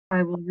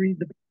I will read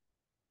the.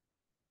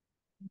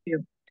 Thank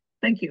you.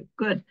 Thank you.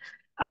 Good.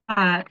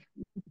 Uh,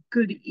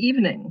 Good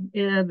evening.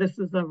 This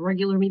is a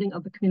regular meeting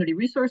of the Community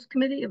Resource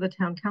Committee of the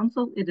Town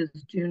Council. It is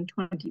June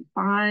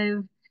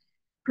 25.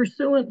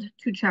 Pursuant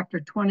to Chapter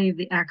 20 of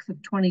the Acts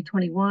of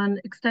 2021,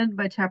 extended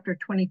by Chapter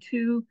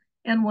 22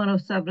 and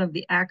 107 of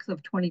the Acts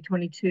of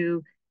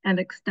 2022, and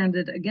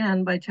extended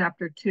again by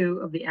Chapter 2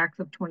 of the Acts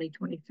of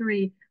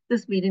 2023,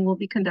 this meeting will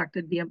be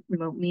conducted via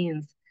remote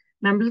means.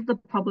 Members of the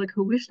public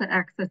who wish to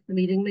access the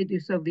meeting may do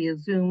so via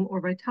Zoom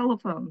or by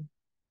telephone.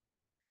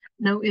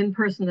 No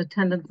in-person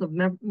attendance of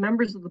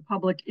members of the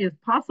public is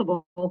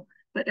possible,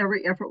 but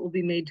every effort will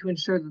be made to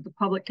ensure that the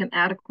public can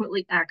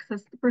adequately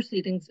access the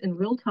proceedings in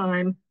real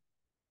time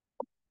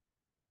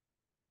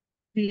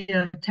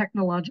via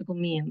technological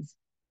means.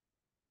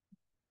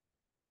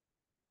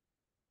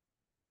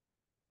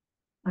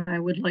 I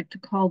would like to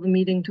call the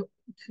meeting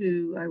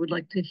I would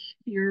like to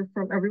hear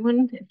from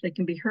everyone if they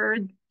can be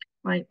heard.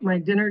 My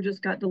dinner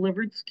just got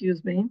delivered,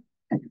 excuse me.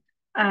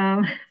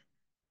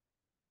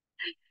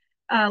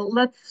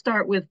 Let's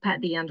start with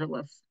Pat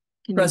DeAngelis.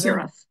 Can you hear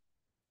us?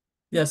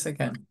 Yes, I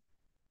can.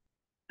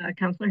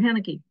 Councillor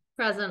Haneke.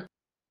 Present.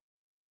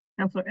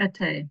 Councillor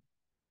Ette.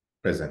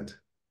 Present.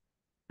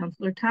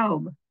 Councillor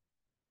Taub.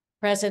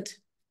 Present.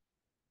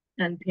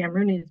 And Pam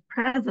Rooney is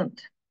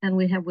present. And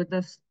we have with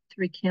us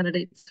 3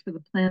 candidates for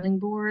the planning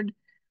board,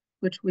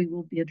 which we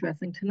will be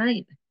addressing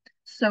tonight.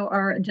 So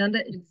our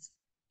agenda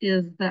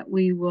is that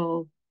we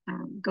will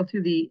go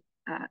through the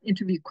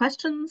interview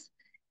questions.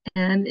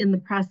 And in the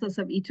process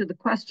of each of the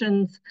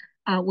questions,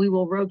 we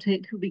will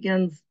rotate who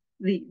begins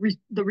the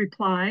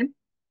reply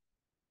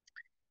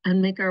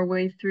and make our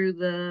way through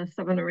the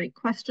 7 or 8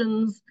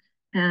 questions.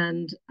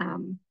 And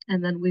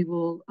then we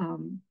will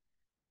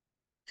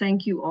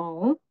thank you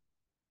all.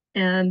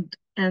 And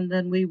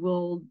then we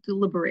will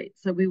deliberate.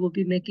 So we will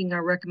be making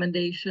our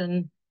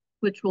recommendation,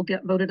 which will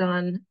get voted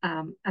on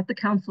at the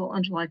council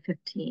on July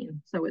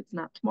 15. So it's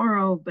not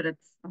tomorrow, but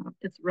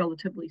it's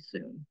relatively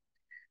soon.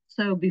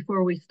 So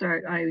before we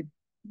start, I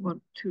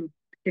want to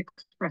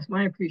express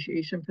my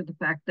appreciation for the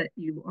fact that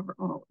you are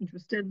all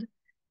interested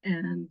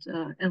and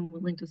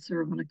willing to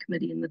serve on a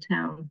committee in the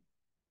town.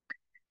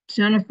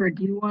 Jennifer,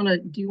 do you want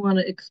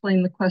to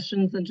explain the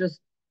questions and just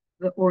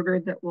the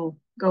order that will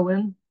go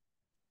in?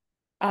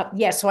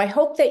 Yes, so I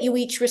hope that you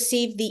each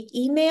received the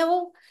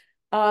email.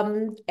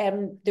 And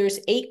there's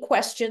 8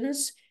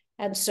 questions.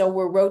 And so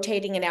we're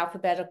rotating in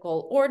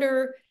alphabetical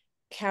order.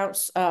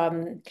 Counselors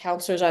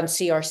on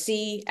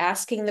CRC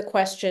asking the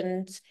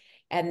questions.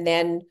 And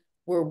then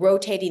we're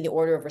rotating the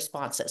order of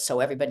responses. So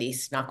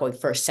everybody's not going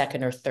first,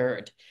 second, or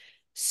third.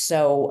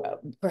 So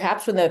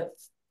perhaps when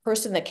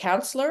the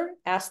counselor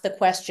asked the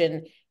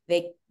question,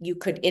 you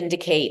could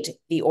indicate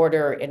the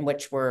order in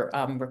which we're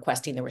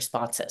requesting the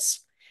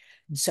responses.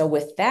 So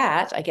with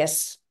that, I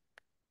guess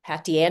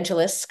Pat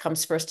DeAngelis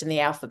comes first in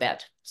the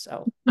alphabet.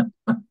 So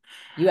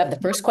you have the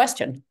first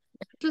question.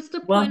 Just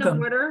a point of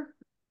order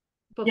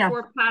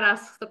before Pat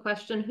asks the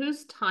question,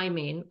 who's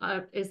timing?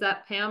 Is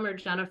that Pam or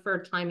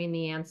Jennifer timing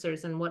the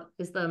answers, and what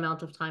is the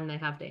amount of time they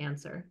have to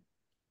answer?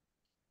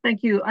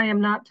 Thank you. I am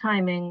not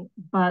timing,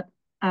 but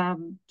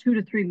 2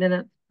 to 3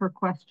 minutes per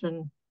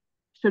question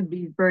should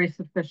be very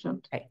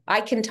sufficient. Okay.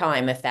 I can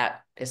time if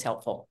that is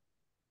helpful.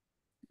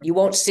 You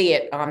won't see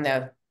it on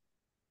the...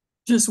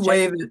 Just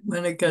wave it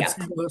when it gets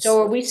close.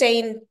 So are we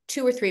saying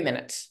 2 or 3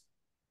 minutes?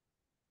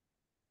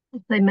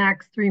 I'll say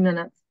max 3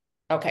 minutes.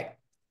 Okay.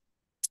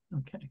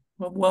 Okay.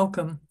 Well,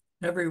 welcome,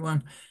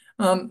 everyone.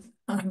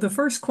 The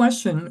first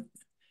question,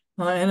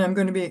 and I'm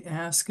going to be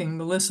asking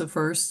Melissa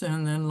first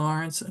and then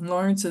Lawrence. And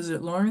Lawrence, is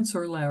it Lawrence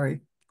or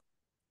Larry?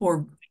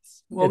 Or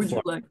what would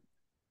you like?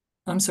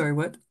 I'm sorry,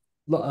 what?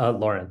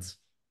 Lawrence.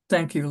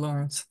 Thank you,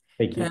 Lawrence.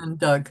 Thank you. And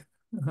Doug.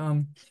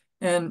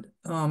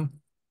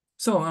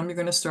 So I'm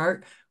going to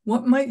start.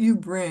 What might you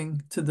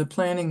bring to the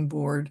planning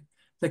board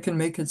that can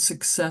make it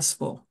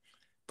successful?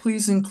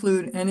 Please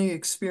include any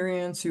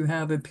experience you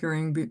have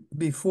appearing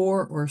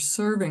before or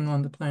serving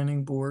on the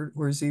planning board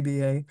or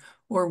ZBA,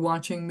 or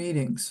watching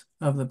meetings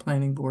of the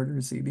planning board or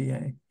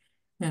ZBA.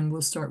 And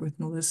we'll start with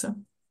Melissa.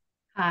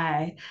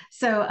 Hi.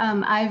 So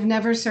I've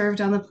never served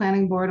on the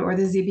planning board or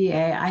the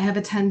ZBA. I have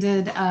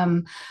attended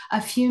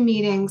a few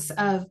meetings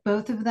of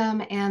both of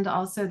them and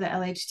also the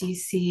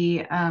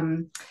LHDC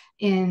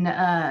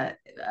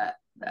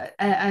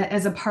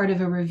as a part of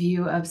a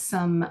review of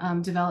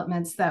some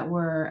developments that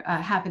were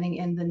happening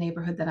in the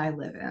neighborhood that I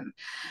live in.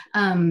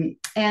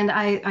 And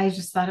I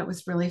just thought it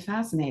was really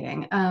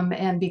fascinating.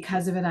 And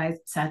because of it, I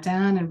sat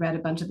down and read a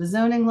bunch of the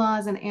zoning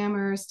laws in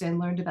Amherst and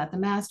learned about the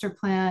master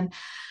plan.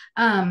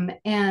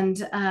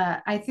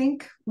 I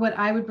think what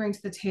I would bring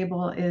to the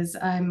table is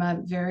I'm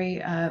a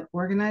very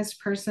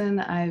organized person.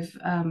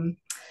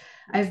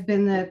 I've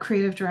been the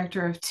creative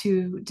director of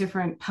 2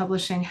 different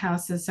publishing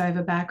houses, so I have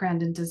a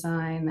background in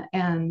design,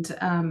 and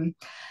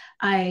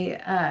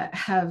I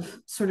have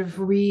sort of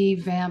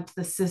revamped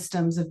the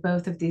systems of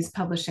both of these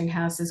publishing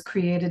houses,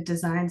 created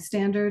design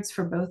standards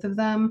for both of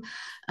them,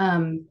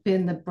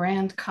 been the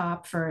brand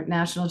cop for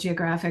National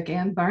Geographic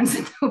and Barnes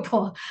and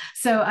Noble.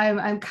 So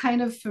I'm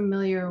kind of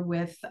familiar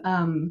with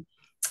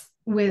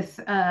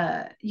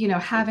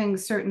having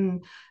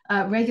certain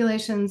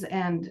regulations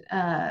and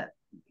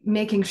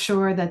making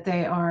sure that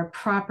they are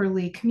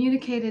properly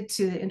communicated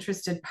to the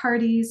interested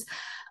parties,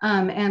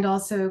 and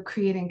also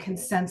creating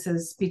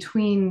consensus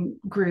between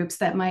groups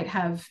that might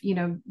have,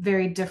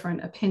 very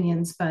different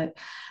opinions, but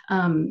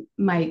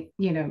might,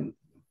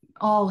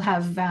 all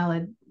have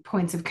valid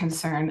points of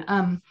concern.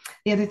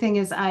 The other thing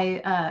is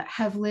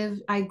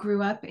I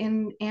grew up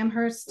in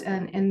Amherst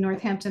and in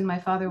Northampton. My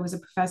father was a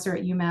professor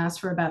at UMass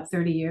for about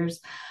 30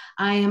 years.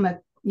 I am a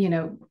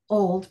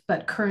old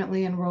but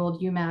currently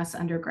enrolled UMass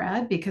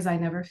undergrad because I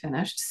never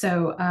finished.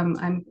 So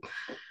I'm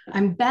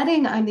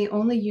betting I'm the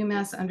only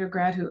UMass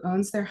undergrad who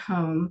owns their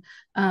home,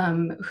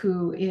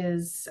 who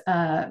is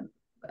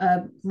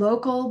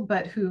local,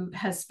 but who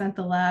has spent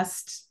the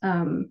last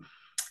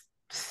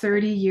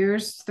 30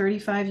 years,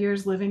 35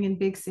 years living in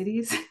big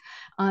cities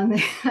on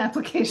the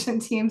application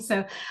team.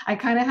 So I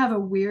kind of have a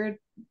weird,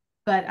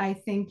 but I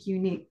think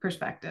unique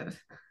perspective.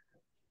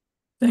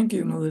 Thank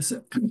you,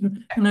 Melissa.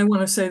 And I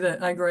want to say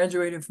that I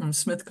graduated from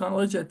Smith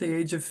College at the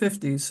age of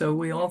 50, so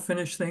we all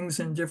finish things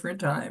in different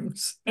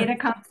times. Ada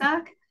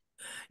Comstock?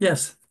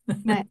 Yes.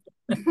 Nice.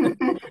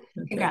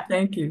 Okay,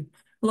 thank you.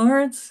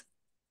 Lawrence,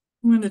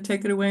 you want to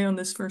take it away on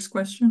this first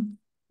question?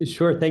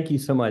 Sure. Thank you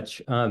so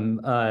much.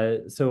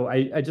 So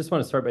I just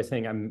want to start by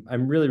saying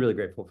I'm really, really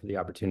grateful for the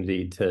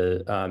opportunity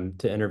to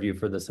interview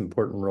for this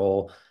important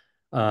role.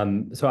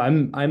 So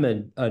I'm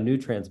a new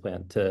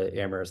transplant to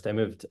Amherst. I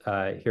moved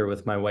here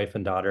with my wife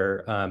and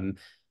daughter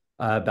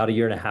about a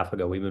year and a half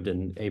ago. We moved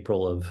in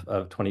April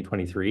of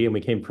 2023, and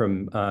we came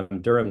from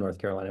Durham, North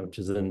Carolina, which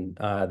is in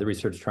the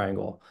Research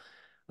Triangle.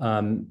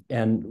 And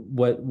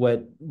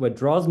what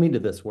draws me to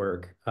this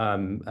work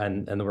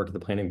and the work of the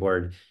Planning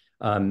Board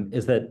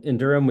is that in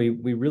Durham,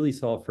 we really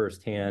saw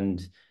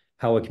firsthand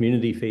how a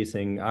community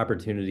facing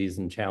opportunities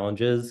and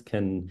challenges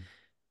can,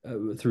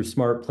 through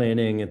smart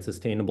planning and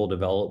sustainable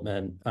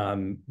development,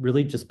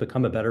 really just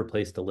become a better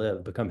place to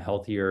live, become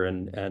healthier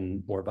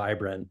and more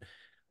vibrant.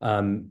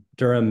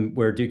 Durham,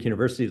 where Duke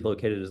University is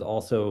located, is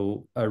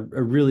also a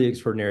really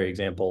extraordinary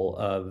example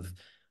of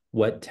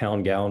what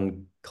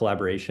town-gown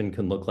collaboration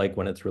can look like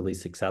when it's really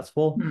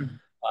successful.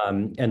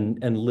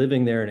 And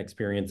living there and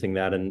experiencing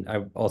that, and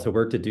I also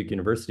worked at Duke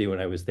University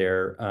when I was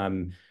there,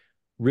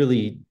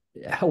 really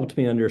helped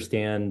me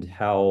understand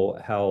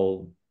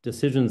how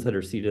decisions that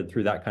are seeded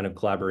through that kind of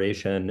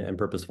collaboration and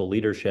purposeful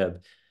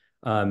leadership,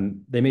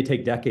 they may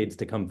take decades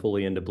to come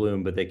fully into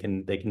bloom, but they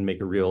can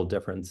make a real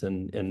difference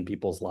in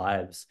people's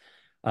lives.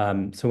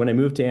 So when I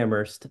moved to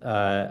Amherst,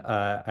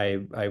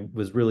 I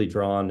was really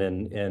drawn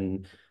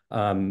in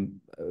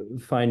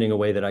finding a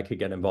way that I could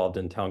get involved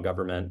in town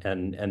government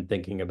and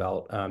thinking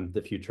about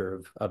the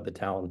future of the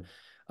town.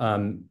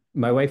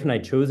 My wife and I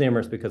chose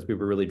Amherst because we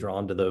were really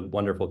drawn to the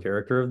wonderful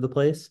character of the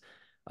place.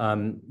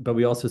 But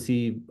we also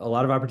see a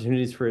lot of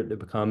opportunities for it to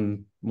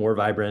become more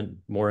vibrant,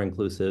 more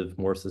inclusive,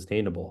 more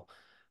sustainable.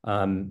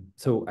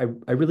 So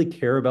I really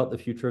care about the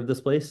future of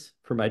this place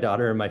for my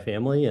daughter and my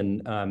family.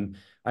 And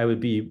I'd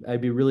be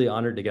really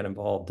honored to get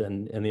involved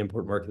in the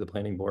important work of the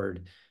Planning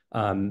Board.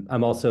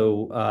 I'm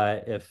also,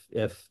 if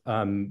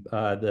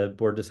the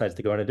board decides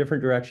to go in a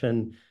different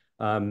direction,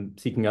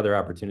 seeking other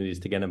opportunities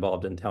to get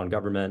involved in town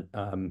government.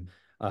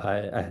 I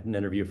had an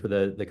interview for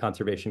the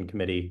Conservation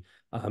Committee.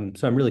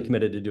 So I'm really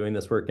committed to doing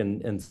this work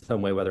in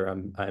some way, whether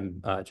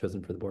I'm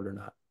chosen for the board or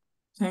not.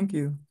 Thank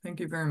you. Thank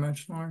you very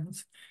much,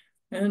 Lawrence.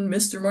 And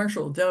Mr.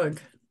 Marshall, Doug,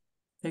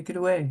 take it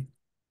away.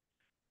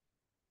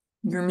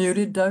 You're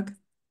muted, Doug.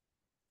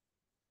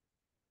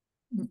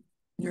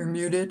 You're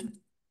muted.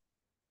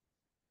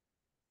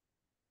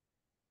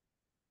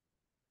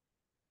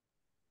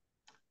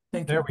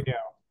 Thank you. There we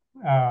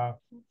go.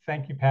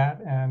 Thank you, Pat,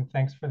 and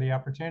thanks for the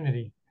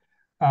opportunity.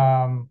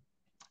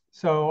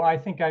 So I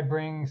think I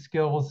bring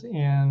skills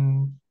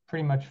in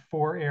pretty much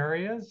 4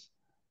 areas.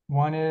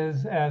 One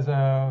is as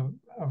a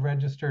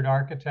registered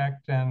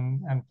architect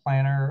and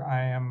planner,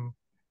 I am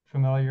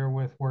familiar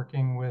with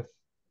working with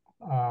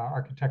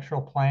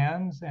architectural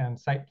plans and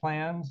site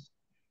plans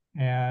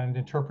and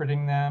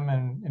interpreting them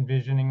and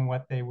envisioning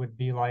what they would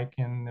be like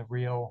in the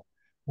real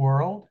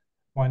world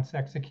once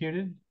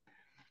executed.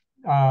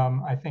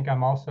 I think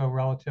I'm also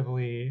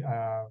relatively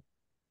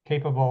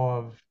capable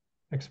of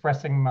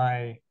expressing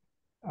my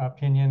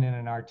opinion in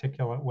an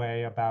articulate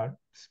way about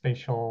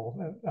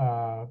spatial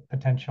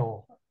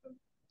potential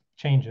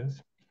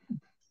changes.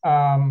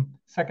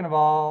 Second of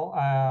all,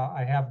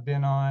 I have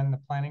been on the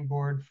planning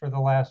board for the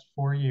last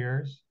 4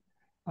 years.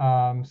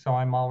 So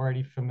I'm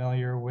already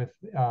familiar with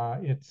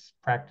its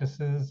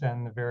practices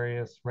and the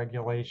various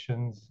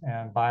regulations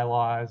and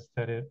bylaws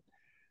that it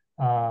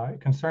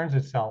concerns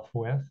itself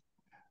with.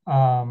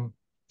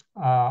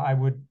 I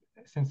would,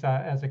 since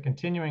as a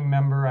continuing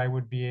member, I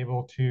would be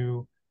able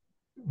to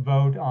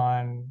vote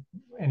on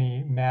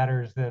any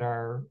matters that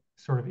are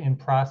sort of in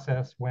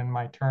process when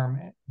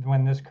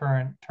this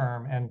current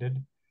term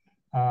ended,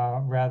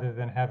 rather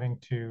than having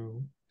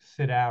to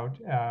sit out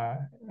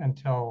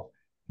until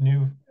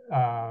new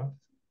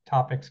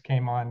topics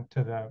came on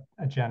to the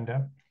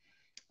agenda.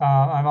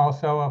 I'm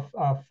also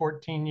a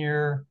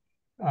 14-year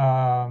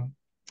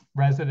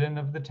resident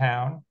of the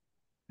town.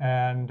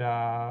 And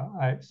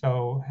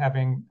so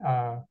having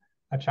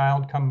a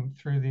child come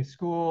through these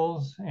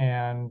schools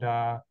and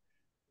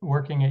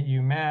working at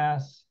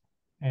UMass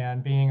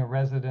and being a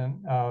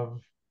resident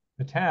of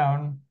the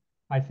town,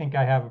 I think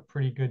I have a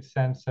pretty good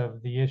sense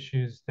of the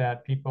issues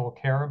that people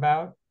care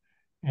about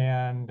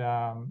and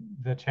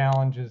the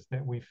challenges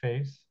that we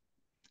face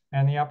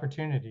and the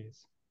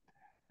opportunities.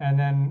 And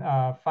then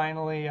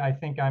finally, I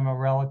think I'm a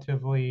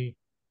relatively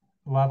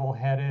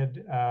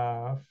level-headed,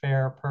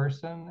 fair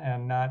person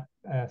and not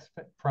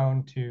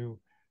prone to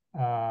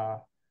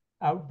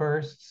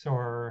outbursts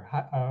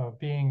or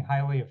being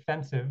highly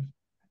offensive.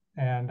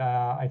 And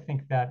I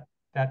think that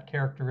that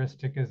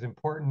characteristic is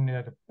important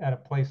at a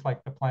place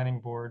like the planning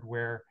board,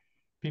 where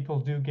people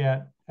do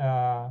get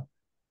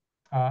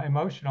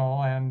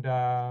emotional and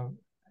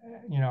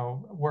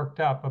worked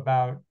up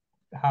about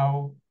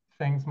how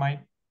things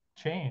might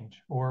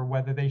change or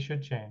whether they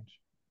should change.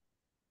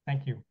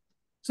 Thank you.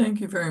 Thank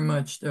you very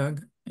much,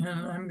 Doug. And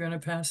I'm going to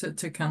pass it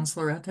to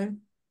Councillor Ette.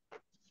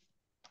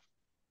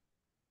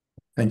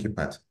 Thank you,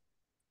 Pat.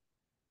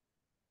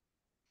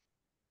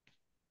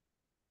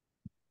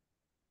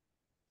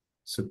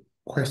 So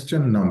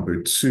question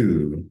number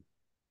 2,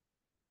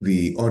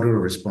 the order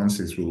of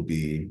responses will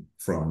be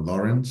from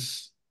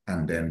Lawrence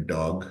and then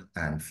Doug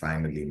and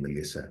finally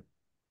Melissa.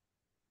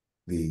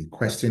 The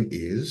question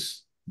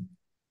is,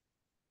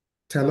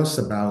 tell us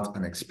about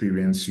an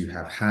experience you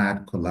have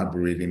had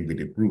collaborating with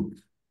a group,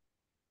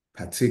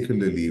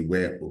 particularly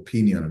where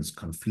opinions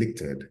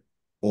conflicted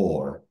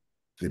or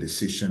the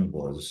decision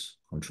was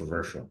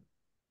controversial.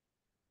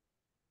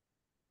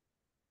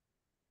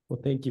 Well,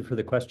 thank you for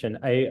the question.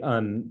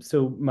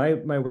 So my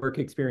work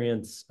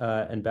experience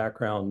and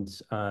background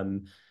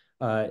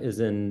is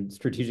in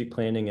strategic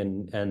planning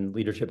and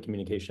leadership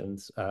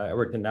communications. I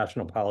worked in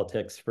national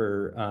politics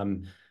for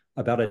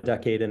about a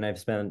decade, and I've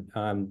spent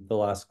the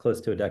last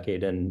close to a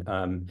decade in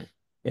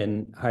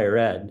higher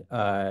ed.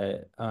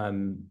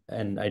 And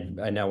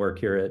I now work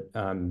here at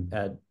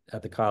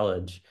the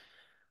college.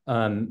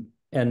 And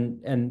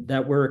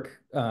that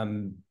work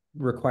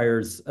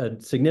requires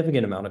a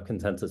significant amount of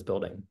consensus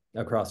building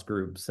across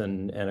groups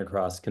and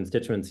across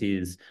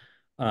constituencies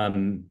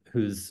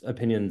whose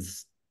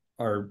opinions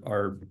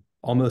are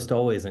almost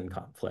always in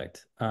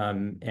conflict.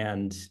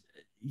 And,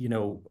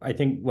 I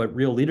think what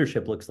real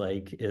leadership looks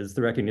like is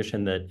the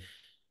recognition that,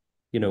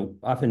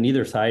 often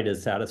neither side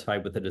is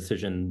satisfied with the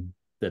decision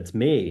that's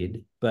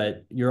made,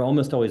 but you're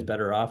almost always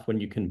better off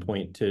when you can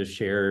point to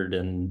shared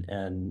and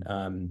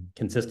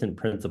consistent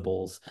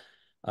principles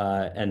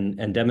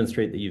and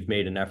demonstrate that you've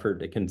made an effort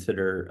to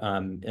consider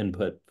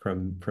input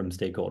from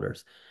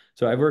stakeholders.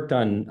 So I've worked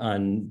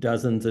on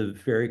dozens of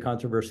very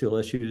controversial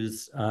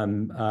issues,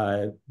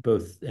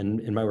 both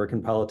in my work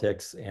in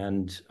politics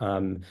and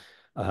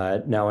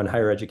now in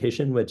higher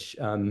education, which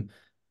I'm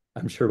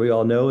sure we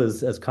all know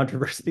is as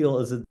controversial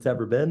as it's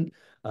ever been.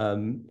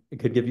 I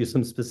could give you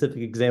some specific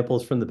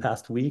examples from the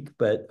past week,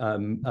 but I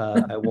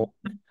won't.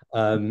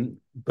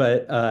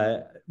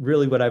 But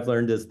really what I've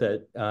learned is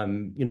that,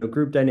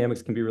 group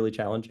dynamics can be really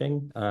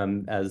challenging.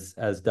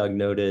 As Doug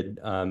noted,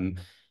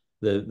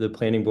 the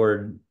planning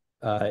board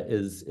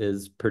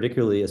is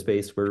particularly a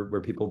space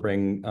where people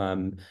bring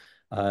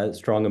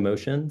strong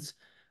emotions.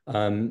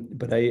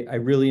 But I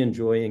really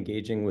enjoy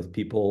engaging with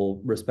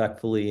people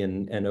respectfully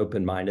and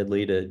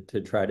open-mindedly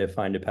to try to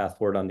find a path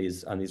forward on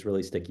these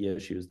really sticky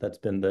issues. That's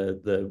been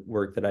the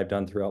work that I've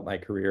done throughout my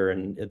career,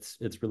 and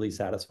it's really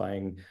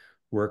satisfying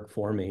work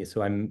for me.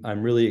 So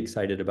I'm really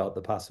excited about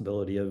the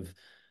possibility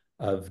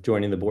of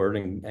joining the board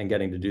and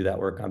getting to do that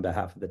work on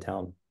behalf of the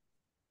town.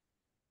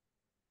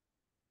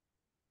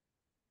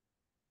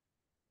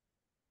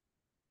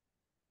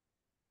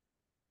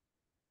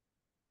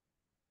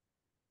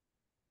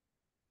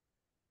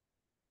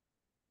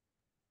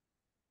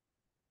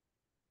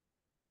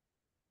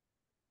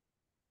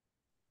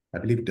 I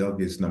believe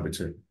Doug is number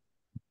 2.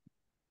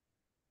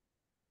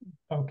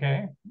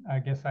 Okay, I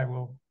guess I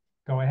will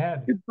go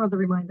ahead. Good for the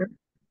reminder.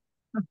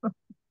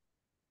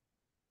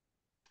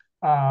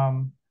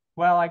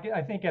 Well,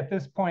 I think at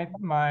this point,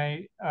 when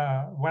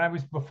I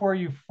was before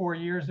you 4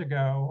 years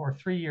ago or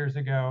 3 years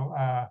ago,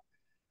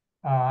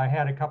 I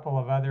had a couple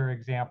of other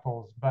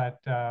examples, but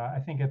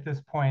I think at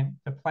this point,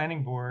 the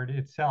planning board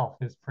itself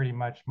is pretty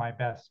much my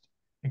best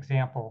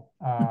example.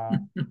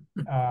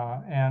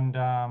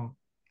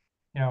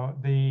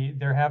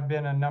 There have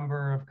been a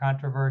number of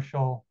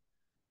controversial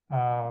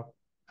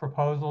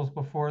proposals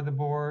before the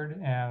board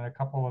and a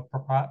couple of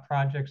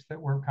projects that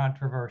were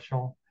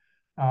controversial.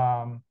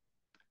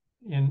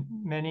 In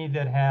many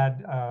that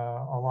had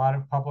a lot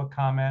of public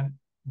comment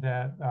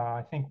that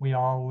I think we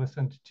all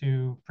listened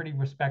to pretty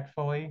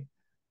respectfully.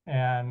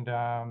 and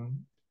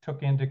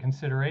took into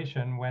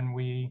consideration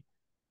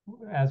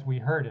as we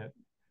heard it.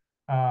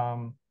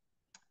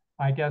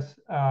 I guess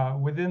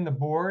within the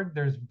board,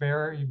 there's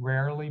very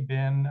rarely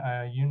been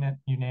a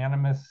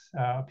unanimous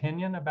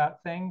opinion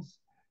about things.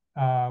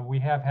 We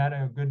have had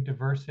a good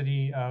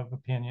diversity of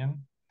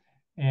opinion.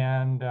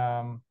 And,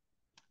 I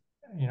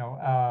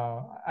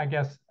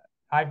guess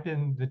I've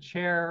been the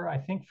chair, I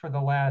think, for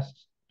the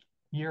last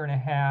year and a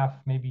half,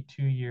 maybe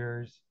 2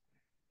 years.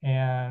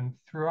 And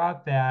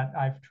throughout that,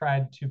 I've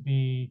tried to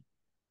be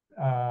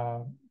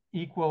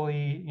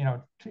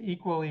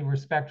equally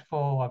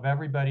respectful of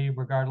everybody,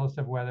 regardless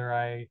of whether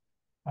I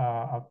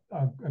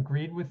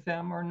agreed with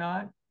them or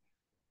not,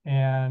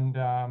 and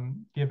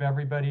give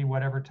everybody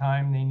whatever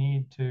time they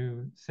need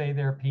to say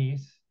their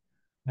piece,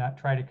 not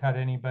try to cut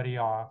anybody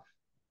off.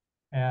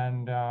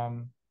 And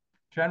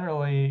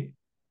generally,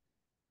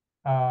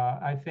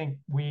 I think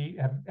we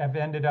have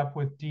ended up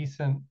with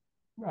decent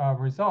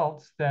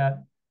results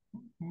that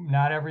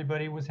not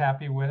everybody was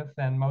happy with,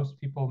 and most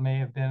people may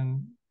have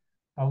been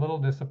a little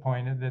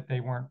disappointed that they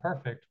weren't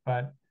perfect,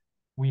 but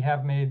we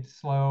have made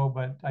slow,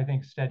 but I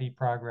think steady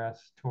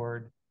progress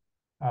toward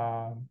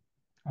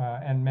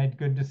and made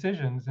good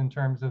decisions in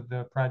terms of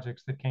the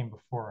projects that came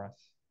before us.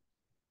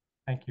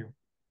 Thank you.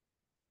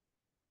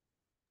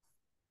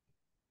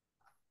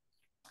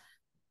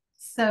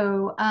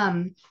 So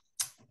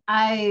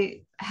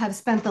I have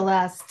spent the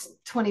last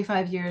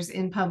 25 years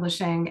in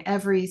publishing.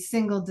 Every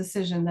single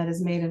decision that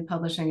is made in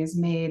publishing is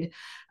made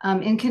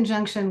in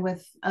conjunction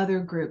with other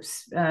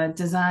groups,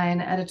 design,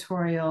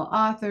 editorial,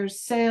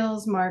 authors,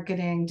 sales,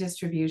 marketing,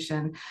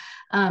 distribution.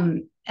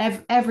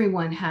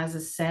 Everyone has a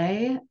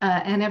say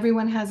and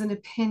everyone has an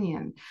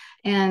opinion.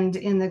 And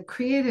in the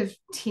creative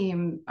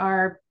team,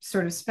 our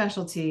sort of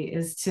specialty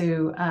is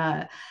to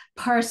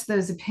parse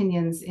those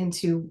opinions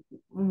into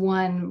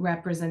one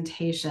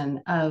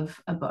representation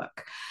of a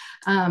book.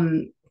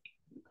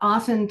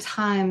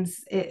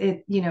 Oftentimes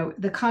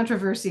the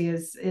controversy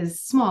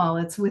is small,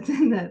 it's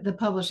within the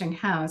publishing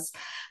house,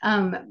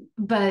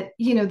 but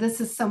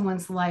this is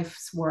someone's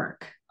life's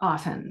work.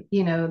 Often,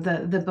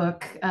 the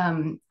book,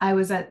 I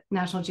was at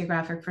National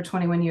Geographic for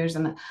 21 years,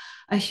 and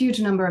a huge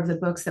number of the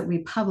books that we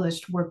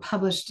published were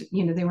published,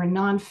 they were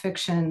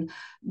nonfiction,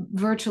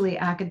 virtually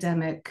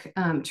academic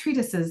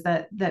treatises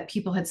that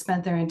people had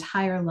spent their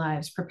entire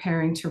lives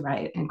preparing to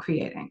write and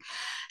creating.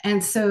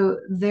 And so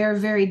they're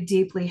very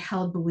deeply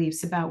held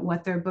beliefs about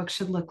what their book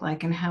should look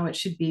like and how it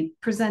should be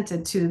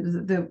presented to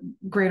the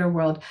greater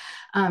world.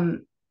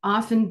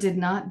 Often did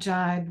not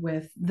jibe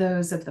with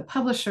those of the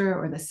publisher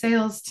or the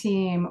sales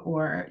team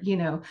or,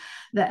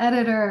 the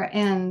editor.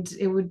 And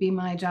it would be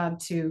my job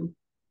to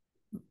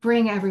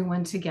bring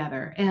everyone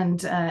together.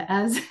 And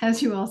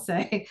as you all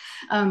say,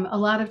 a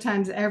lot of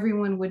times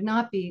everyone would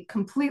not be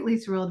completely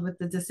thrilled with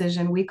the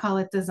decision. We call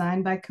it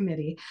design by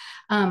committee,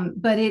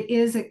 but it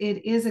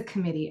is a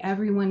committee.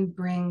 Everyone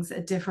brings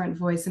a different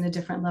voice and a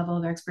different level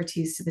of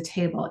expertise to the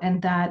table.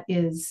 And that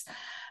is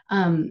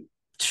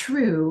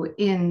true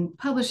in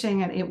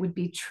publishing, and it would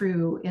be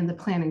true in the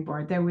planning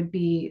board. There would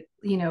be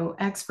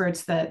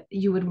experts that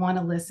you would want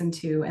to listen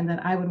to and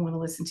that I would want to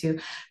listen to,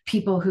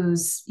 people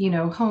whose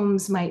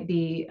homes might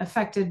be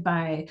affected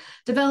by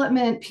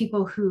development,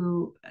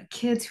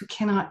 kids who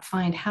cannot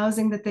find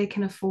housing that they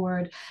can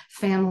afford,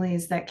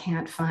 families that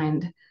can't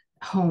find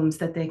homes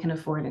that they can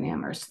afford in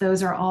Amherst.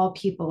 Those are all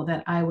people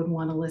that I would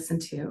want to listen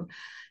to.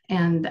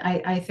 And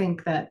I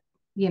think that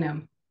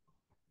in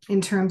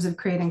terms of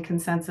creating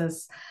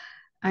consensus,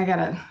 I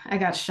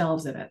got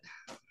shelves of it,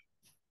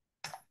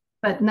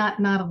 but not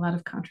a lot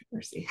of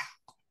controversy.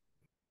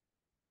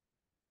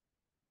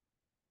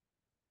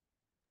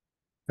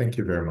 Thank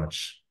you very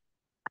much.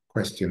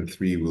 Question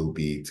 3 will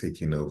be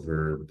taken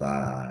over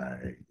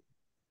by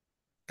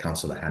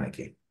Councillor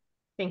Haneke.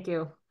 Thank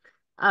you.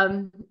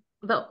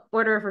 The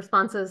order of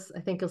responses,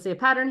 I think you'll see a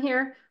pattern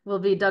here, will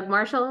be Doug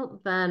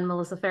Marshall, then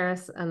Melissa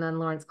Ferris, and then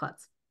Lawrence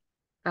Klutz.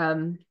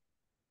 And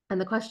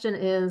the question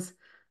is,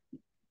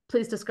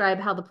 please describe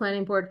how the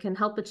planning board can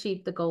help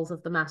achieve the goals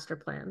of the master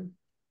plan.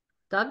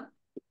 Doug?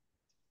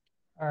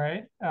 All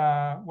right.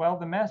 Well,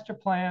 the master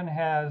plan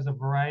has a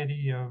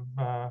variety of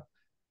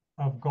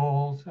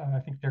goals. I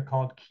think they're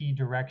called key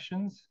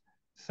directions,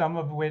 some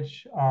of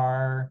which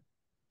are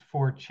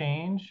for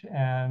change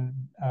and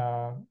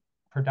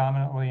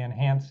predominantly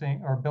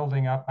enhancing or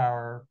building up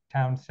our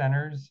town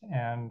centers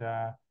and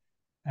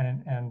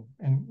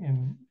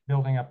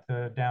building up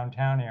the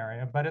downtown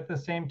area. But at the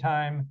same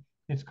time,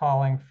 it's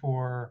calling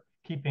for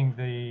keeping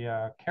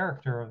the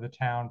character of the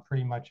town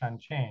pretty much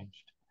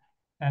unchanged.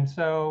 And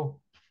so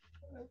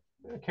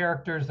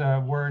character is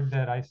a word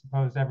that I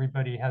suppose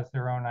everybody has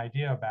their own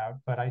idea about,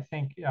 but I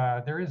think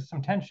there is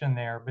some tension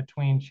there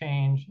between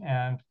change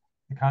and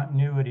the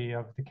continuity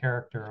of the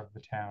character of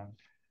the town.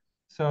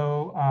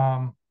 So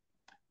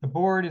the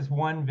board is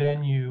one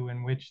venue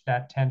in which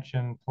that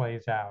tension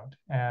plays out.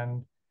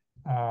 And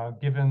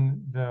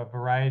given the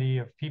variety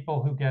of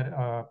people who get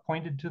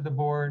appointed to the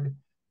board,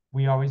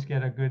 we always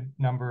get a good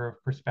number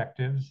of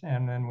perspectives,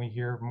 and then we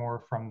hear more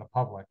from the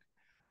public.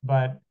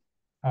 But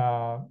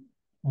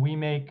we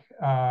make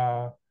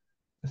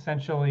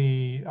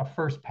essentially a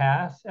first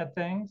pass at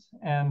things,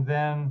 and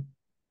then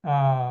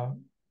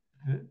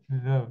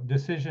the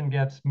decision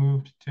gets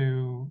moved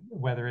to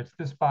whether it's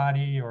this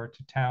body or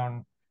to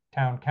town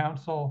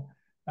council.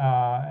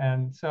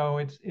 And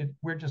so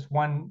we're just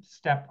one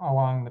step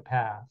along the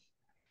path.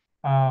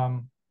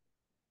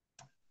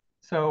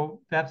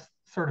 So that's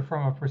sort of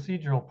from a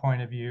procedural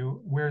point of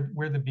view,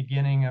 we're the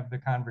beginning of the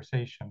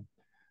conversation.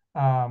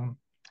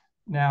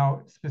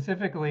 Now,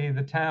 specifically,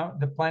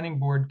 the planning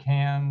board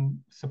can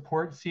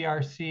support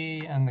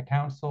CRC and the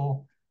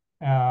council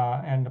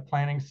and the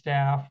planning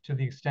staff to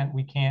the extent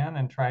we can,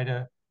 and try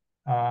to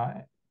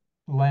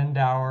lend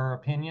our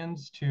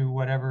opinions to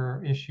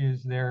whatever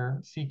issues they're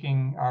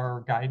seeking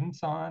our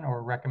guidance on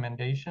or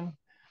recommendation.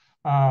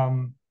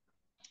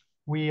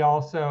 We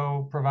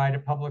also provide a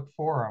public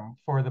forum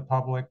for the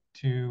public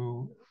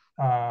to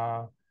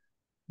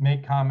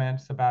make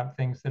comments about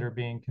things that are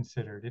being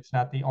considered. It's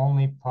not the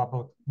only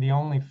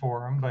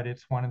forum, but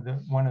it's one of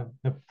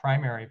the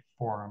primary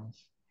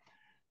forums.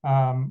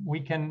 We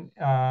can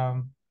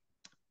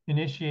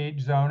initiate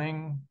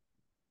zoning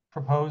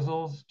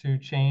proposals to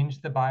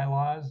change the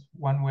bylaws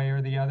one way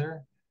or the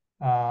other.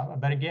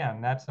 But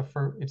again, it's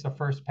a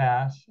first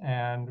pass,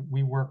 and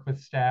we work with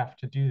staff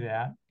to do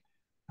that.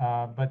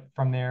 But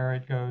from there,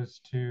 it goes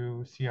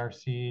to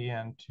CRC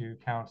and to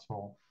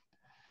council.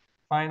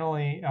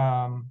 Finally,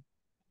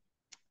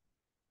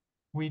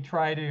 we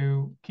try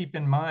to keep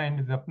in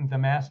mind the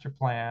master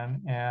plan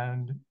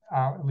and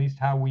at least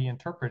how we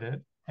interpret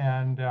it,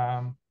 and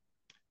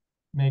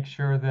make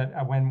sure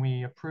that when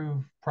we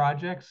approve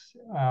projects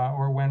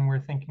or when we're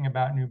thinking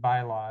about new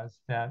bylaws,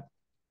 that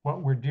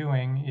what we're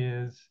doing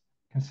is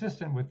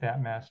consistent with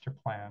that master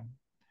plan.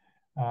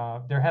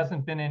 There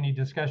hasn't been any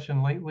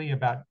discussion lately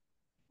about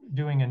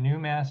doing a new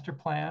master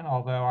plan,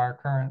 although our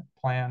current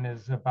plan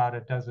is about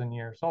a dozen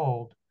years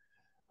old.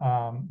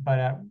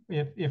 But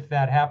if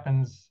that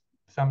happens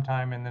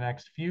sometime in the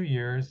next few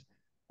years,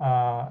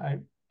 a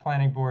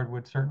planning board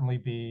would certainly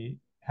be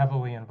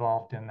heavily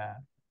involved in that.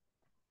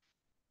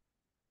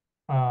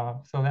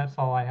 So that's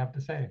all I have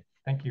to say.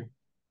 Thank you.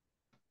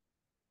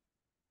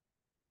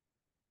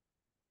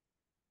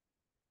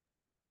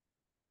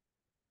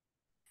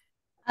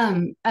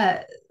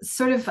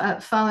 Sort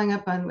of following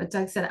up on what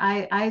Doug said,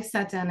 I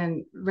sat down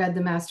and read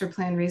the master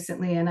plan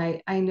recently, and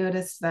I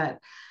noticed that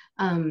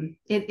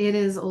it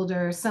is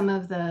older. Some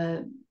of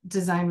the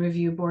design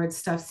review board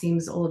stuff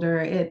seems older.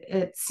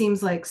 It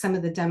seems like some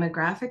of the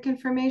demographic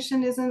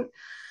information isn't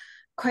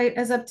quite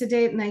as up to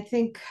date. And I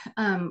think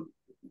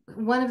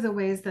one of the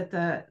ways that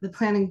the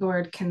planning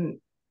board can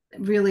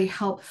really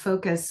help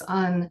focus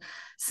on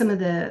some of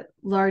the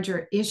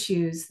larger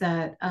issues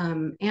that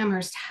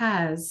Amherst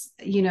has,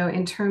 you know,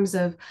 in terms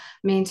of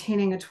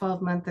maintaining a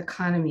 12-month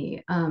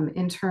economy,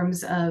 in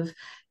terms of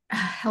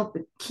help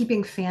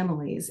keeping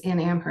families in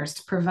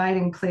Amherst,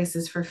 providing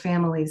places for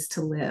families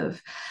to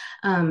live,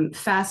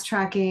 fast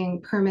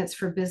tracking permits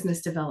for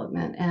business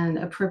development and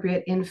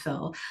appropriate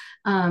infill,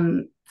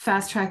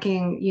 fast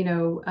tracking, you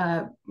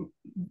know,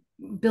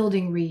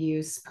 building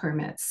reuse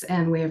permits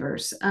and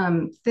waivers,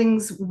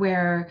 things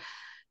where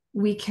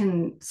we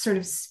can sort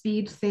of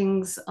speed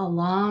things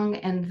along.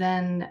 And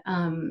then,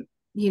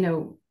 you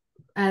know,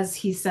 as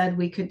he said,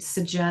 we could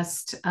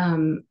suggest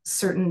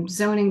certain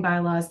zoning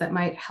bylaws that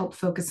might help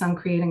focus on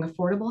creating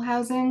affordable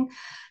housing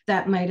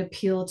that might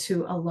appeal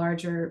to a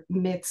larger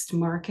mixed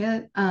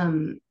market.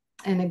 And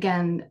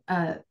again,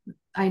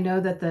 I know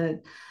that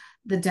the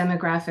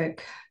demographic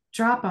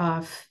drop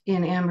off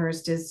in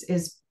Amherst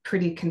is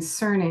pretty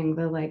concerning.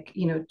 The, like,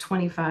 you know,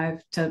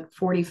 25 to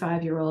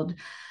 45-year-old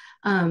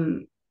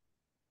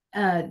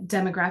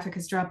demographic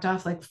has dropped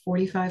off like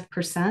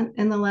 45%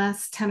 in the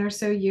last 10 or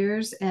so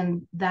years.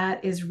 And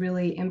that is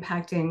really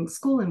impacting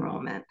school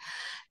enrollment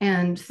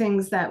and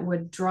things that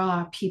would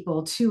draw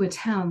people to a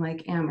town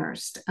like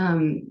Amherst,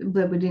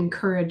 that would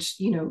encourage,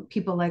 you know,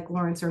 people like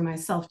Lawrence or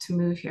myself to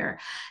move here.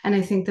 And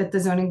I think that the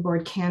zoning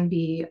board can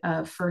be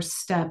a first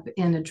step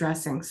in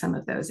addressing some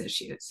of those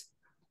issues.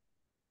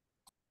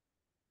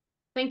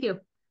 Thank you.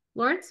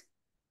 Lawrence?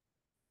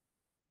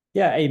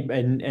 Yeah, I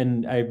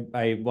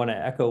want to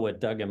echo what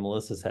Doug and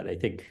Melissa said. I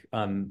think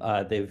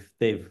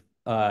they've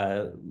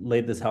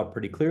laid this out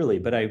pretty clearly,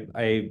 but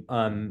I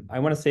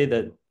want to say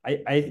that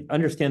I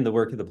understand the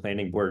work of the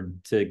planning board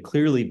to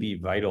clearly be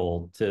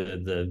vital to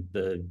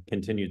the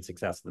continued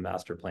success of the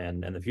master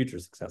plan and the future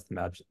success of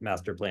the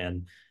master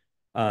plan.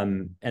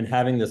 And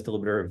having this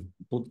deliberative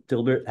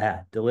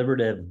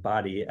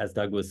body, as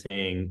Doug was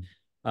saying,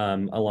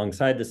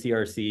 alongside the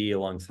CRC,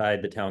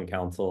 alongside the town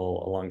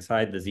council,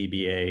 alongside the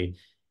ZBA,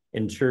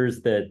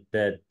 ensures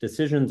that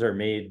decisions are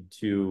made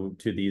to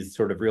these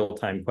sort of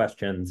real-time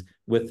questions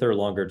with their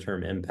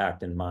longer-term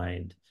impact in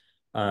mind.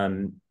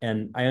 And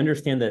I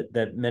understand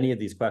that many of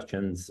these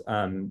questions,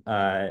 and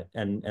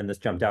this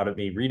jumped out at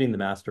me reading the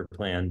master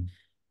plan,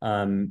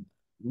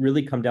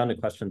 really come down to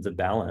questions of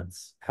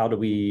balance. How do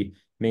we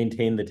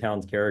maintain the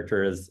town's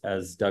character,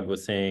 as Doug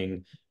was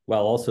saying,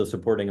 while also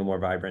supporting a more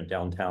vibrant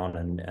downtown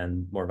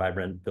and more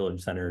vibrant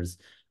village centers?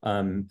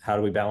 How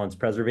do we balance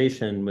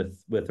preservation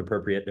with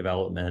appropriate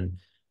development?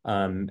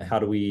 How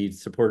do we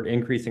support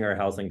increasing our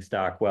housing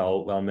stock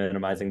while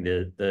minimizing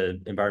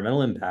the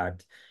environmental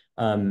impact?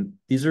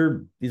 These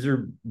are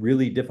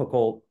really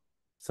difficult,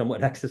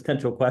 somewhat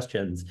existential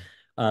questions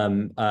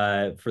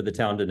for the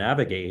town to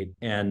navigate.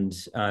 And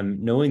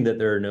knowing that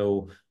there are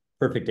no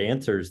perfect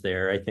answers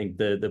there, I think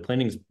the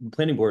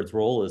planning board's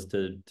role is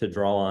to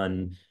draw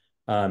on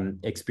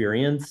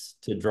experience,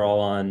 to draw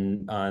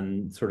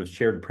on sort of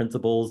shared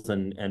principles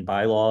and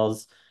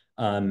bylaws,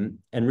 and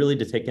really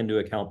to take into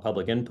account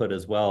public input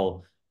as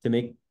well, to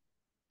make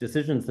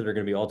decisions that are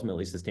going to be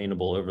ultimately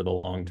sustainable over the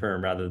long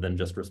term, rather than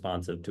just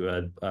responsive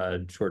to a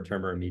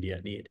short-term or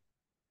immediate need.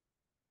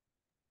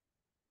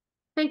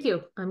 Thank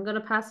you. I'm going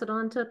to pass it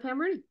on to Pam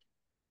Rooney.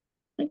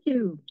 Thank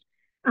you.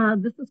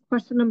 This is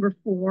question number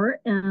 4,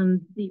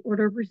 and the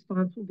order of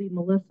response will be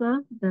Melissa,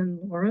 then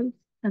Lawrence,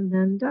 and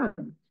then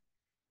Doug.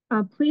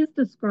 Please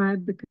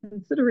describe the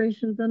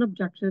considerations and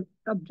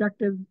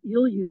objectives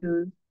you'll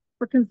use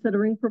for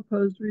considering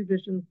proposed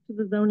revisions to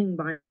the zoning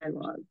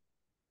bylaws.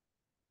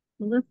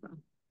 Melissa.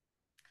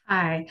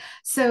 Hi.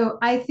 So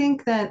I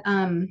think that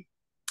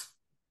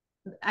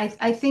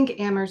I think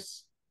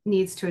Amherst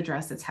needs to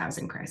address its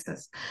housing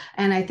crisis.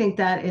 And I think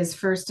that is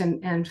first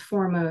and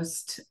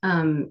foremost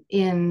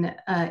in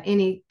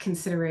any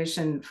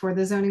consideration for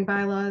the zoning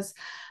bylaws.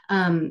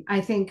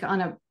 I think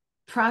on a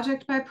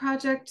project by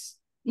project,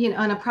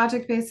 on a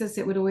project basis,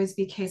 it would always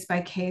be case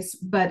by case.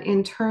 But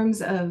in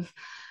terms of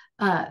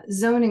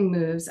zoning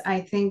moves,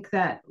 I think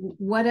that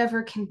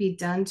whatever can be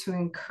done to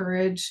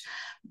encourage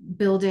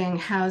building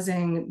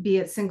housing, be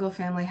it single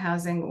family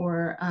housing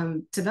or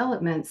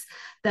developments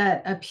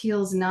that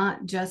appeals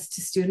not just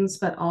to students,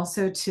 but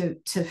also to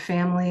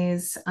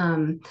families,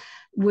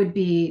 would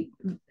be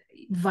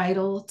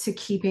vital to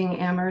keeping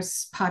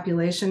Amherst's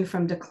population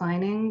from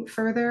declining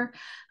further.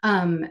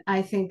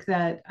 I think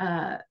that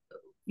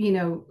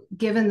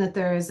given that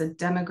there is a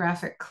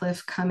demographic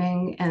cliff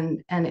coming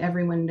and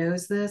everyone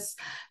knows this,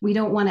 we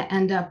don't want to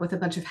end up with a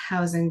bunch of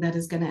housing that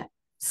is going to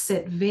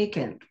sit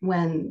vacant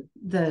when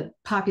the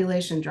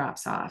population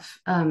drops off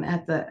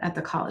at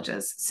the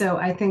colleges. So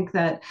I think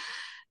that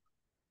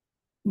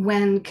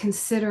when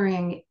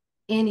considering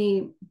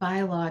any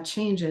bylaw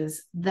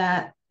changes,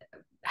 that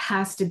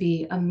has to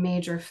be a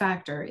major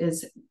factor.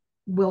 Is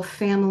will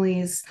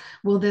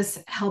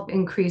this help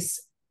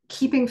increase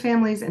keeping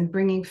families and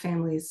bringing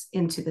families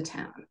into the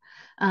town?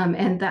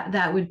 And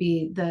that would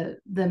be the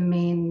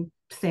main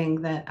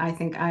thing that I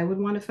think I would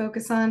want to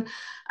focus on.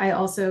 I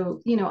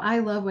also, I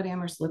love what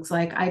Amherst looks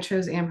like. I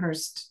chose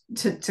Amherst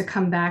to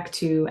come back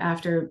to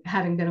after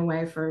having been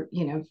away for,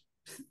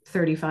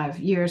 35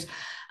 years,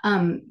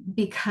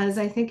 because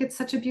I think it's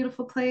such a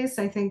beautiful place.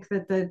 I think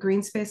that the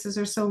green spaces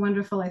are so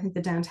wonderful. I think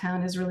the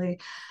downtown is really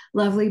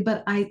lovely,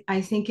 but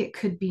I think it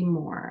could be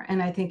more,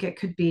 and I think it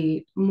could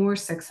be more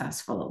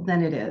successful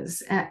than it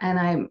is.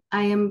 And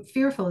I am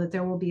fearful that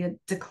there will be a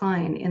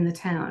decline in the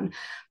town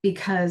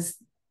because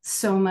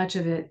so much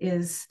of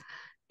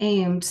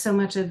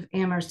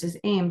Amherst is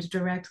aimed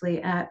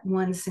directly at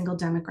one single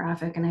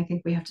demographic, and I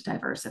think we have to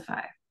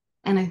diversify.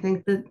 And I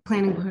think the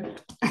planning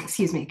board,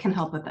 can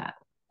help with that.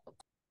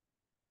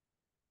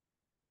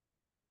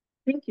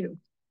 Thank you.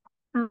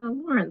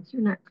 Lawrence,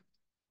 you're next.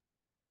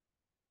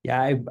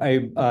 Yeah,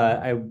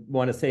 I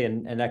want to say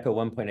and echo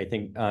one point. I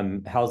think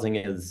housing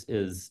is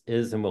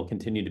and will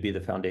continue to be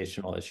the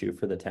foundational issue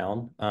for the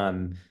town.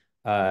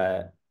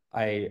 I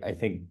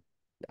think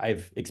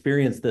I've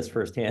experienced this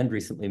firsthand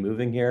recently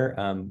moving here.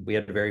 We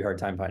had a very hard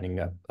time finding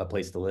a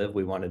place to live.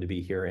 We wanted to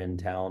be here in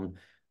town.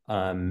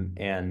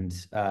 And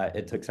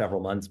it took several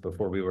months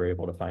before we were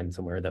able to find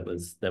somewhere that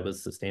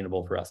was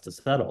sustainable for us to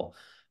settle.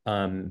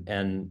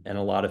 And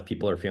a lot of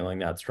people are feeling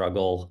that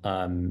struggle,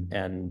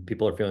 and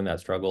people are feeling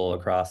that struggle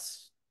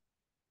across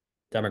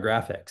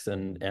demographics,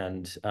 and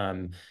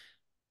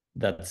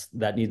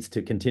that needs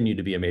to continue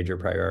to be a major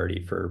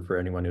priority for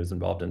anyone who's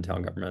involved in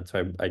town government.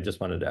 So I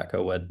just wanted to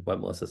echo what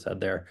Melissa said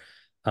there.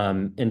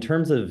 In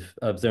terms of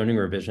zoning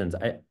revisions,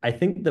 I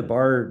think the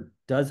bar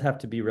does have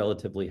to be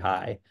relatively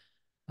high,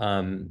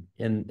 in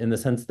the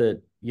sense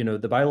that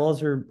the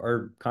bylaws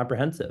are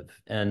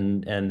comprehensive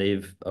and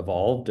they've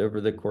evolved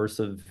over the course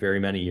of very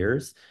many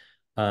years.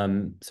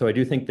 So I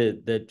do think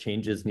that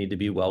changes need to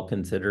be well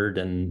considered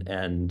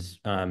and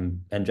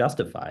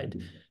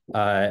justified.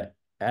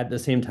 At the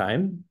same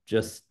time,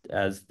 just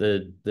as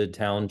the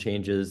town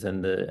changes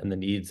and the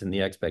needs and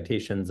the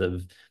expectations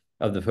of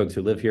the folks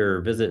who live here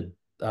or visit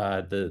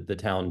the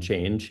town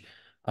change,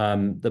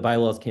 the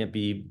bylaws can't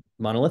be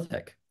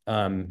monolithic.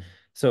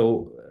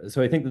 So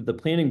I think that the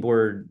planning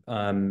board,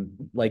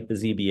 like the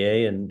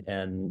ZBA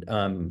and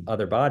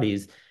other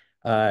bodies,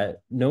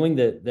 knowing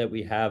that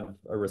we have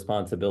a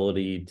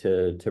responsibility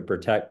to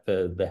protect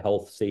the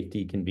health,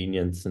 safety,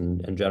 convenience,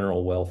 and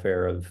general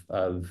welfare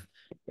of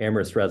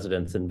Amherst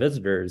residents and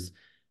visitors,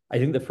 I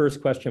think the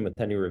first question with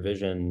any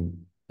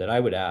revision that I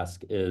would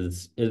ask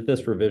is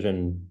this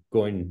revision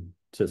going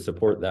to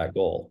support that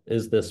goal?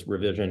 Is this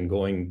revision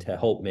going to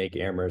help make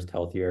Amherst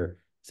healthier,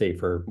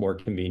 safer, more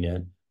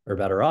convenient, or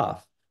better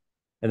off?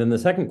 And then the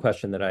second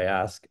question that I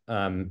ask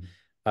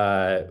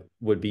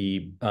would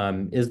be,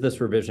 is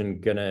this revision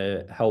going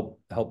to help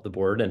the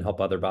board and help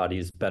other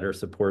bodies better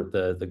support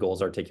the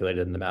goals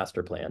articulated in the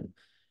master plan?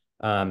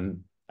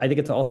 I think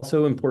it's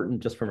also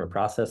important just from a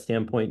process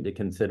standpoint to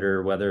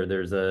consider whether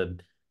there's a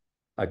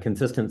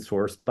consistent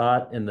sore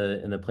spot in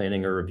the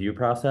planning or review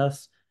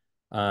process,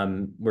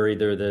 where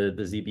either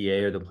the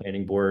ZBA or the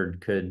planning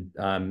board could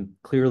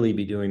clearly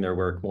be doing their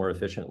work more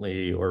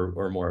efficiently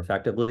or more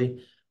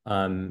effectively.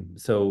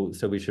 So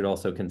we should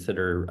also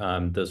consider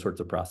those sorts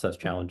of process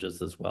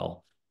challenges as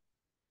well.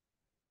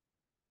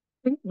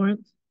 Thanks,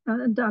 Lawrence.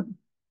 Doug.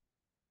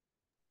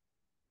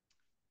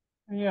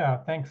 Yeah,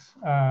 thanks.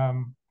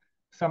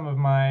 Some of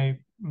my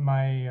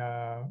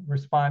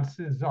response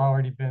has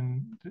already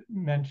been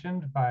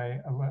mentioned by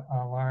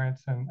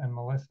Lawrence and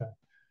Melissa.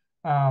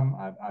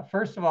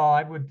 First of all,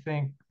 I would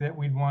think that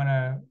we'd want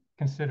to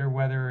consider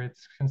whether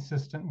it's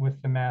consistent with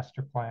the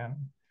master plan,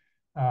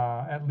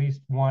 at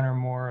least one or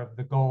more of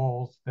the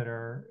goals that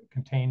are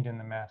contained in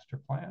the master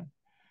plan.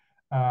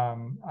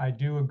 I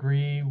do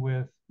agree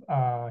with,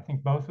 I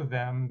think both of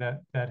them,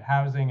 that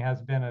housing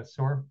has been a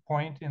sore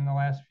point in the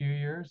last few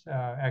years,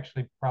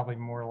 actually probably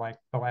more like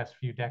the last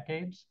few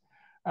decades.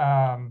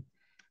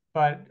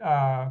 But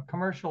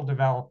commercial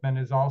development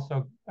is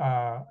also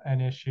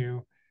an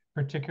issue,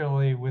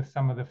 particularly with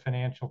some of the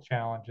financial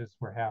challenges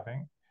we're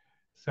having.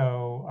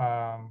 So,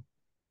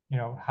 you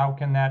know, how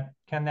can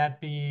that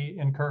be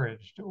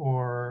encouraged,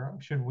 or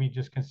should we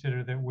just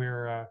consider that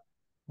we're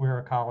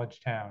a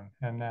college town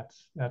and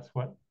that's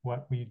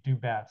what we do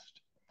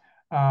best?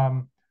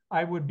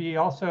 I would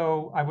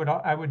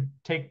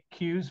take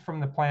cues from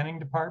the planning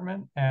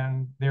department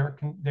and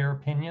their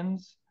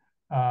opinions.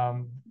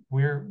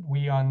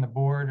 We on the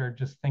board are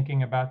just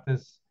thinking about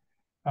this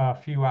a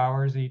few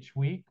hours each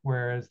week,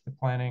 whereas the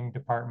planning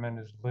department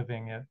is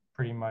living it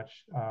pretty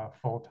much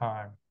full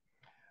time.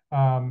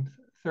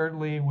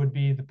 Thirdly would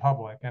be the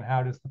public, and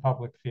how does the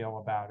public feel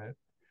about it?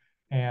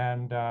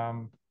 And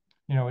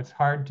you know, it's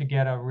hard to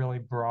get a really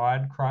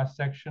broad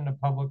cross-section of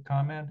public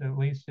comment, at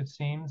least it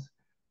seems.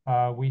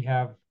 We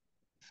have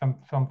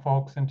some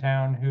folks in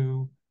town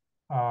who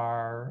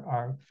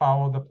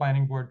follow the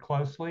planning board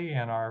closely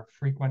and are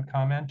frequent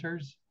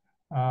commenters.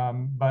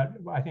 But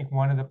I think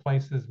one of the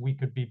places we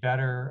could be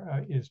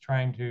better is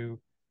trying to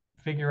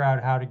figure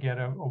out how to get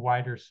a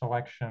wider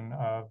selection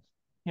of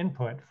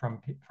input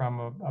from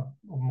a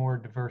more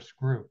diverse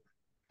group.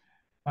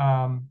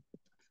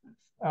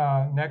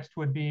 Next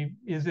would be,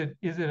 is it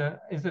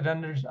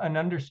an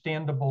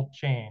understandable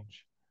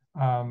change?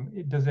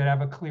 Does it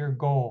have a clear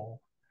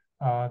goal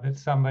that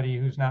somebody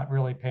who's not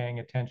really paying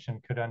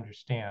attention could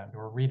understand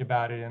or read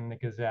about it in the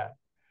Gazette?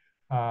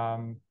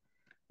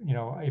 You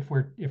know,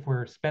 if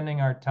we're spending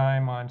our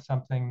time on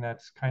something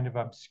that's kind of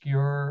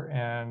obscure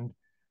and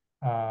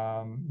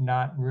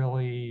not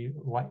really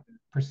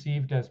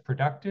perceived as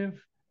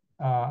productive,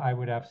 I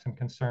would have some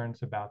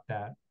concerns about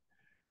that.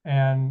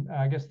 And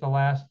I guess the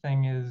last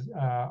thing is,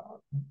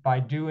 by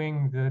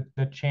doing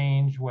the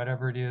change,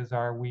 whatever it is,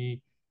 are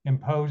we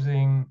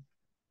imposing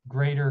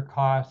greater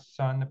costs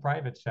on the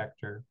private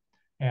sector?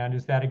 And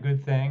is that a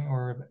good thing,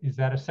 or is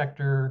that a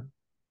sector,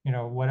 you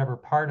know, whatever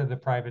part of the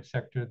private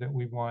sector that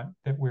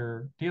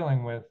we're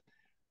dealing with,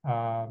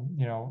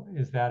 you know,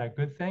 is that a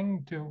good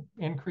thing to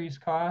increase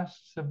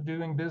costs of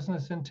doing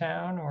business in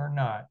town or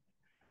not?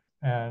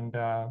 And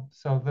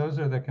so those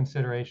are the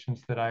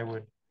considerations that I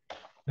would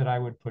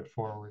put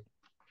forward.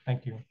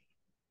 Thank you.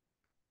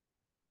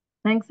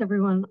 Thanks,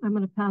 everyone. I'm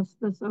going to pass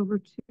this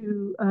over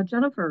to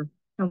Jennifer,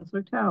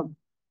 Councillor Taub.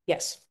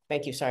 Yes,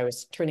 thank you. Sorry, I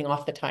was turning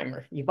off the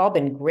timer. You've all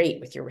been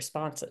great with your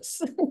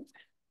responses.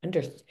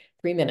 Under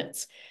 3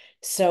 minutes.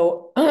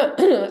 So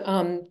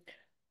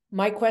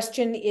my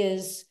question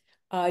is,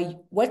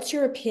 what's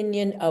your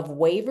opinion of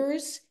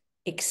waivers,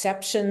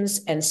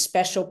 exceptions, and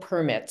special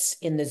permits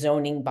in the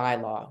zoning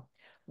bylaw?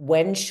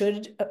 When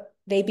should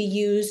they be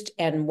used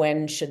and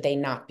when should they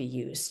not be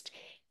used?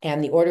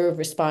 And the order of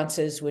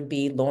responses would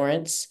be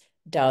Lawrence,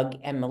 Doug,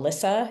 and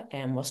Melissa,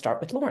 and we'll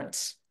start with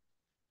Lawrence.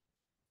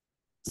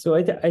 So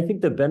I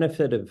think the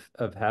benefit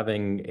of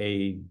having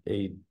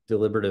a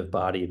deliberative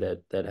body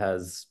that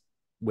has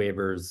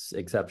waivers,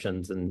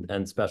 exceptions,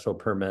 and special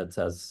permits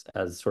as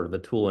sort of a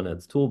tool in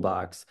its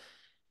toolbox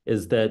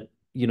is that,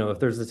 you know, if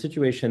there's a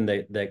situation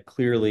that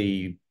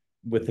clearly,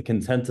 with the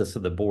consensus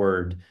of the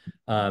board,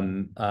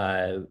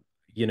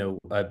 you know,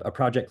 a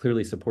project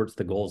clearly supports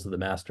the goals of the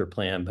master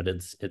plan, but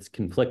it's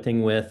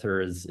conflicting with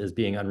or is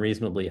being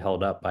unreasonably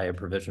held up by a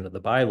provision of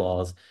the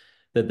bylaws,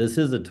 that this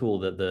is a tool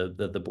that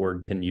the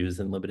board can use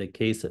in limited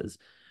cases.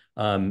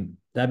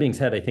 That being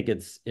said, I think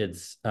it's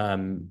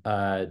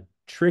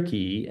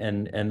tricky,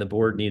 and the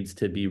board needs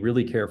to be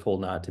really careful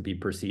not to be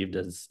perceived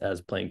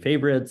as playing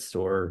favorites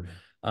or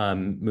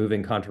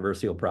moving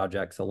controversial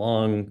projects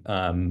along.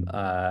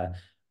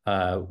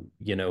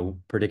 you know,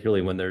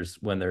 particularly when there's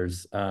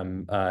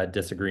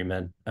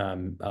disagreement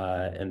in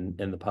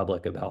the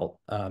public about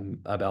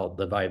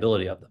the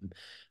viability of them.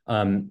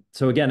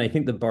 So again, I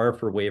think the bar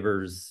for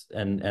waivers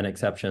and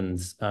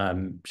exceptions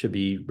should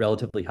be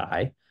relatively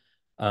high.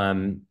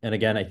 And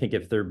again, I think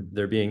if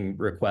they're being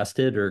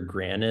requested or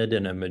granted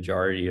in a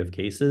majority of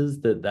cases,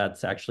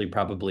 that's actually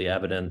probably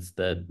evidence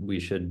that we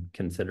should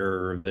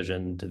consider a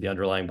revision to the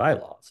underlying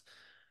bylaws.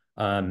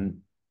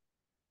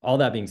 All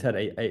that being said,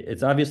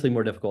 it's obviously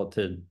more difficult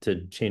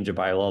to change a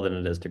bylaw than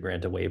it is to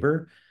grant a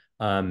waiver.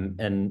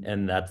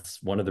 And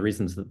that's one of the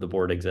reasons that the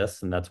board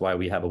exists, and that's why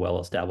we have a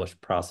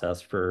well-established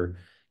process for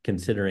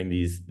considering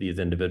these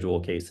individual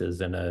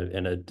cases in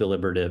a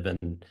deliberative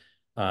and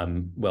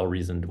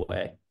well-reasoned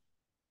way.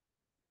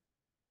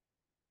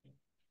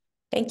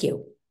 Thank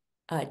you.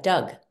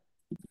 Doug.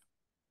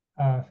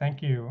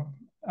 Thank you.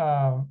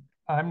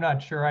 I'm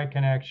not sure I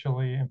can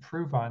actually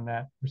improve on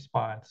that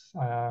response.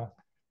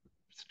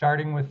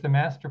 Starting with the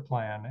master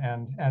plan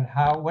and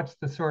what's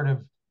the sort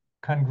of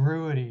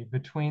congruity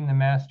between the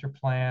master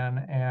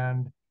plan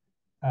and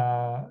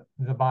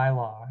the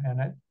bylaw. And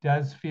it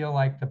does feel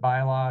like the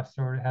bylaw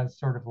has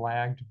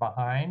lagged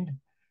behind.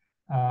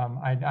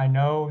 I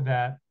know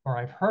that, or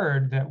I've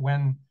heard that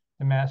when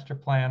the master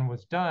plan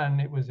was done,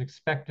 it was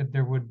expected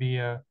there would be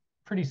a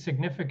pretty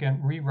significant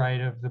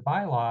rewrite of the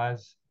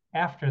bylaws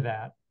after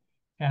that,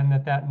 and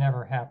that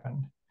never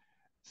happened.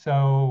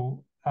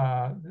 So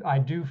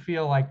I do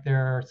feel like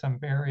there are some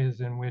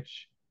areas in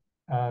which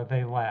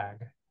they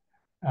lag.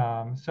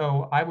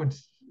 So I would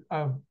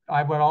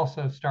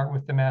also start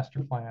with the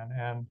master plan,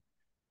 and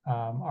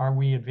are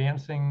we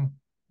advancing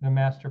the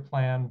master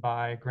plan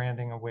by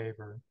granting a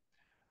waiver?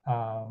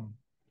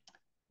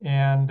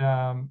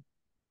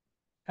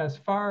 As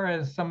far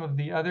as some of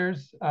the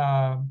others,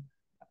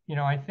 you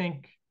know, I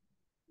think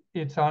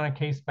it's on a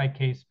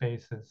case-by-case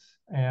basis.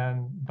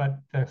 But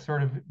the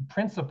sort of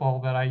principle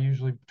that I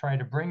usually try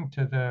to bring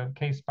to the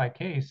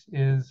case-by-case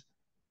is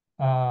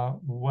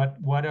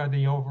what are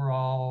the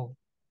overall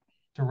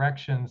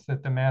directions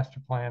that the master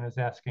plan is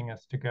asking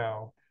us to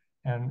go,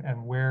 and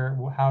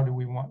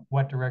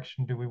what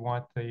direction do we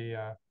want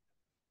the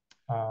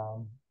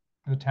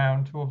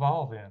town to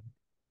evolve in?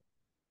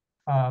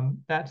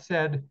 That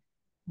said,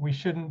 we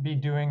shouldn't be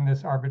doing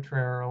this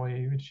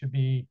arbitrarily. It should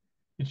be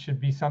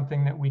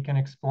something that we can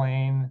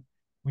explain,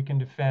 we can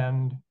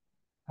defend,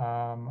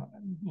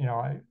 you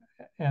know,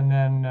 and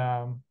then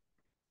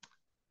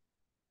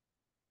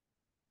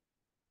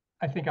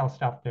I think I'll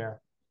stop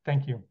there.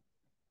 Thank you.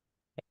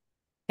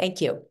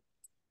 Thank you.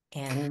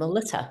 And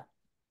Melissa.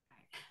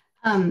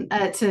 To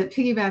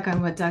piggyback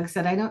on what Doug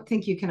said, I don't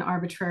think you can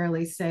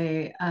arbitrarily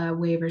say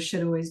waivers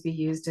should always be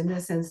used in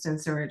this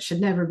instance, or it should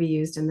never be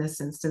used in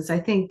this instance. I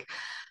think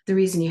the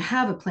reason you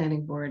have a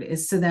planning board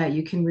is so that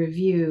you can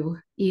review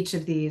each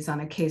of these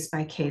on a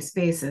case-by-case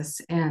basis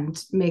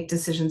and make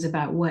decisions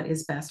about what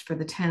is best for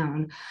the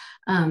town.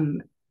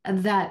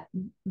 That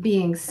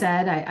being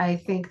said, I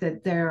think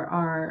that there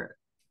are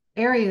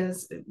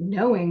areas,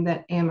 knowing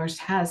that Amherst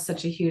has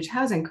such a huge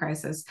housing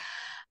crisis,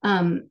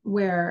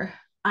 where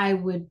I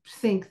would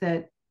think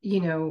that, you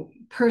know,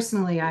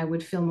 personally, I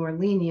would feel more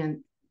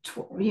lenient,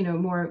 you know,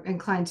 more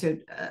inclined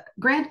to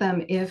grant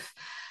them if,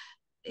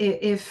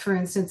 for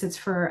instance, it's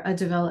for a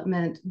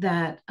development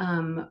that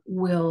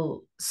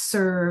will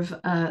serve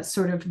a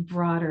sort of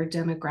broader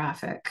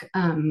demographic,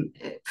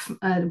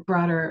 a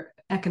broader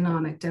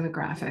economic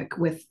demographic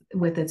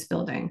with its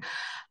building.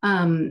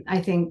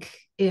 I think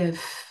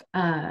if,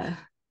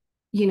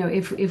 you know,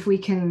 if we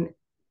can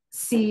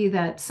see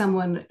that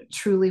someone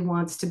truly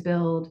wants to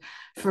build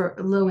for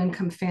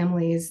low-income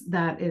families,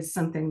 that is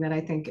something that I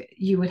think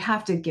you would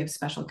have to give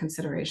special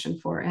consideration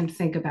for and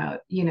think about,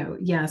 you know,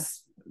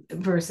 yes,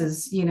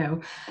 versus, you know,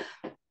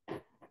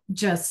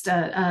 just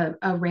a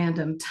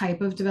random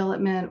type of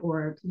development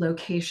or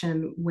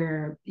location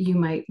where you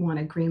might want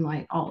to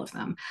greenlight all of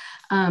them.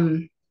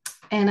 And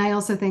I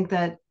also think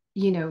that,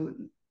 you know,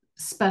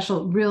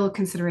 special real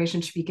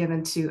consideration should be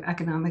given to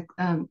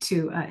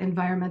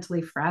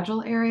environmentally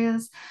fragile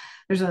areas.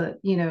 There's a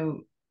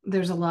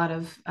lot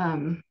of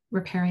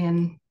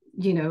riparian,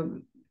 you know,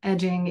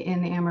 edging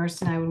in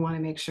Amherst, and I would want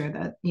to make sure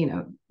that, you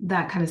know,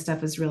 that kind of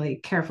stuff is really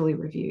carefully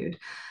reviewed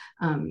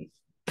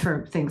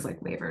for things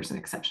like waivers and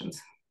exceptions.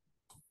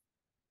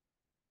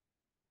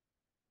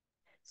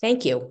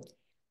 Thank you.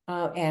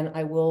 And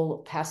I will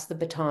pass the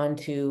baton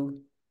to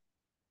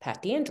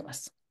Pat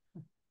DeAngelis.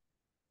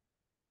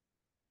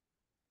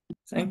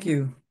 Thank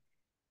you.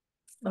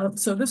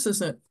 So this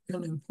is an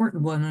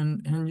important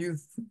one, and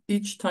you've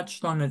each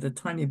touched on it a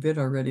tiny bit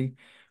already.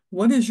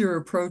 What is your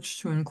approach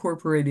to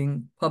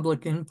incorporating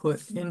public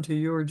input into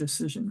your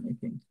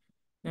decision-making?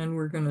 And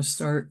we're going to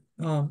start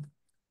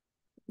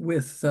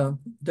with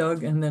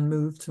Doug, and then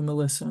move to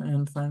Melissa,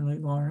 and finally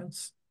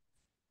Lawrence.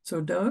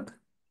 So Doug?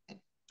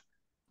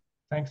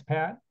 Thanks,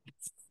 Pat.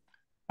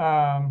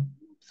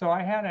 So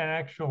I had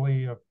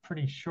actually a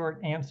pretty short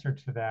answer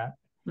to that.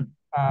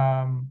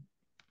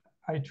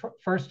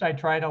 First, I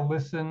try to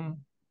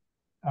listen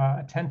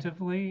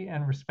attentively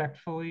and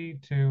respectfully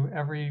to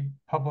every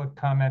public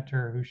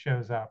commenter who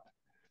shows up.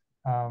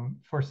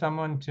 For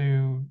someone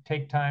to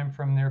take time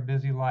from their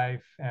busy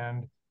life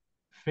and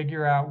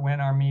figure out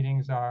when our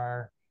meetings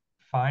are,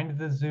 find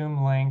the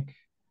Zoom link,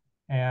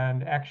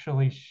 and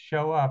actually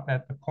show up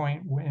at the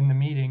point in the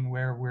meeting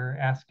where we're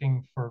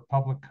asking for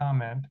public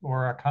comment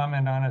or a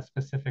comment on a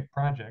specific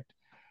project.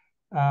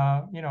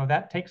 You know,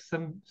 that takes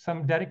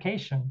some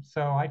dedication.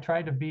 So I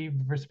try to be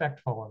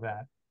respectful of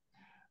that.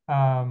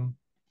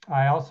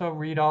 I also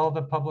read all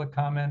the public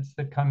comments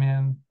that come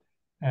in,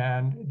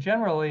 and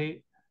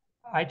generally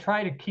I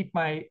try to keep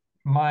my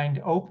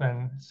mind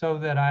open so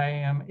that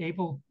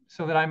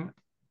I'm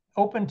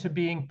open to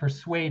being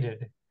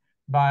persuaded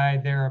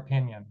by their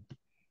opinion.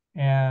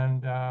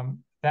 And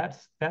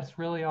that's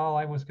really all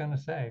I was going to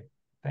say.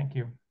 Thank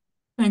you.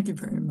 Thank you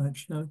very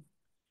much, Doug.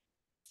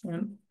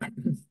 And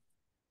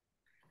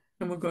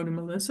we'll go to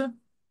Melissa.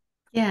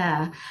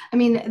 Yeah, I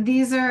mean,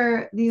 these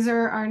are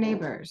our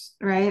neighbors,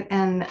 right?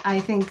 And I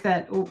think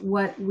that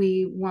what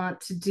we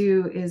want to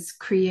do is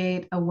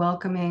create a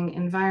welcoming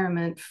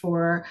environment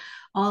for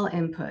all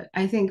input.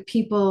 I think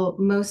people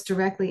most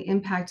directly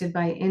impacted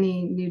by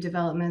any new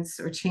developments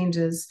or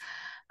changes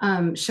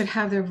should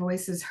have their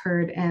voices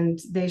heard, and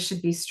they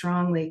should be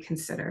strongly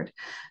considered.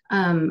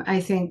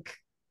 I think,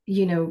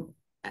 you know,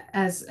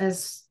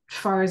 as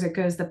far as it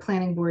goes, the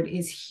planning board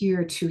is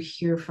here to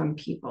hear from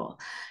people.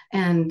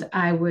 And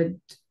I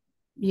would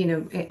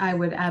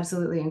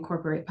absolutely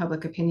incorporate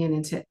public opinion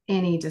into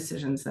any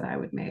decisions that I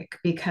would make,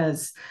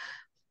 because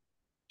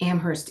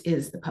Amherst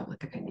is the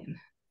public opinion.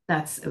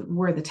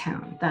 We're the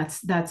town.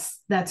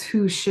 That's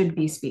who should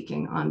be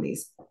speaking on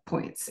these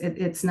points.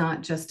 It's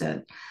not just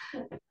a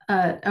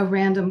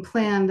random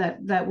plan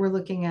that we're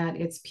looking at.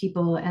 It's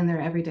people and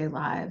their everyday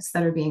lives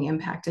that are being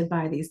impacted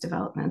by these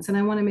developments. And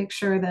I want to make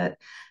sure that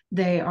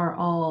they are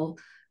all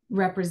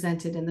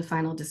represented in the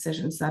final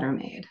decisions that are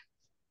made.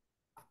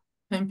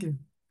 Thank you.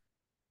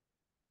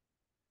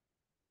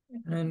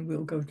 And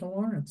we'll go to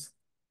Lawrence.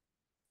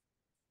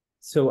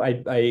 So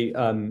I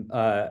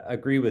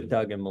agree with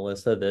Doug and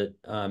Melissa that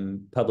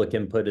public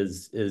input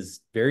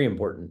is very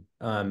important,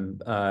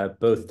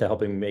 both to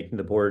helping making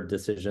the board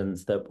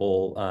decisions that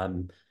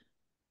will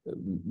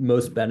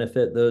most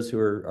benefit those who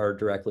are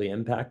directly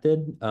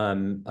impacted,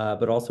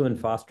 but also in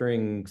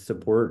fostering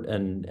support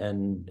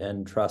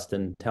and trust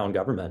in town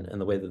government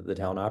and the way that the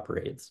town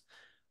operates.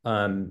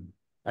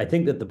 I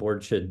think that the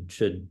board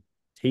should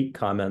take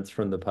comments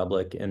from the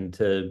public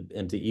into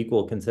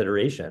equal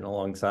consideration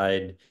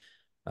alongside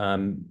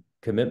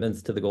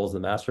commitments to the goals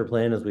of the master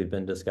plan, as we've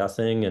been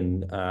discussing,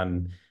 and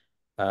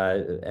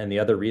the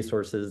other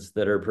resources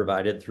that are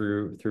provided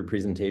through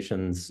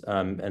presentations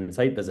and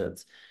site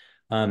visits.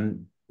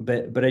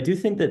 But I do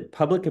think that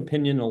public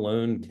opinion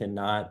alone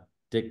cannot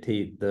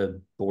dictate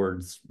the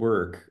board's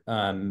work.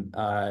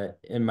 In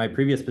my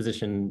previous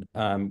position,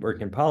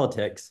 working in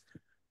politics,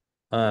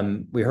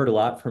 we heard a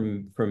lot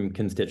from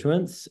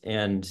constituents,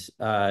 and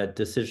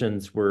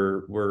decisions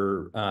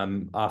were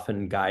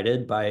often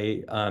guided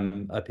by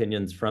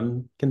opinions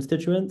from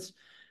constituents.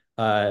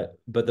 But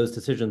those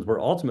decisions were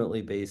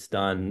ultimately based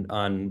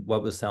on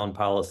what was sound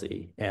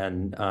policy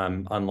and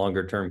on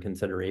longer term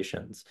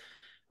considerations.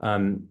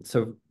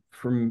 So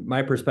from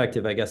my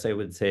perspective, I guess I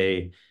would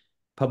say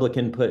public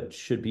input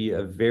should be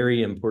a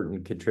very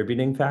important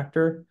contributing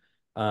factor.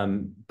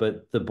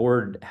 But the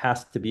board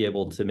has to be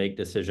able to make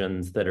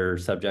decisions that are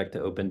subject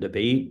to open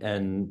debate,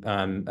 and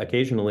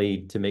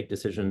occasionally to make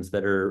decisions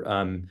that are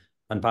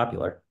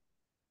unpopular.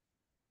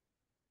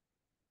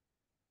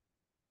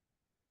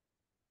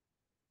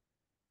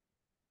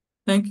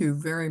 Thank you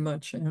very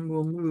much. And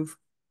we'll move,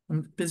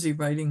 I'm busy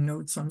writing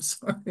notes, I'm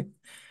sorry,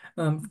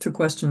 to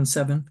question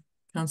 7.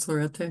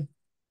 Councillor Ette.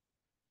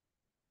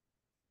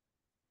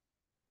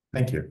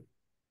 Thank you.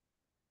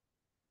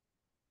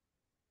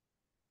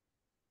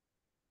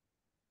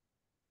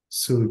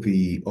 So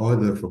the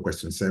order for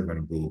question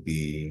 7 will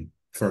be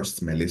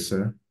first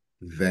Melissa,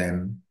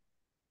 then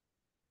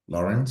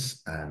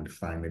Lawrence, and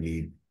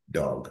finally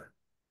Doug.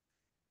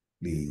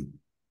 The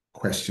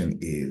question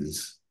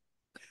is,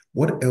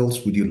 what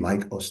else would you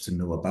like us to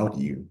know about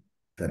you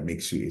that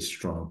makes you a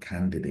strong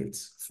candidate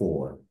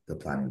for the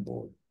planning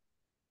board?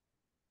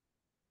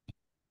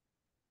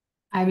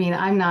 I mean,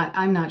 I'm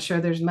not sure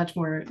there's much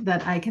more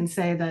that I can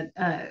say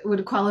that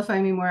would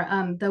qualify me more.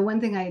 The one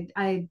thing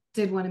I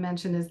did want to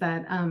mention is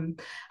that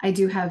I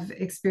do have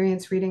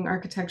experience reading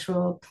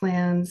architectural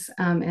plans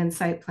and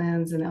site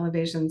plans and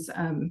elevations.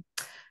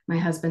 My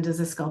husband is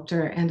a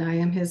sculptor and I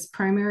am his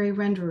primary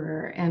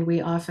renderer, and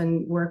we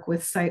often work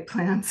with site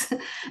plans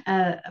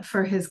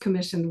for his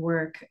commissioned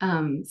work.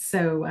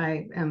 So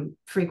I am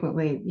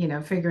frequently,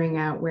 figuring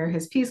out where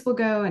his piece will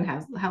go and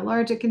how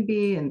large it can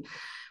be, and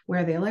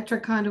where the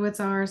electric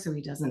conduits are, so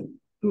he doesn't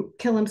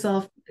kill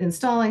himself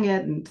installing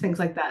it and things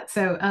like that.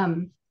 So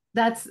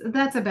that's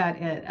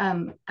about it.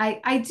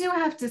 I do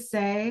have to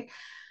say,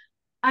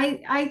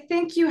 I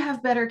think you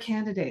have better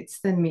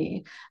candidates than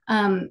me.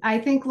 I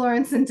think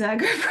Lawrence and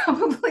Doug are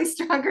probably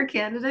stronger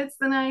candidates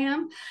than I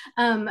am.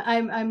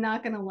 I'm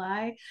not going to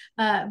lie,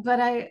 but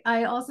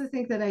I also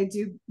think that I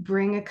do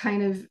bring a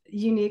kind of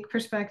unique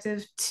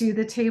perspective to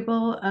the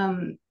table,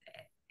 and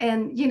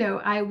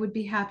I would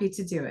be happy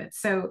to do it.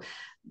 So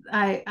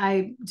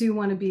I do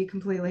want to be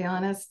completely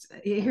honest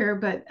here,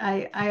 but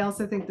I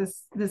also think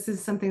this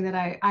is something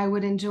that I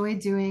would enjoy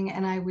doing,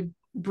 and I would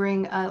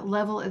bring a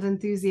level of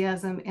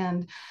enthusiasm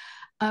and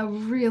a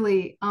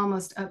really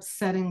almost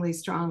upsettingly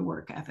strong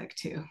work ethic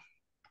too.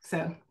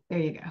 So there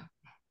you go.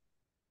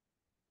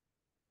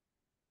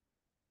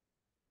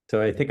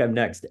 So I think I'm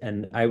next,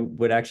 and I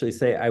would actually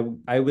say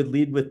I would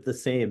lead with the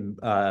same.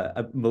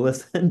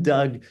 Melissa and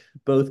Doug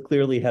both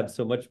clearly have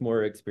so much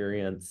more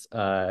experience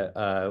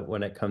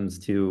when it comes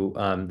to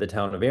the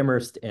town of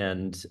Amherst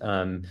and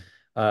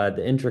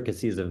the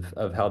intricacies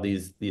of how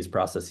these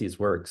processes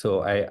work.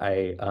 So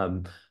I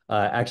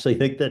actually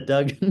think that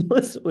Doug and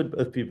Melissa would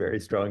both be very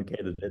strong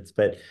candidates.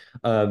 But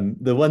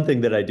the one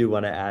thing that I do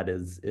want to add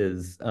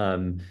is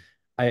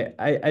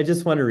I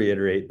just want to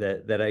reiterate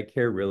that I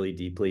care really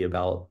deeply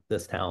about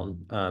this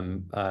town.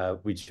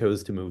 We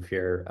chose to move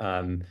here.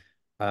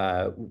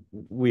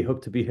 We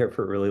hope to be here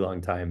for a really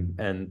long time,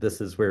 and this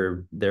is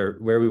where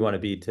we want to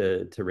be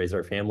to raise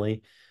our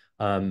family.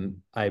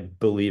 I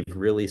believe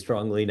really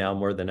strongly now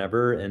more than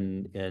ever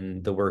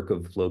in the work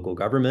of local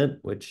government,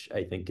 which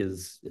I think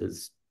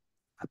is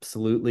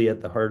absolutely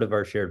at the heart of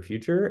our shared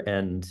future.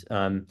 And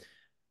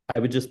I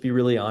would just be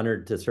really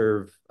honored to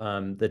serve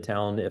the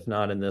town, if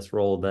not in this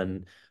role,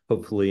 then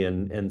hopefully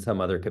in some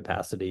other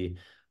capacity.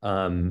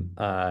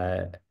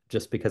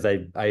 Just because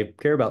I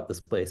care about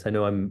this place. I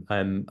know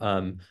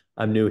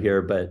I'm new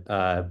here, but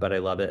I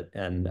love it,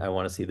 and I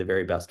want to see the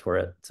very best for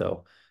it.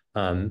 So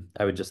I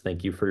would just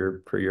thank you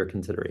for your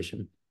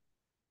consideration.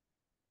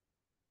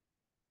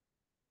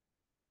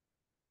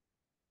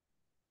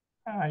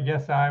 I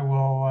guess I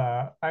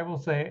will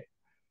say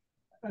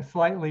a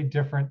slightly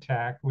different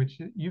tack, which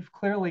you've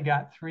clearly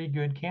got 3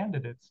 good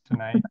candidates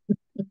tonight.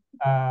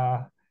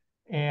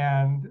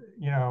 And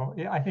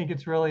I think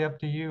it's really up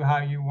to you how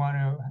you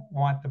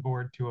want the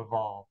board to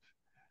evolve.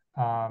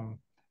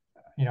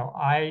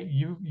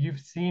 You've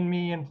seen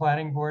me in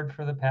planning board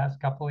for the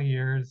past couple of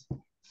years,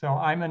 so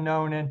I'm a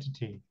known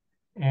entity.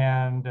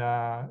 And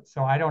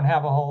so I don't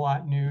have a whole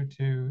lot new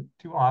to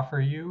offer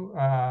you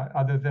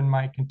other than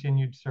my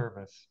continued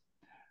service.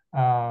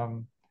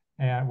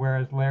 And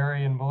whereas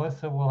Larry and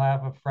Melissa will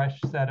have a fresh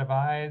set of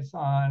eyes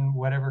on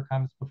whatever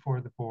comes before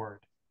the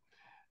board.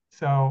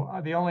 So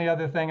the only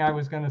other thing I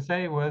was going to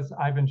say was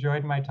I've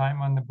enjoyed my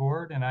time on the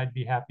board, and I'd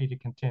be happy to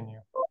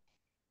continue.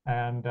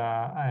 And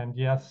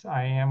yes,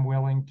 I am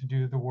willing to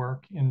do the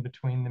work in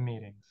between the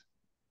meetings.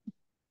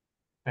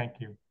 Thank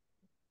you.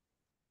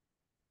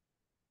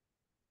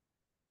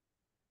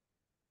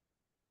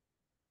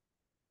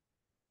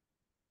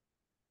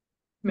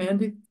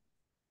 Mandy?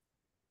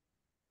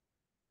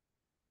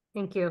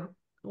 Thank you.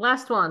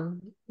 Last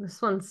one.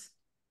 This one's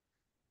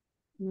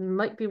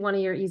might be one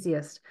of your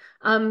easiest.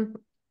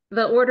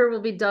 The order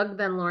will be Doug,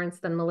 then Lawrence,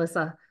 then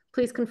Melissa.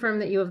 Please confirm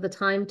that you have the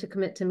time to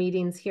commit to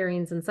meetings,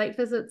 hearings, and site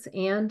visits.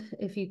 And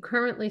if you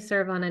currently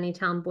serve on any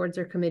town boards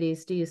or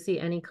committees, do you see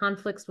any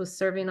conflicts with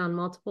serving on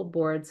multiple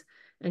boards?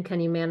 And can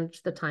you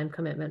manage the time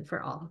commitment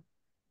for all?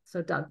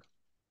 So Doug.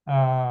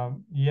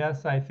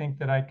 Yes, I think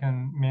that I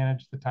can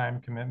manage the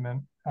time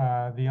commitment.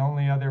 The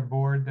only other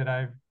board that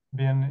I've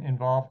been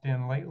involved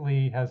in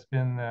lately has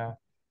been the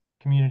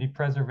Community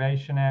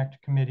Preservation Act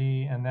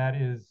Committee, and that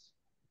is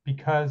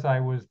because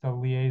I was the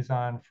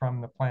liaison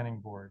from the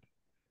planning board.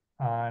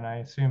 And I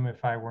assume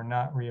if I were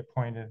not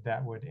reappointed,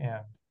 that would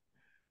end.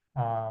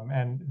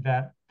 And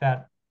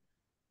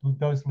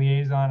those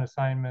liaison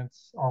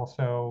assignments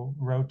also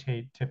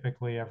rotate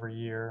typically every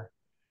year.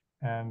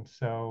 And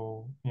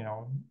so,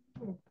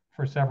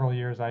 for several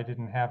years, I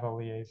didn't have a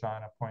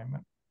liaison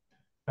appointment.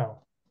 So.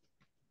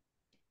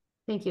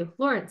 Thank you.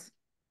 Lawrence.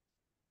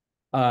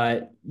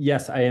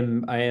 Yes, I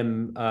am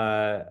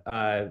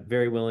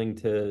very willing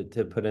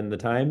to put in the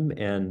time,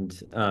 and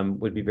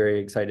would be very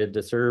excited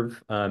to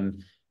serve.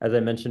 As I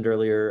mentioned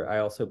earlier, I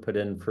also put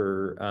in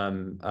for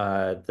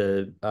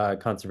the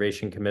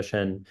Conservation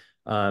Commission,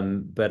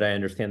 but I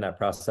understand that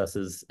process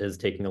is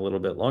taking a little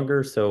bit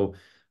longer. So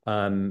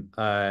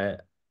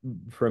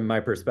from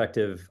my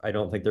perspective, I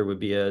don't think there would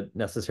be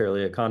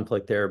necessarily a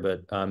conflict there,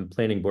 but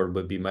planning board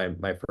would be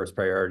my first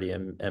priority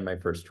and my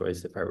first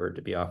choice if I were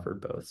to be offered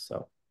both.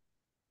 So.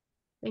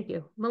 Thank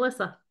you.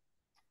 Melissa.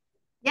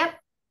 Yep.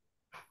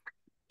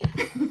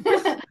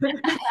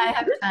 I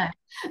have time.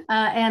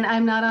 And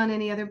I'm not on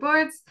any other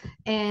boards,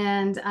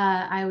 and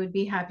I would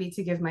be happy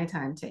to give my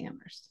time to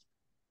Amherst.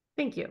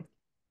 Thank you.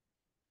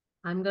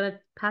 I'm going to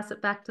pass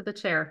it back to the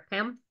chair.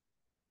 Pam?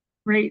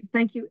 Great.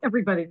 Thank you,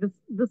 everybody.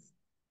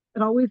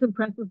 It always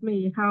impresses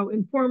me how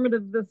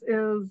informative this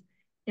is,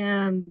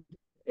 and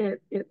it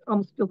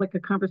almost feels like a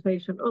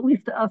conversation, or at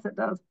least to us it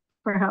does,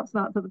 perhaps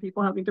not to the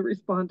people having to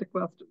respond to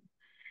questions.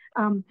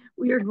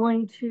 We are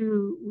going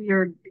to,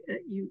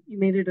 you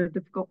made it a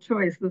difficult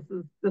choice. This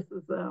is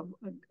a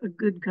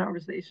good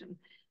conversation.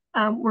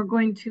 We're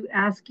going to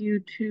ask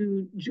you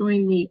to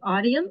join the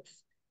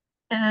audience,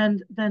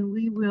 and then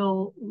we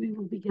will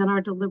begin our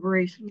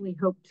deliberation. We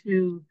hope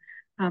to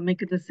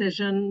make a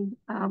decision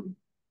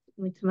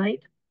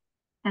tonight.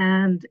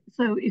 And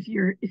so if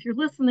you're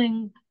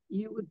listening,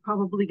 you would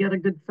probably get a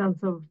good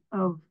sense of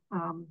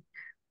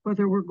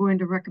whether we're going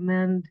to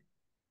recommend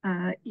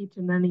each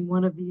and any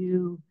one of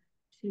you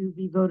to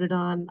be voted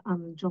on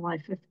July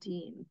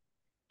 15.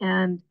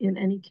 And in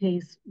any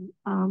case,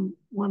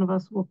 one of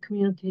us will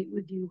communicate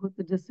with you what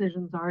the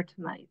decisions are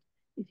tonight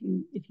if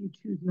you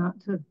choose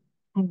not to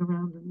hang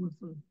around and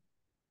listen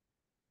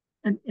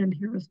and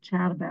hear us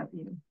chat about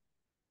you.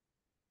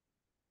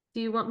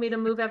 Do you want me to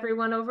move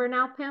everyone over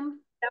now, Pam?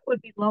 That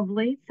would be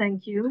lovely.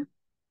 Thank you.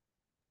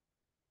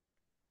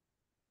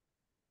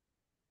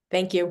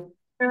 Thank you.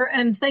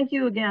 And thank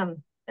you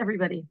again,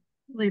 everybody.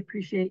 Really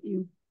appreciate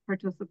you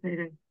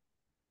participating.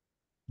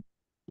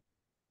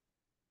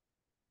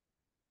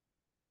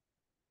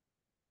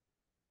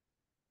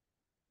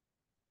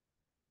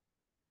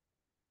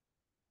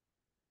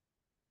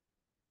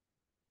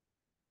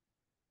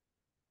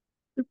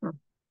 Super.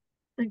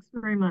 Thanks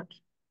very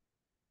much.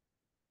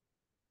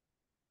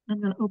 I'm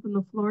going to open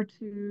the floor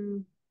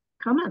to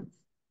comments.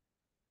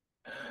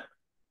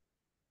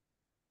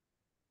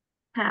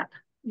 Pat,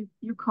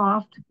 you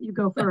coughed. You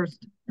go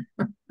first.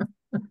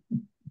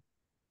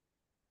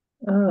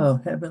 Oh,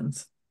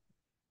 heavens.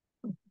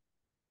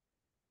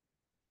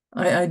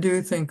 I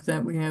do think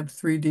that we have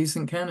 3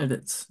 decent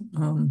candidates.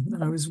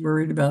 I was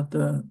worried about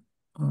the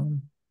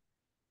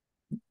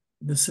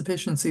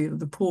sufficiency of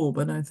the pool,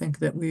 but I think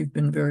that we've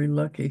been very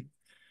lucky.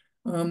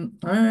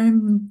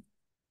 I'm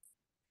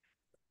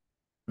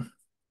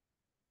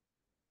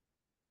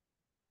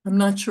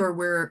not sure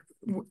where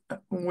you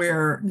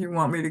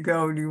want me to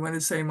go. Do you want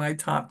to say my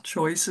top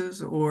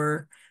choices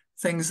or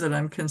things that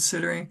I'm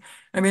considering?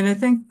 I mean, I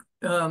think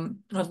a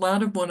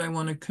lot of what I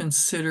want to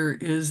consider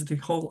is the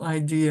whole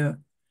idea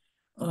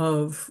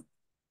of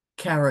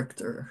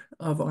character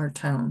of our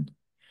town.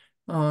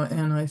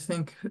 And I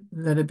think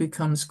that it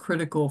becomes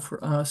critical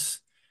for us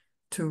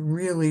to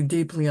really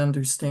deeply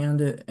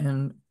understand it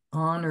and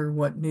honor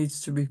what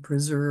needs to be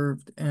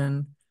preserved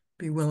and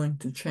be willing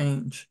to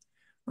change.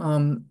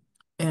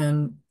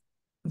 And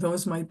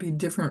those might be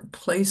different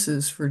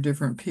places for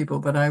different people,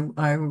 but I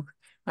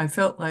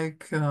felt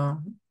like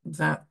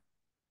that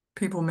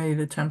people made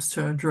attempts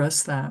to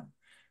address that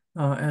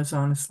as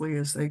honestly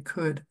as they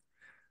could.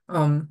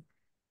 I'm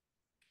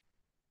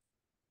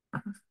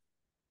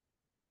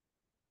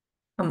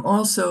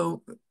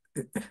also,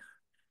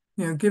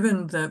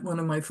 given that one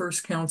of my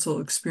first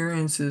council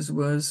experiences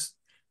was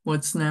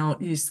what's now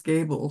East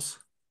Gables,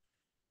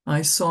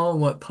 I saw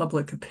what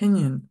public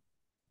opinion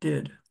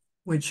did,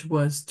 which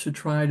was to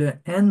try to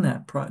end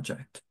that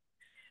project.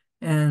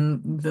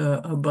 And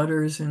the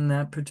abutters in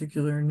that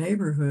particular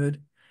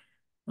neighborhood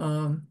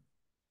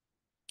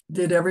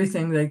did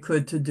everything they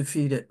could to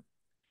defeat it.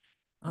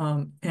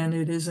 And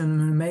it is an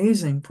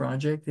amazing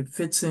project. It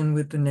fits in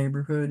with the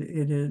neighborhood.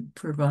 It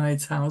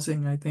provides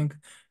housing, I think,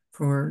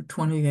 for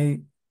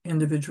 28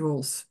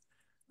 individuals.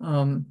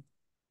 And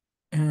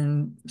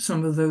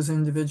some of those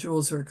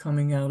individuals are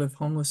coming out of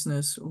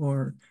homelessness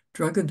or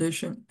drug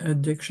addiction.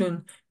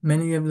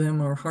 Many of them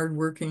are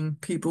hardworking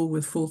people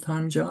with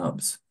full-time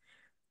jobs,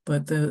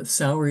 but the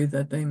salary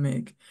that they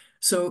make.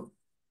 So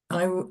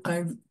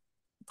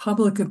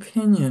public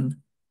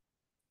opinion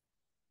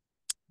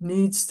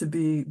needs to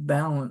be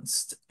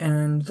balanced,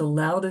 and the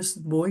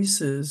loudest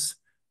voices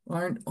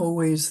aren't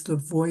always the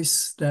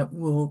voice that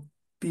will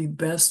be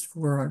best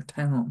for our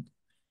town.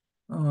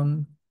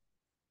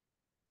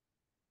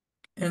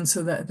 And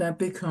so that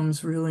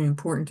becomes really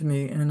important to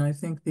me. And I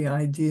think the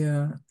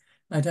idea,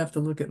 I'd have to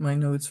look at my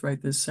notes right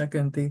this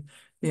second, the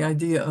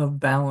idea of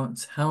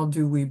balance. How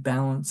do we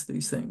balance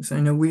these things?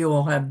 I know we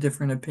all have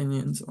different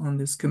opinions on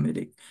this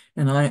committee,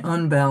 and I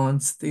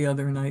unbalanced the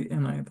other night,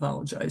 and I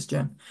apologize,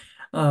 Jen.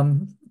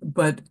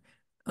 But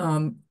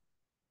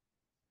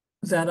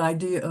that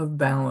idea of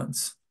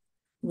balance,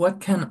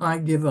 what can I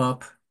give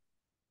up?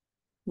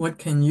 What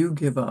can you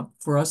give up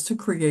for us to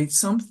create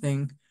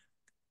something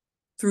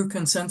through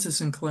consensus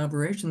and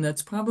collaboration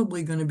that's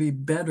probably going to be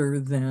better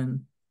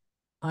than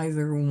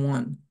either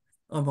one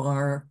of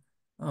our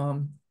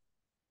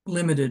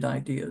limited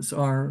ideas,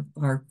 our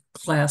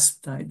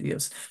clasped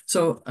ideas.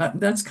 So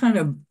that's kind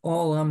of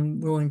all I'm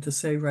willing to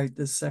say right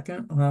this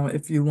second.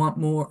 If you want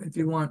more, if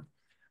you want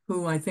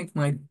who I think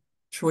my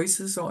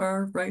choices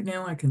are right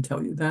now, I can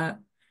tell you that,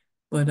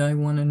 but I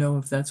want to know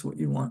if that's what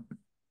you want.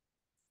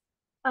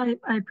 I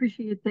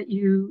appreciate that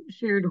you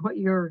shared what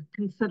you're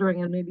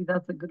considering, and maybe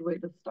that's a good way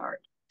to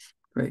start.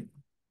 Great.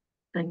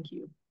 Thank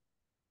you.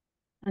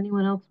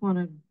 Anyone else want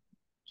to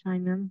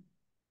chime in?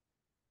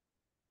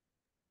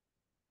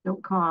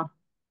 Don't cough.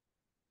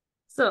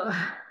 So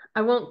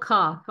I won't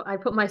cough. I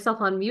put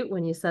myself on mute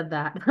when you said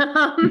that.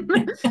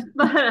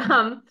 But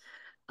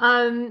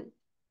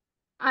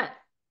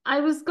I I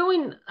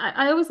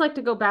always like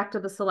to go back to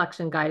the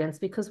selection guidance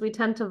because we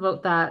tend to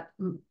vote that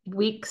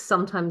weeks,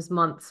 sometimes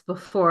months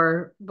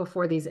before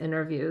these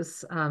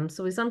interviews.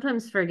 So we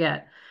sometimes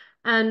forget.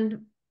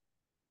 And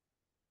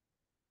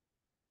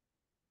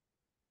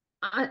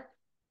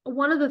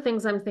one of the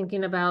things I'm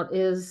thinking about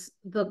is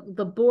the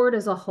board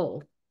as a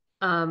whole.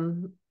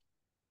 In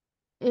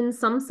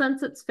some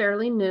sense, it's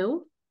fairly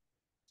new.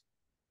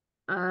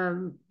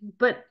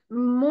 But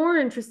more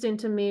interesting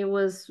to me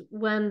was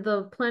when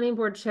the planning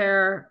board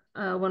chair,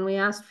 when we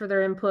asked for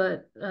their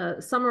input,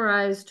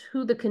 summarized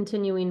who the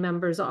continuing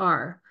members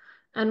are.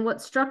 And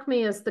what struck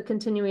me as the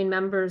continuing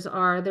members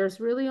are, there's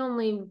really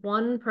only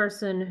one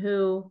person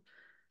who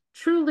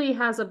truly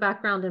has a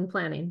background in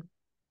planning.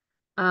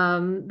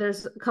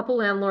 There's a couple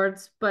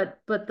landlords, but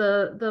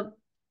the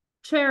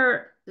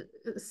chair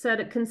said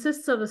it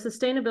consists of a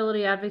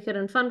sustainability advocate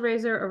and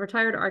fundraiser, a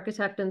retired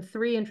architect, and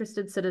 3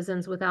 interested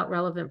citizens without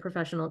relevant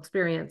professional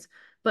experience,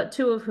 but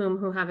 2 of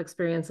whom have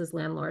experience as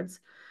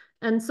landlords.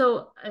 And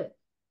so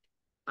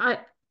I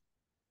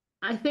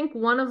think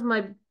one of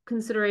my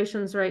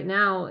considerations right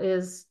now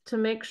is to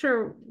make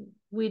sure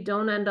we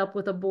don't end up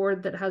with a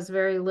board that has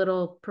very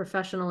little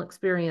professional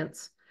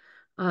experience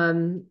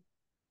to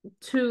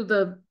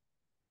the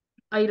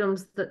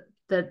items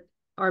that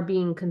are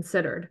being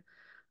considered.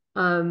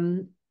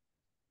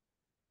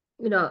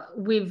 You know,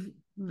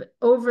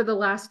 over the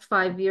last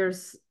 5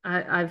 years,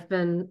 I've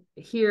been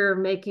here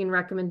making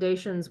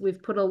recommendations.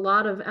 We've put a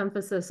lot of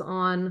emphasis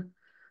on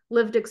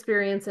lived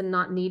experience and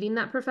not needing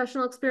that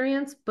professional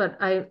experience, but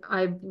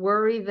I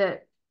worry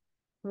that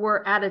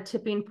we're at a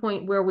tipping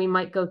point where we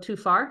might go too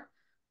far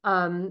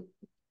and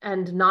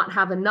not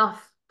have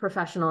enough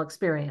professional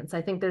experience.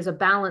 I think there's a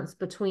balance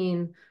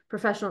between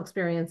professional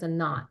experience and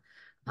not.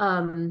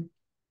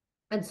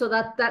 And so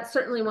that's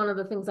certainly one of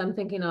the things I'm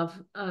thinking of.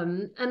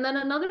 And then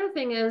another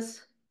thing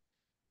is,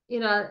 you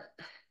know,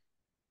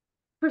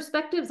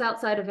 perspectives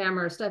outside of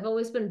Amherst. I've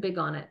always been big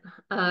on it.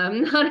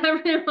 Not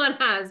everyone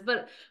has,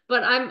 but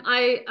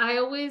I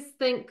always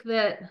think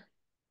that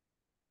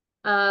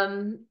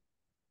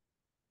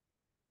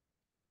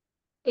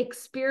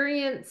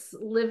experience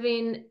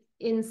living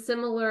in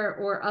similar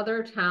or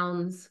other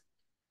towns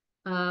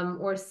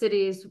or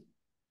cities,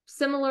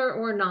 similar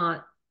or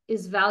not,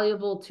 is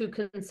valuable to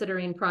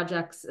considering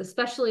projects,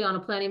 especially on a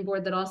planning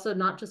board that also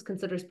not just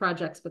considers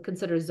projects, but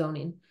considers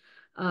zoning.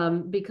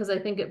 Because I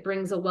think it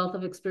brings a wealth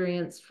of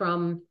experience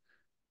from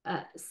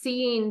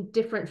seeing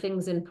different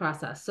things in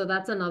process. So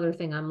that's another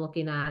thing I'm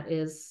looking at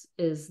is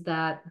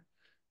that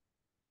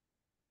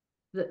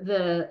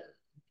the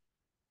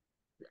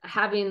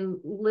having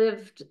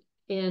lived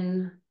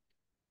in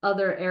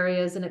other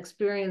areas and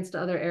experienced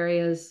other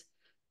areas,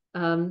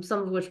 some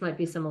of which might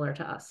be similar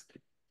to us.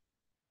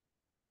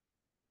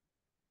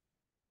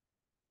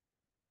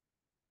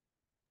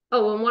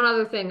 Oh, and one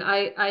other thing,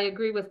 I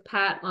agree with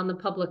Pat on the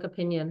public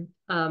opinion,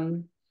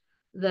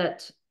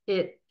 that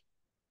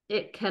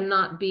it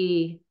cannot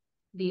be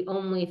the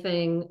only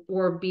thing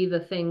or be the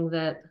thing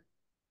that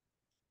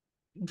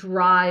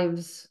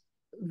drives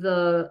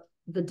the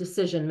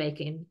decision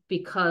making,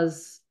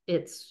 because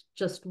it's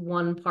just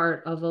one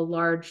part of a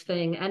large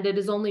thing, and it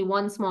is only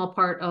one small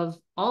part of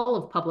all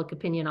of public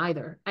opinion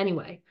either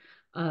anyway.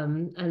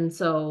 And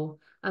so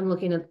I'm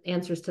looking at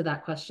answers to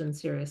that question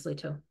seriously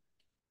too.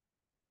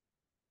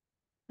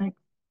 Thanks,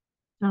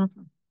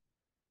 Jennifer.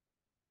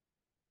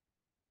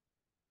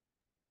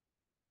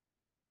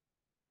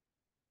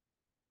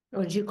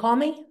 Oh, did you call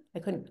me? I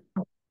couldn't.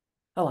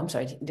 Oh, I'm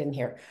sorry, didn't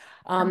hear.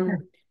 Okay.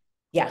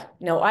 Yeah,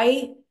 no,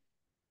 I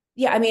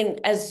mean,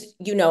 as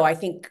you know, I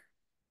think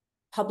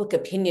public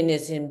opinion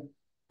is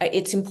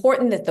it's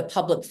important that the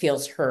public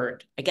feels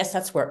heard. I guess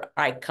that's where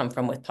I come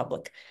from with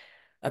public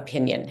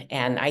opinion.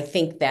 And I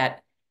think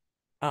that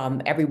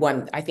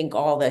I think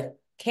all the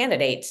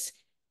candidates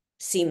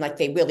seem like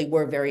they really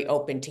were very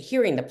open to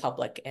hearing the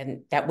public,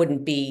 and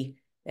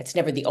that's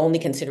never the only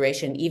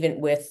consideration.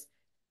 Even with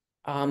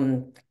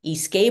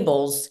East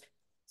Gables,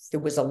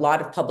 there was a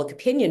lot of public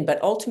opinion,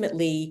 but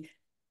ultimately,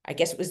 I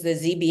guess it was the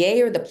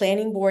ZBA or the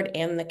planning board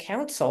and the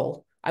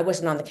council. I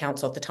wasn't on the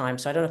council at the time,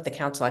 so I don't know if the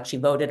council actually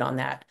voted on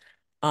that.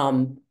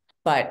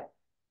 But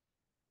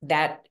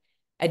that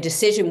a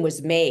decision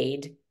was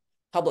made,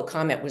 public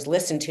comment was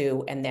listened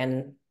to, and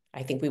then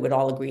I think we would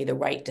all agree the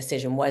right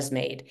decision was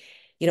made.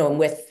 You know, and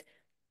with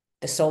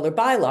the solar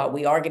bylaw,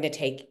 we are going to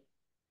take,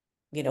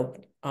 you know,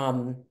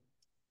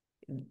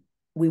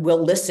 we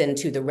will listen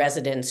to the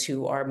residents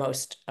who are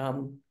most,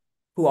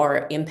 who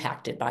are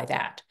impacted by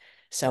that.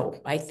 So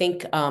I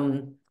think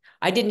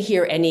I didn't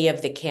hear any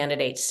of the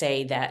candidates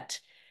say that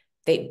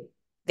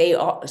they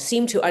all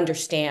seem to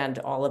understand,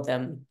 all of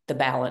them, the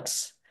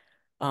balance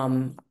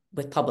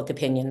with public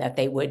opinion, that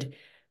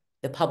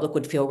the public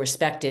would feel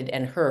respected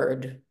and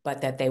heard,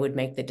 but that they would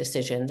make the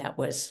decision that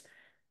was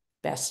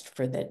best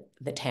for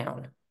the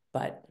town.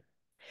 But,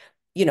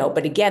 you know,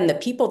 but again, the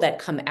people that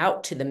come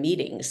out to the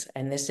meetings,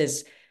 and this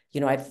is,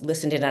 you know, I've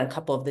listened in on a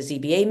couple of the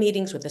ZBA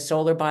meetings with the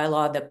solar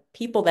bylaw, the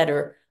people that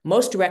are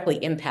most directly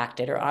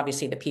impacted are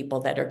obviously the people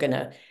that are going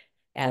to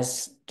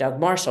as Doug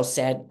Marshall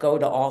said, go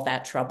to all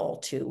that trouble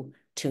to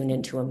tune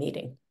into a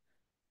meeting.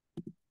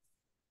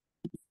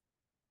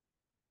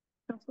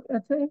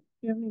 That's it.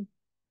 Do you have any?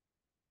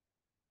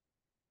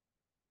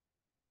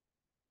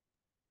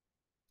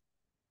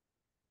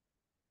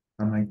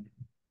 I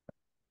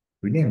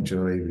really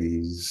enjoy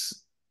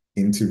these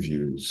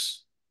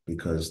interviews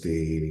because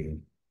they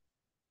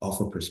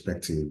offer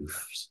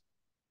perspectives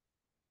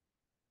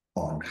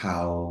on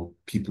how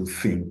people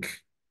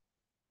think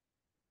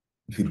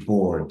the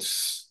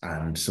boards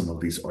and some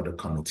of these other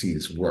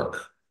committees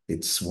work.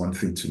 It's one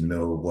thing to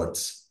know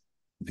what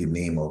the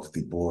name of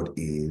the board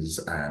is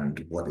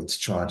and what its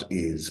charge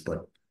is,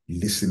 but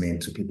listening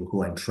to people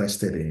who are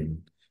interested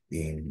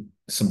in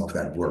some of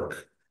that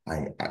work,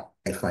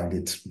 I find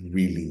it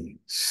really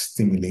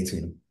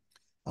stimulating.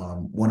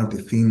 One of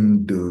the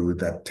things, though,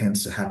 that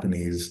tends to happen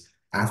is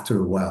after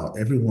a while,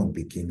 everyone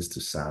begins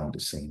to sound the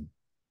same.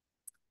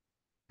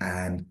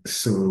 And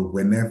so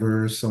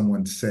whenever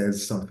someone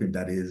says something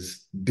that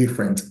is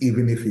different,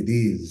 even if it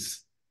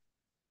is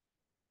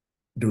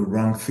the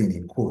wrong thing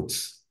in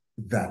quotes,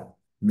 that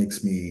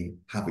makes me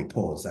have a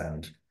pause.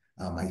 And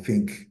I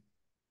think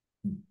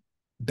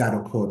that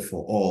occurred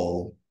for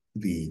all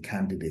the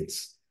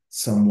candidates.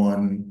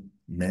 Someone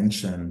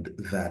mentioned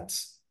that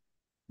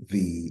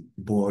the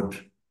board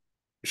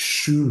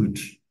should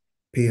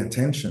pay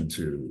attention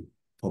to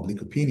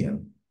public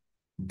opinion,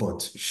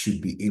 but should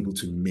be able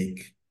to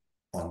make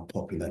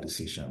unpopular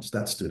decisions.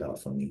 That stood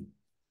out for me.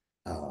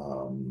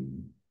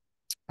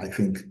 I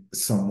think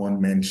someone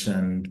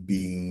mentioned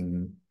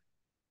being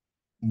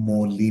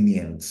more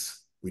lenient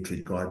with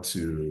regard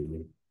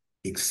to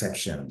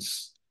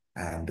exceptions,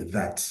 and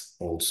that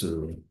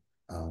also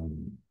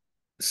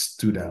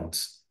stood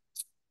out.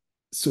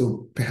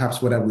 So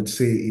perhaps what I would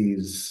say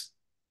is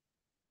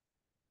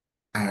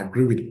I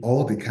agree with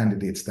all the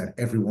candidates that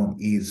everyone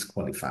is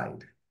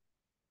qualified.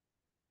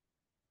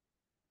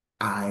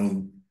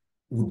 I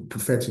would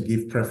prefer to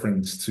give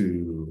preference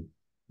to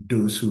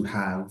those who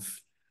have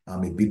a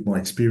bit more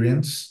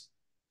experience,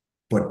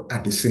 but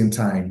at the same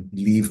time,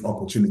 leave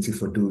opportunity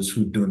for those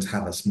who don't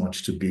have as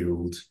much to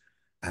build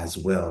as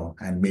well.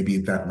 And maybe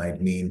that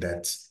might mean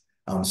that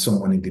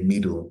someone in the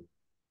middle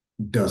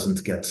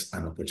doesn't get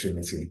an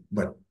opportunity,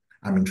 but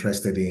I'm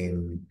interested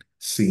in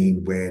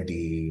seeing where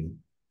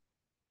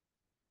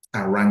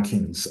our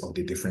rankings of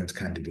the different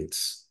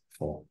candidates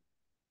fall.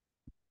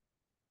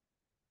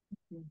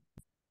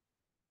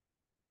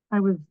 I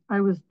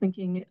was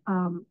thinking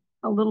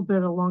a little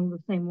bit along the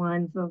same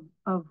lines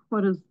of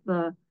what is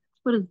the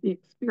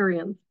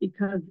experience,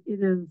 because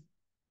it is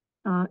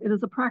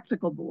a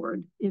practical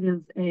board. It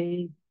is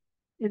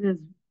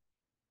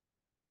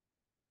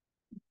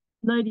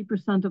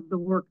 90% of the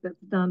work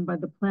that's done by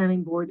the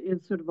planning board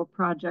is sort of a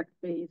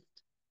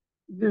project-based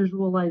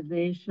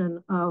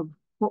visualization of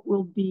what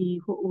will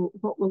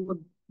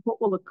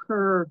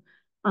occur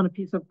on a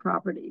piece of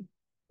property,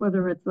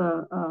 whether it's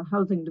a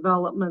housing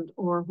development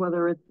or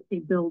whether it's a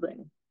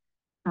building,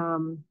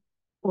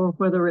 or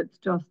whether it's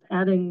just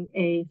adding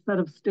a set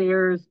of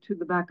stairs to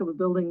the back of a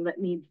building that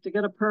needs to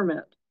get a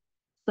permit.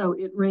 So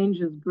it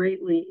ranges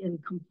greatly in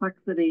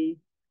complexity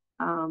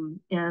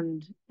and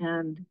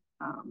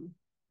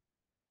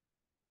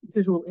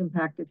visual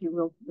impact, if you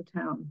will, to the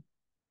town.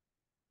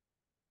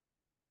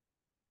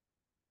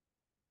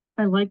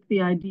 I like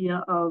the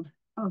idea of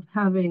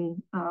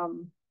having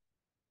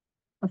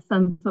a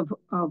sense of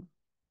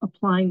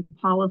applying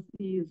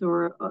policies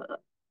or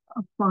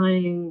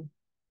applying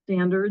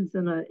standards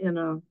in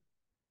a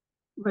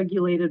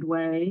regulated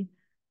way,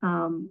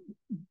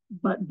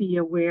 but being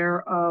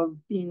aware of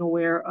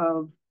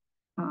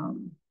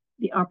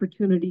the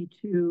opportunity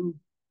to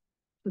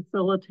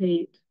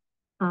facilitate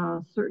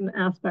certain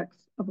aspects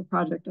of a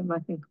project. And I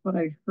think what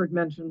I heard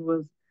mentioned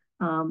was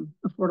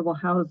affordable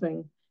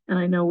housing. And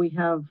I know we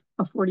have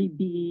a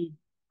 40B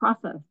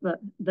process that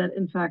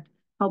in fact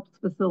helps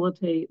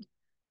facilitate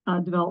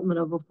development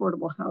of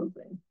affordable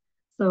housing.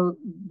 So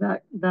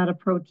that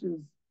approach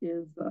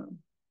is an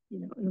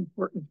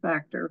important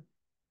factor.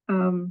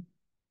 I'll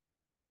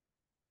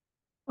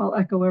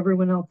echo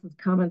everyone else's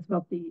comments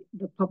about the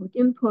public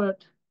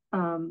input.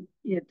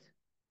 It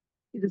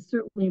is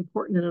certainly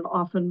important, and it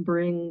often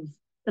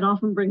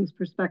brings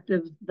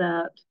perspectives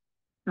that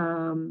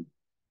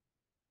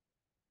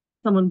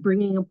someone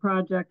bringing a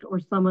project or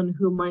someone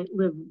who might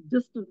live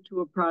distant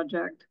to a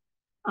project,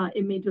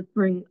 it may just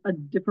bring a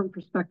different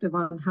perspective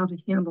on how to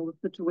handle a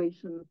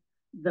situation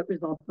that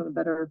results in a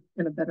better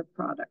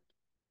product.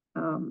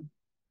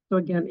 So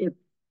again,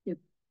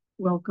 it's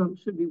welcome,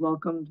 should be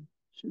welcomed,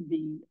 should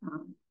be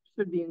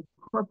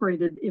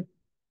incorporated if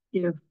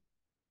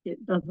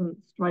it doesn't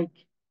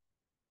strike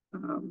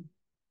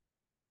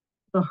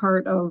the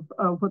heart of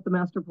what the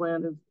master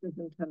plan is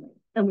intending.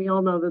 And we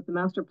all know that the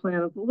master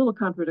plan is a little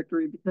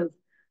contradictory, because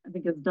I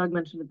think, as Doug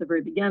mentioned at the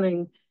very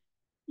beginning,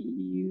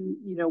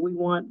 we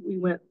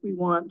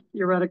want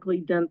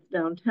theoretically dense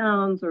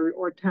downtowns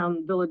or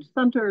town village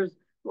centers,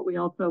 but we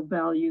also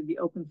value the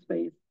open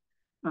space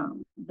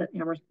that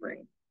Amherst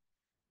brings.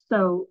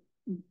 So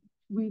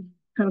we've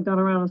kind of gone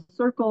around a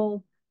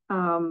circle.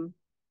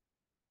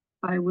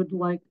 I would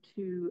like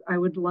to, I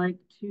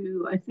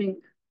think,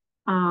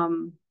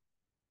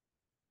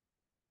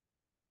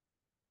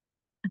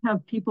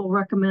 have people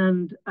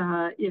recommend,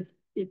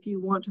 if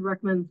you want to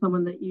recommend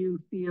someone that you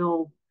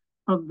feel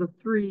of the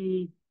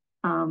three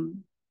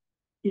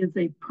is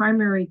a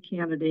primary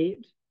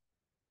candidate.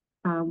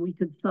 We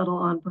could settle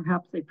on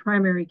perhaps a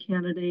primary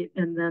candidate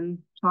and then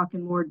talk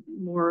in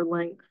more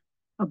length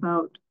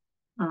about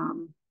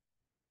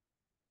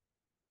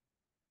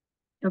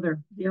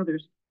the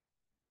others.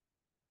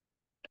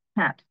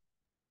 Pat.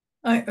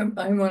 I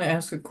want to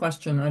ask a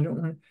question. I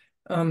don't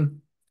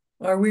want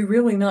are we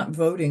really not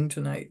voting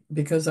tonight?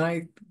 Because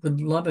I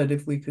would love it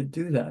if we could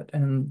do that.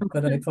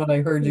 But I thought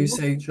I heard you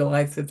say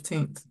July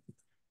 15th.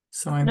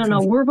 So I'm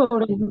No, we're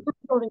voting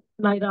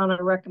tonight on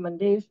a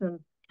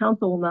recommendation.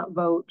 Council will not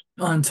vote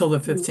until the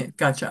 15th.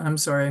 Gotcha. I'm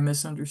sorry, I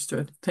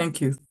misunderstood.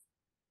 Thank you.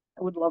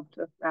 I would love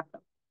to wrap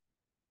up.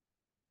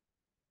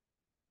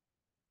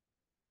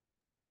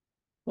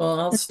 Well,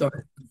 I'll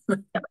start.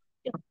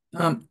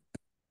 Yeah.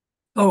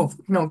 Oh,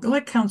 no,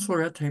 let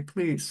Councilor Ette,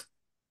 please.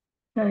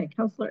 Okay,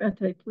 Councilor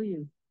Ette,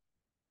 please.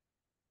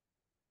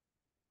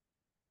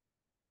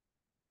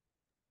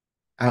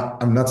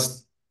 I'm not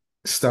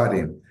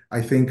starting.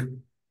 I think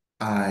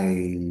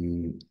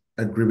I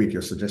agree with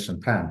your suggestion,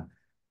 Pam.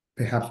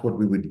 Perhaps what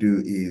we would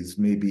do is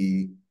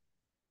maybe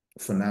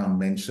for now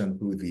mention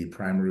who the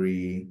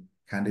primary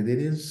candidate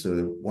is.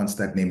 So once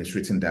that name is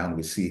written down,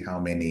 we see how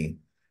many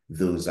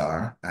those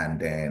are, and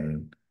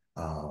then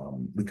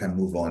we can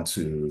move on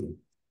to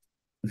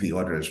the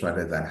others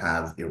rather than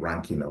have a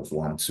ranking of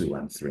 1, 2,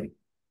 and 3.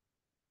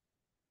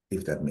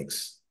 If that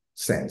makes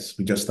sense.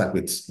 We just start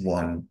with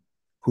one,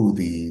 who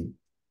the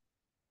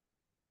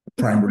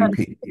primary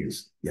pick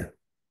is. Yeah.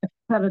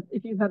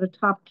 If you had a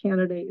top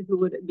candidate, who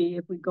would it be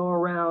if we go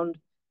around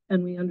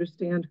and we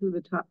understand who the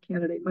top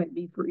candidate might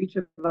be for each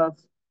of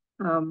us?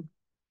 We'll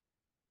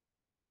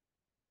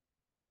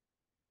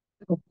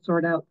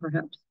sort out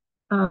perhaps.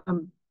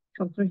 Councilor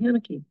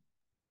Hanneke.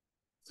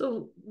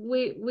 So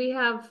we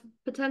have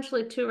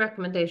potentially 2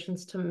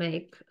 recommendations to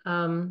make.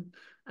 I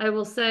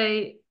will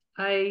say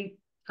I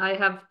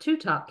have 2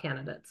 top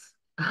candidates.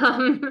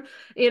 And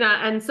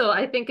so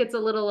I think it's a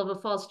little of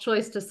a false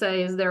choice to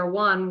say, is there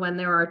one when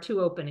there are 2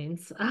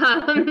 openings?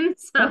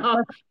 That's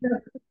the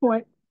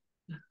point.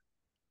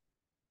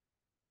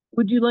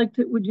 Would you like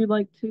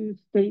to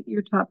state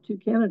your top 2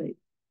 candidates?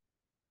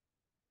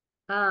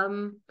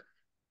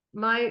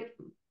 My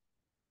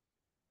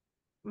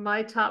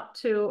top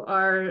 2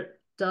 are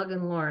Doug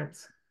and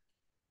Lawrence.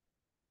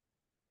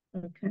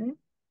 Okay.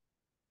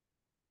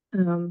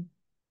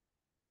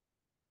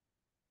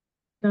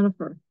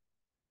 Jennifer.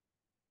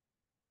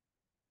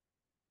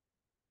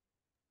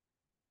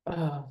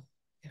 Oh,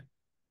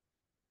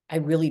 I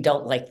really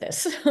don't like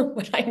this,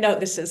 but I know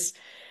this is,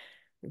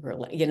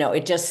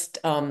 it just,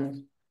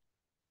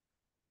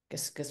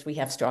 because we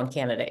have strong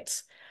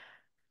candidates,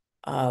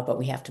 but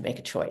we have to make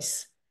a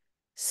choice.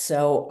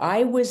 So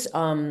I was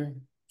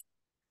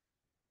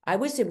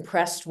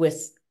impressed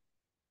with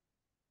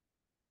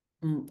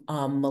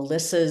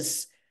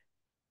Melissa's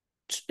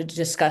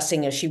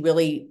discussing, as she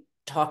really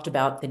talked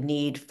about the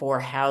need for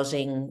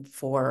housing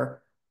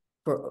for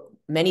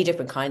many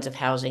different kinds of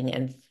housing,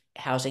 and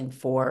housing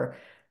for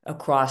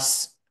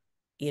across,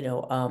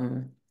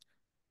 housing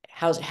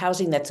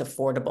that's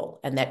affordable,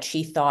 and that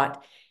she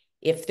thought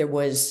if there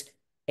was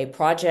a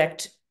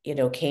project,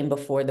 came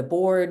before the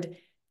board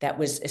that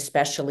was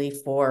especially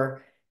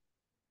for,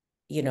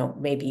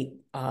 maybe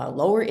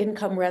lower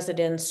income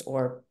residents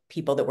or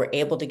people that were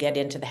able to get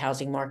into the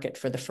housing market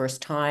for the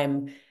first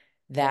time,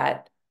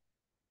 that,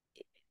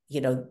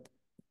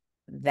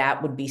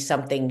 that would be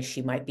something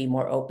she might be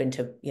more open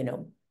to,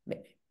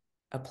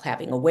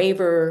 having a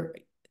waiver,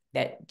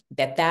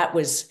 that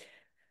was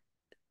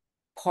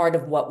part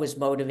of what was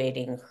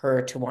motivating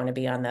her to want to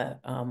be on the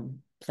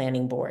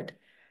planning board.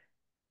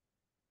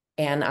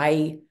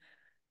 And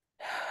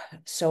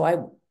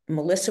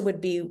Melissa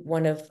would be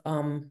one of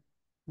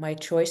my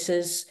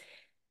choices.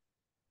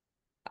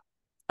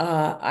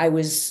 I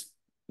was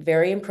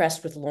very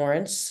impressed with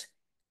Lawrence,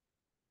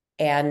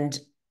 and,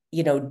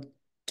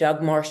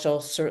 Doug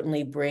Marshall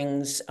certainly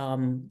brings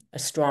a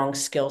strong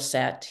skill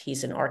set.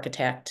 He's an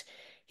architect.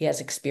 He has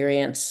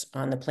experience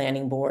on the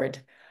planning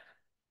board.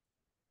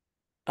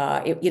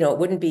 It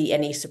wouldn't be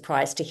any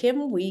surprise to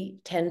him. We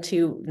tend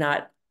to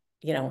not,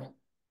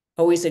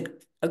 always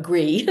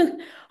agree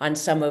on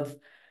some of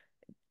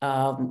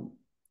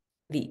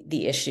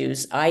the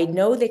issues. I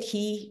know that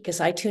because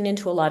I tune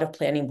into a lot of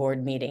planning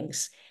board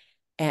meetings,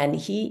 and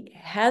he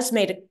has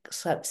made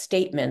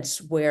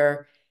statements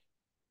where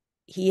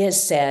he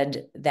has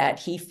said that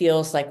he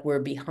feels like we're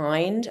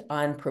behind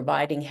on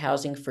providing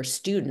housing for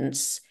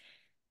students,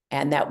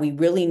 and that we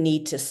really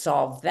need to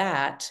solve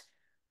that,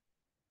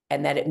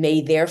 and that it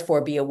may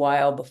therefore be a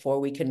while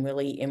before we can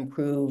really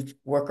improve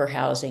worker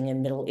housing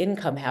and middle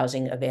income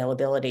housing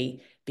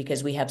availability,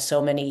 because we have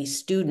so many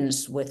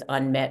students with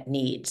unmet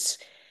needs.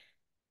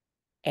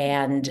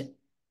 And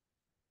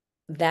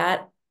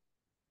that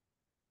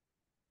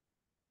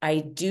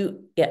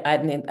yeah, I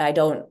mean,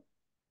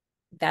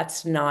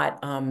 that's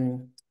not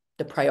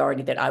the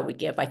priority that I would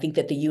give. I think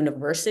that the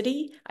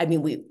university, I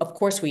mean,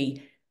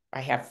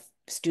 I have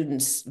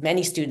students,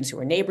 many students who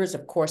are neighbors.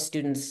 Of course,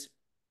 students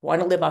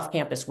want to live off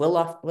campus,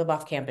 live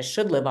off campus,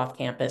 should live off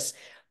campus,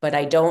 but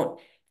I don't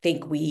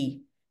think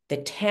the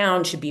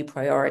town should be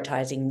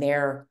prioritizing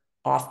their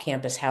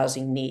off-campus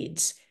housing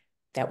needs.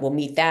 That will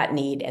meet that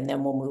need, and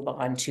then we'll move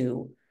on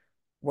to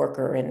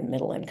worker and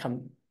middle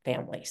income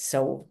families.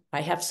 So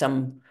I have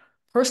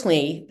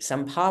personally,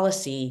 some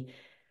policy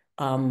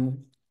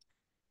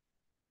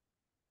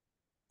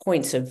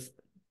points of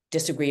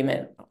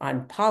disagreement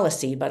on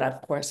policy, but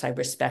of course I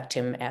respect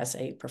him as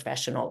a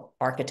professional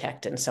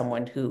architect and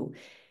someone who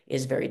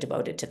is very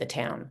devoted to the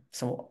town.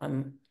 So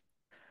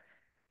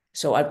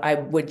I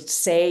would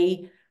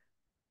say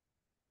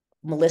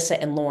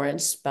Melissa and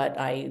Lawrence, but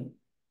I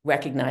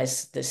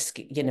recognize this,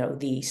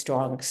 the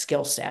strong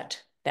skill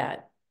set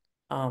that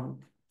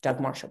Doug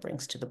Marshall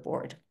brings to the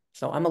board.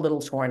 So I'm a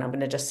little torn. I'm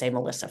going to just say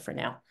Melissa for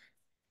now.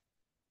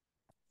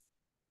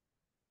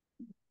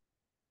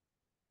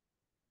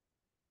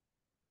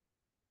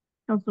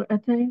 Councilor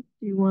Ette, do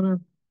you want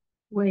to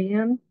weigh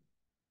in?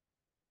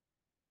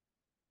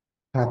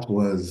 Pat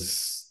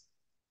was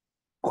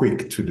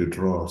quick to the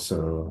draw,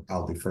 so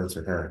I'll defer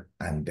to her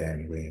and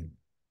then weigh.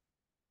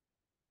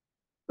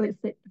 Wait,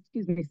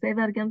 excuse me, say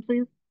that again,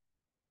 please.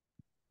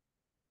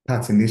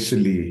 Pat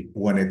initially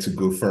wanted to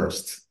go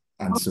first,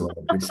 and so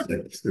I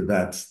respect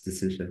that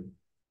decision.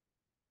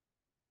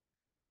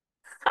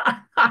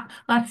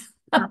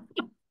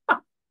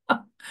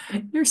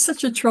 You're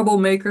such a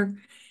troublemaker.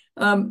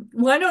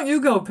 Why don't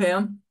you go,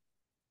 Pam?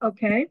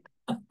 Okay.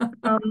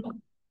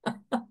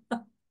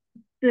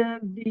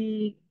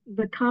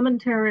 The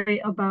commentary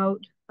about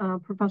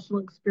professional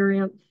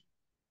experience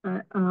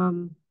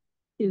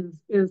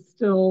is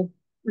still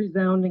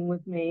resounding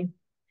with me,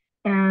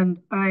 and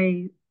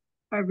I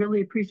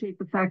really appreciate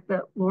the fact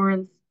that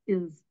Lawrence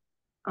is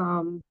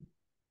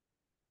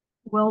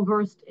well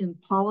versed in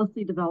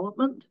policy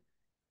development,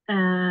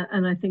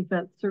 and I think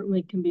that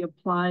certainly can be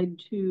applied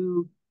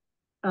to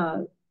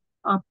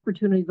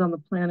opportunities on the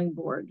planning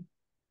board.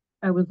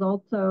 I was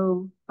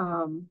also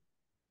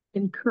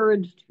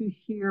encouraged to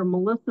hear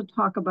Melissa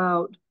talk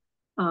about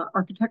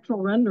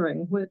architectural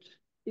rendering, which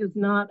is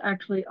not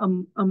actually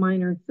a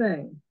minor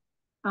thing.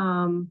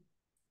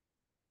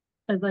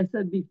 As I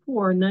said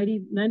before,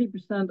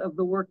 90% of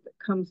the work that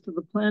comes to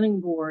the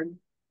planning board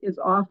is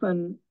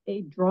often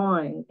a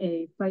drawing,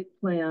 a site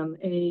plan,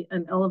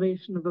 an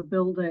elevation of a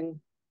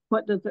building.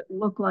 What does it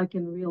look like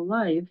in real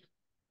life?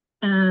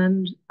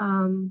 And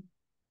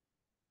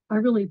I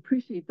really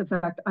appreciate the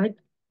fact I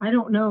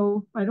don't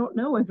know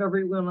if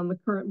everyone on the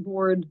current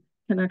board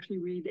can actually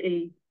read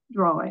a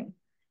drawing,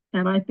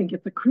 and I think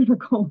it's a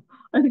critical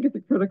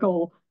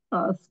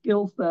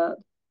skill set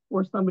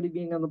for somebody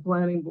being on the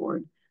planning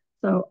board.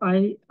 So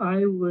I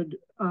would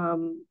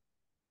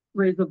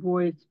raise a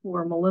voice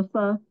for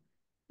Melissa,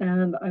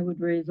 and I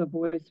would raise a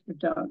voice for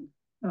Doug.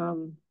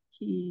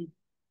 He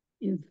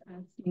is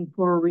asking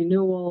for a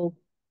renewal.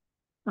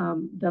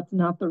 That's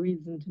not the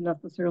reason to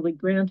necessarily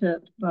grant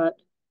it,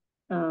 but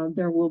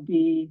there will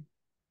be,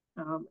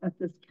 at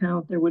this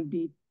count, there would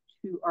be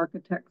 2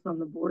 architects on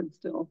the board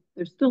still.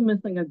 They're still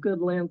missing a good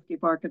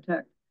landscape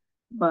architect,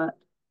 but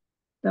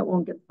that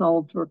won't get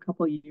solved for a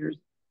couple of years.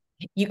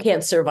 You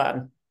can't serve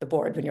on the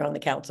board when you're on the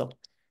council.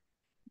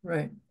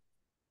 Right.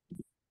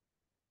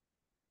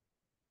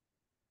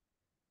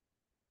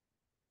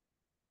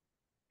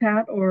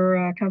 Pat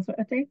or Councilor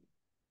Ette?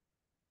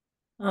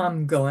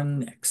 I'm going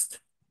next.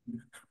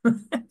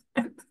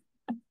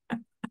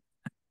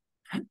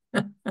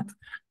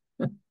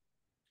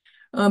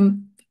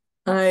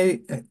 I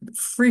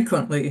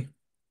frequently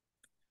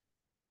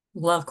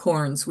lock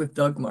horns with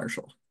Doug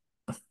Marshall.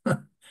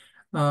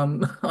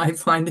 I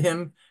find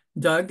him,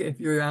 Doug, if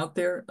you're out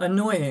there,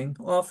 annoying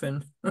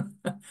often,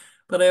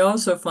 but I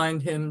also find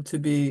him to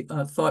be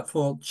a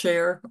thoughtful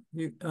chair.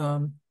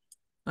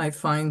 I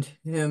find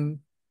him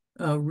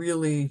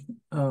really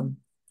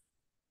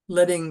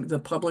letting the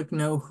public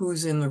know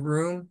who's in the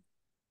room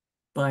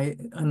by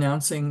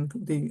announcing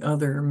the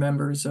other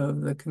members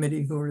of the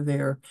committee who are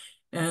there.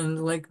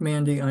 And like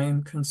Mandy, I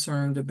am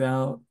concerned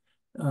about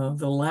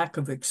the lack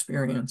of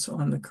experience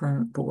on the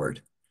current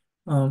board.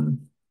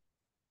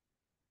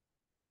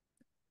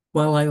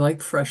 While I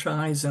like fresh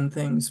eyes and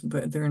things,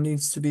 but there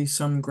needs to be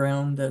some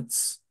ground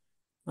that's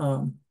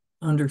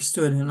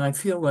understood. And I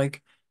feel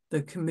like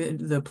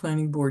the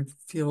planning board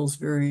feels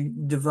very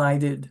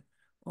divided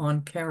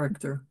on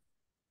character.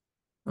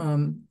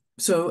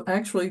 So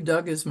actually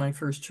Doug is my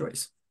first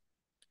choice.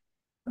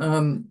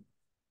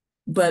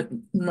 But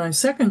my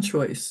second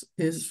choice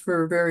is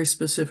for a very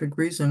specific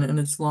reason, and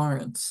it's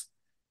Lawrence.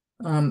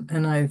 And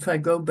if I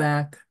go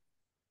back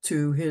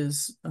to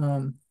his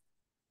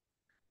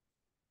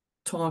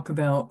talk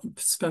about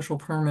special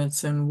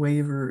permits and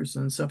waivers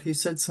and stuff, he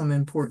said some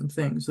important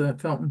things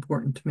that felt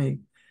important to me.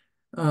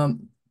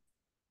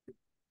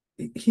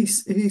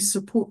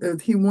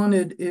 he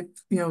wanted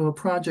a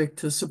project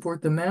to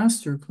support the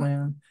master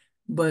plan,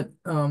 but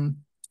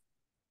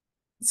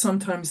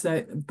sometimes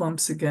that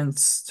bumps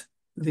against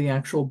the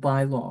actual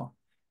bylaw.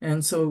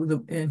 And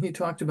so and he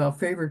talked about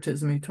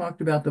favoritism. He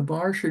talked about the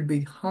bar should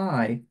be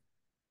high.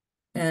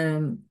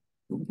 And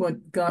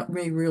what got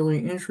me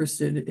really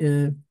interested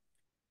is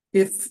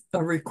if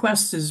a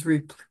request is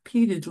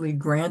repeatedly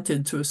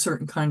granted to a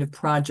certain kind of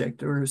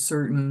project or a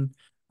certain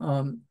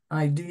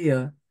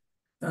idea,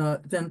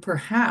 then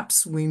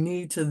perhaps we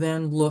need to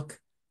then look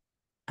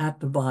at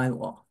the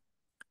bylaw.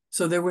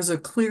 So there was a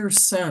clear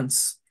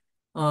sense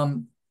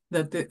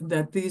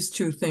that these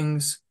two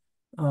things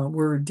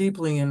were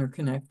deeply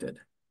interconnected.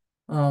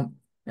 And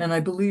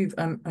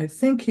I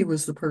think he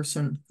was the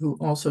person who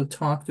also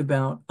talked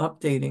about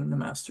updating the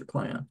master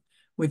plan,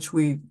 which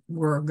we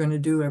were going to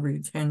do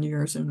every 10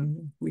 years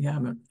and we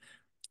haven't.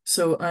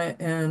 So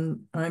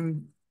I'm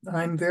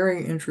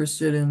very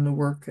interested in the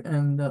work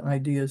and the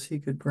ideas he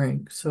could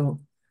bring. So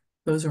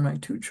those are my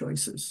two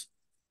choices.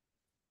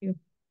 Thank you.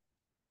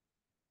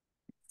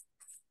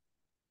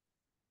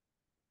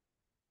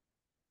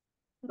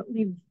 That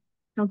leaves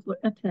Councillor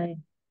Ette.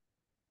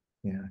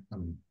 Yeah,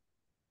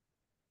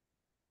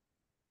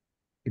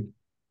 it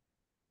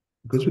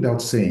goes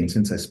without saying,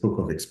 since I spoke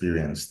of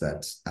experience,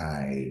 that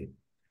I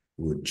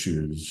would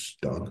choose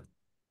Doug.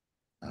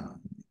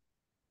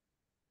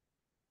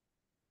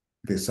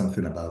 There's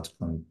something about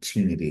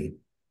continuity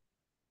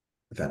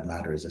that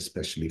matters,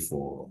 especially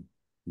for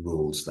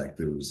roles like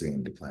those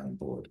in the planning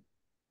board.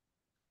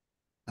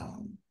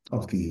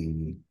 Of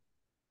the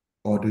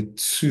other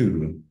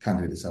two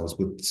candidates, I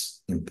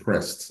was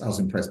impressed. I was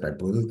impressed by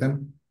both of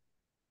them.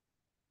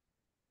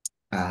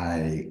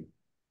 I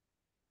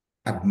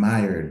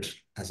admired,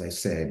 as I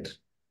said,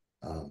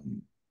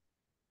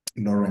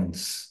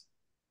 Lawrence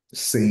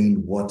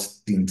saying what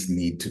didn't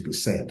need to be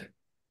said,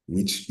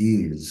 which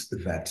is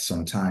that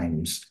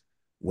sometimes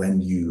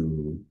when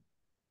you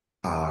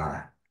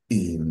are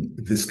in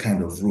this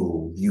kind of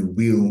role, you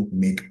will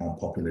make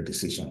unpopular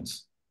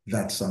decisions.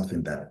 That's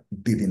something that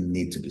didn't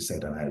need to be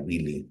said, and I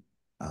really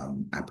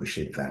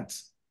appreciate that.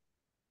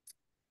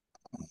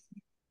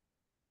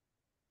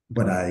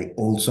 But I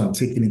also am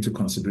taking into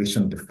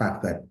consideration the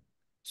fact that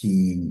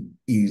he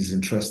is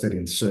interested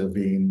in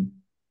serving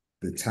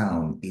the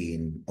town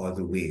in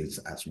other ways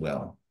as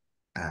well.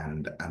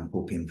 And I'm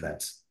hoping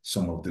that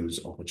some of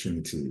those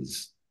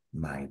opportunities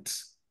might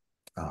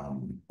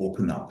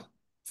open up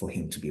for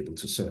him to be able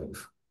to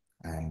serve.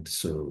 And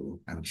so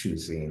I'm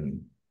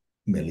choosing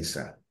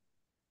Melissa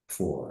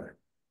for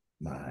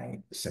my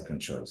second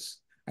choice.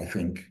 I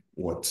think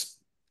what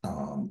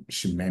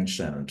she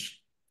mentioned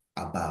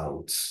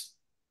about,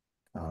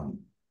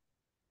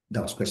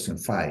 that was question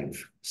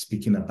 5,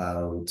 speaking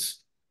about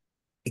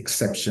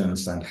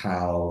exceptions and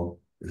how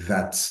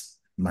that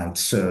might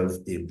serve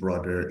a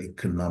broader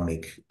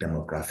economic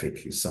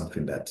demographic is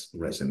something that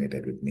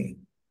resonated with me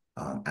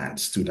and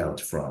stood out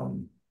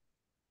from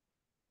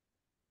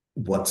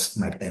what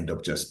might end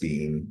up just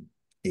being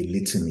a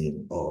litany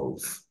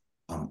of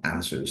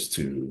answers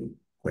to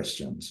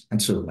questions.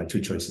 And so my two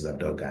choices are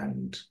Doug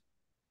and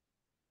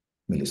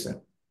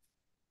Melissa.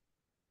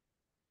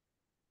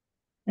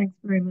 Thanks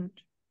very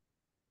much.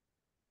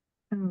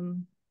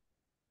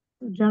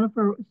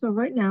 Jennifer, so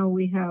right now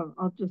we have,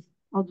 I'll just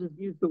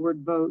use the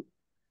word vote,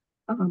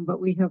 but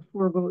we have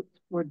 4 votes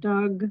for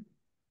Doug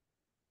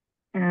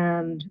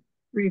and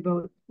 3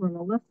 votes for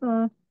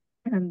Melissa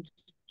and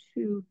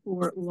 2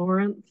 for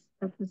Lawrence.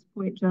 At this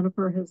point,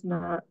 Jennifer has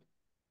not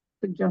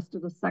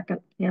suggested a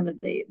second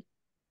candidate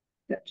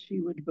that she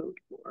would vote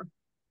for.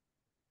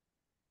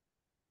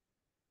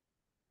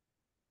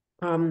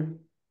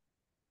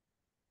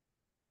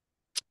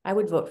 I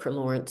would vote for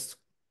Lawrence.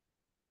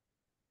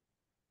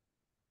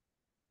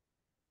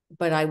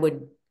 But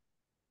I'm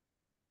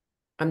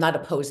not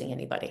opposing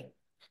anybody.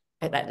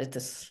 That is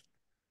this.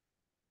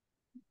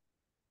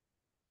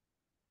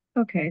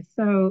 Okay,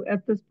 so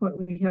at this point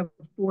we have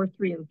 4,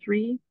 3, and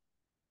 3.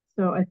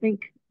 So I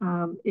think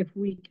if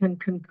we can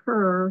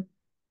concur,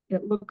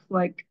 it looks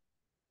like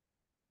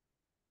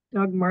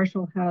Doug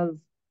Marshall has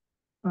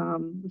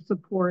the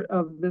support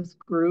of this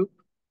group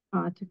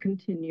to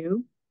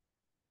continue.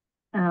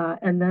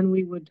 And then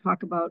we would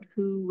talk about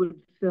who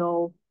would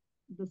fill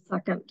the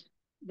second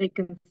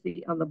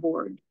vacancy on the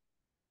board.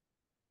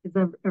 Is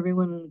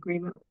everyone in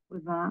agreement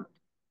with that?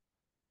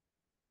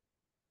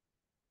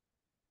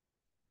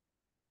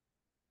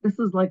 This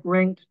is like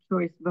ranked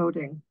choice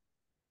voting,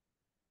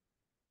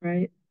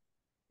 right?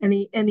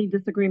 Any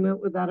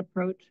disagreement with that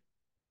approach?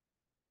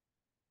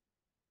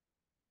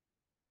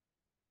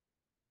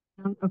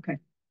 Okay,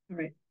 all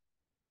right.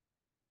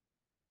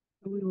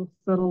 So we will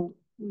settle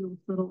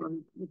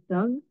on with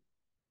Doug.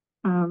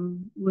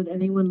 Would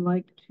anyone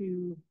like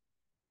to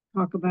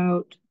talk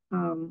about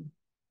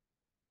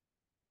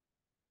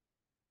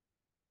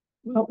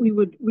well,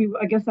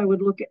 I guess I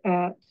would look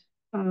at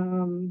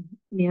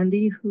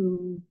Mandy,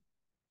 who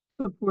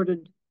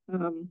supported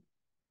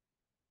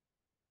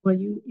well,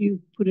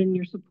 you put in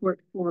your support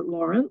for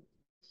Lawrence.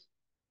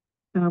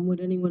 Would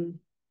anyone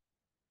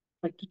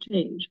like to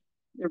change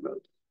their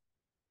votes?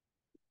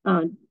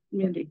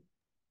 Mandy.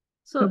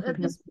 So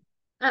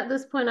at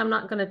this point, I'm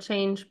not going to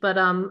change, but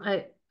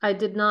I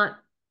did not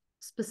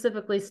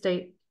specifically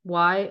state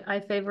why I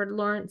favored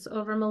Lawrence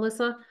over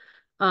Melissa.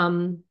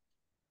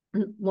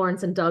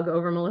 Lawrence and Doug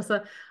over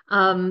Melissa.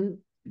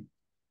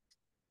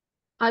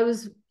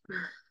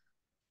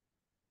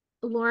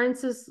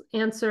 Lawrence's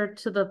answer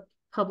to the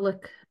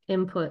public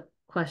input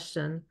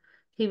question,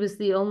 he was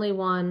the only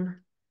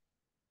one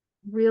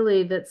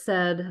really that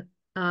said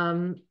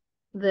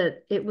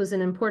that it was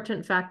an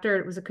important factor,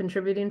 it was a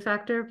contributing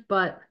factor,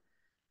 but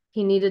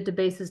he needed to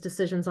base his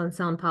decisions on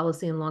sound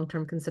policy and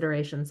long-term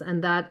considerations.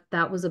 And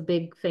that was a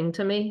big thing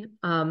to me,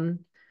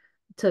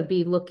 to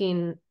be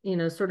looking, you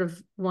know, sort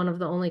of one of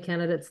the only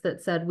candidates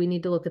that said we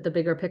need to look at the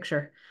bigger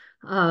picture.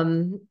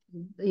 You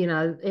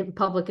know, in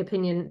public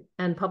opinion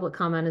and public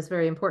comment is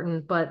very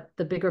important, but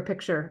the bigger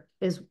picture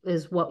is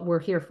what we're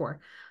here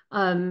for.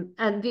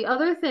 And the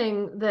other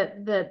thing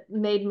that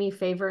made me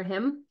favor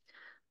him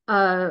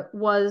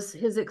was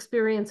his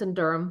experience in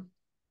Durham,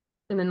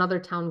 in another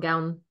town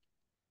gown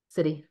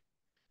city.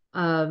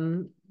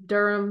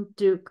 Durham,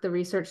 Duke, the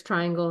Research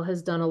Triangle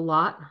has done a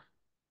lot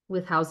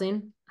with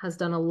housing, has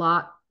done a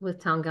lot with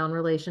town gown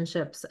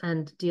relationships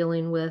and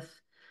dealing with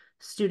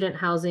student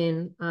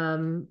housing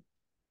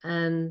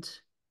and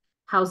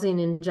housing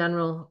in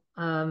general,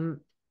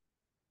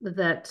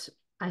 that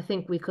I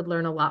think we could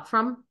learn a lot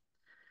from.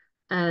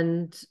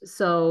 And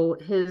so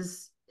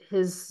his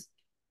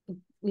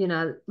you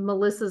know,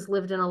 Melissa's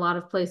lived in a lot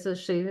of places.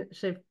 She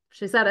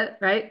said it,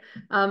 right?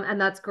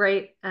 And that's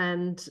great.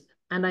 And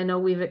I know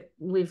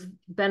we've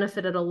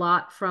benefited a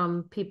lot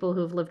from people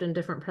who've lived in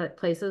different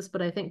places,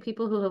 but I think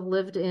people who have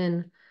lived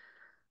in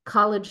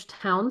college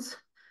towns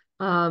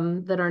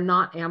that are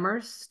not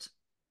Amherst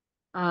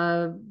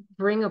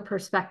bring a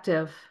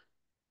perspective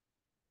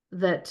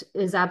that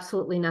is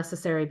absolutely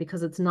necessary,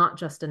 because it's not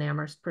just an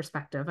Amherst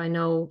perspective. I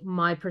know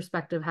my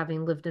perspective,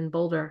 having lived in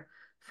Boulder,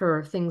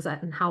 for things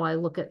and how I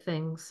look at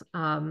things,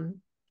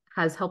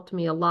 has helped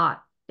me a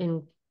lot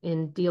in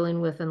dealing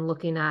with and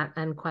looking at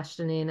and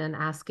questioning and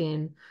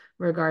asking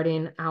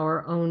regarding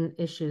our own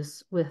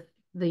issues with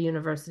the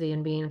university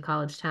and being a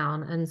college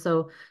town. And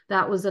so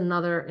that was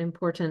another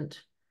important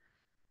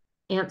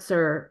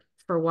answer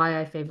for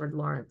why I favored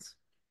Lawrence.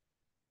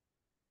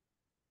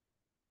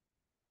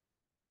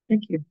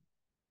 Thank you.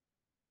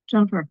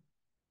 Jennifer.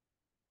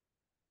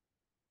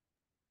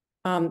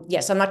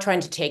 Yes, I'm not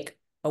trying to take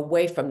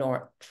away from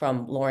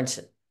Lawrence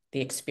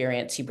the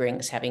experience he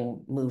brings,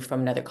 having moved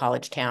from another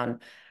college town,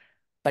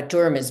 but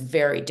Durham is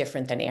very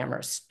different than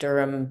Amherst.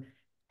 Durham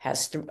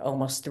has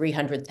almost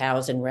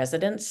 300,000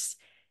 residents.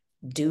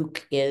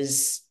 Duke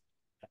is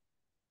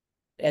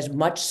has a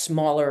much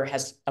smaller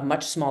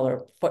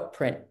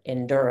footprint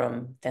in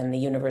Durham than the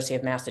University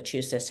of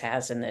Massachusetts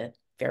has in the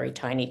very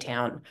tiny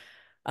town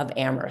of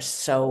Amherst.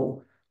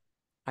 So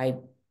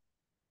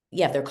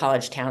yeah, they're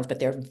college towns, but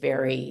they're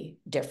very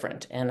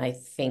different. And I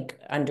think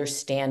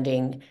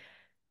understanding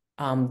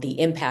the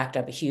impact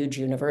of a huge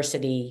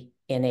university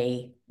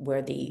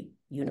where the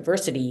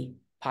university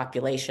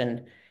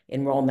population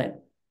enrollment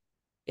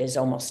is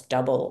almost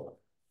double,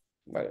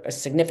 or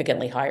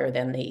significantly higher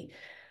than the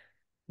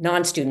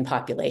non-student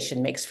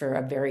population, makes for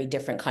a very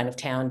different kind of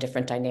town,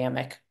 different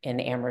dynamic in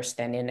Amherst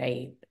than in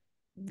a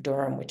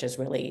Durham, which is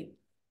really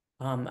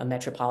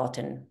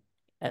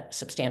a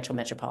substantial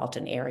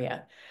metropolitan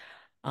area.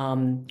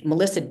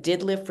 Melissa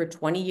did live for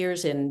 20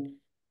 years in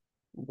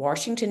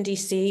Washington,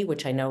 D.C.,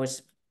 which I know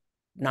is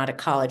not a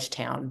college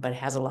town, but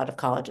has a lot of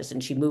colleges,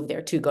 and she moved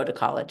there to go to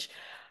college.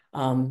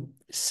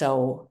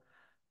 So,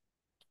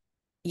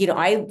 you know,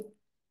 I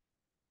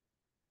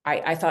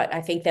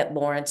think that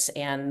Lawrence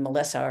and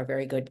Melissa are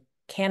very good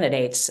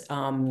candidates.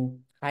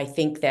 I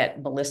think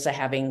that Melissa,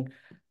 having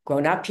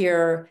grown up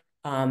here,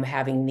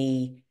 having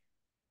the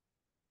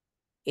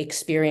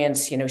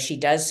experience, you know, she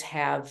does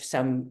have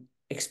some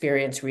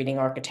experience reading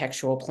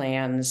architectural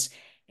plans,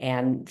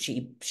 and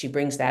she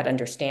brings that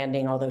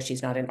understanding, although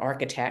she's not an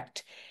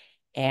architect.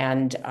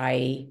 And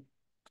I'm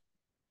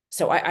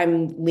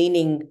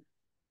leaning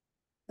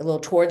a little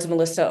towards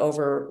Melissa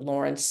over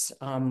Lawrence.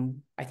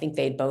 I think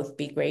they'd both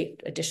be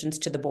great additions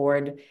to the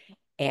board.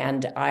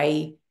 And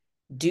I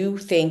do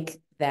think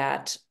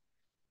that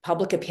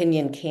public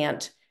opinion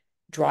can't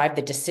drive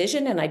the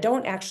decision, and I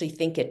don't actually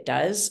think it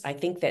does. I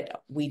think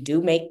that we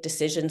do make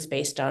decisions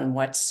based on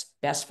what's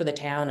best for the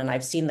town, and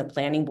I've seen the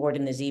planning board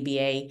and the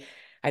ZBA.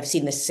 I've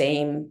seen the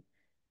same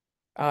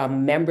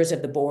members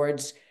of the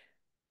boards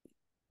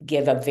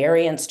give a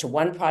variance to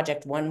one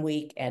project one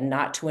week and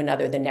not to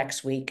another the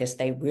next week, as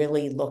they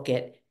really look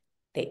at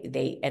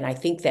and I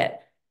think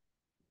that,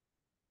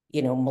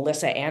 you know,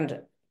 Melissa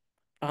and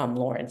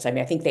Lawrence, I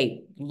mean, I think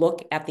they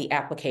look at the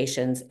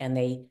applications and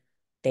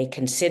they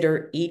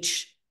consider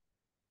each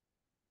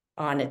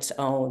on its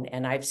own.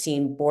 And I've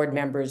seen board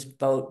members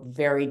vote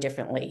very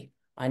differently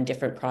on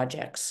different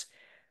projects,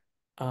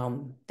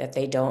 that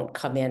they don't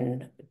come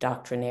in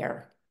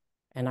doctrinaire.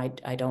 And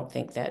I don't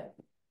think that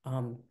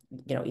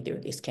either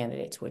of these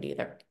candidates would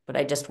either. But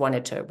I just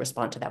wanted to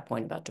respond to that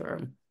point about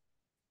Durham.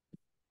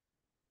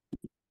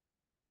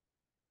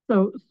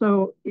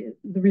 So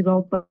the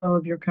result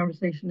of your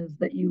conversation is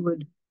that you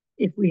would,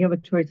 if we have a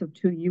choice of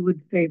two, you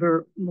would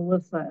favor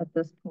Melissa at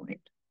this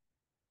point.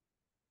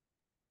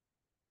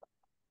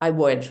 I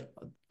would,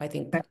 I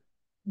think. Okay.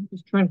 I'm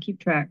just trying to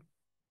keep track.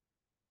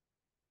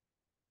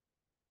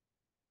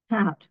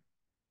 Pat.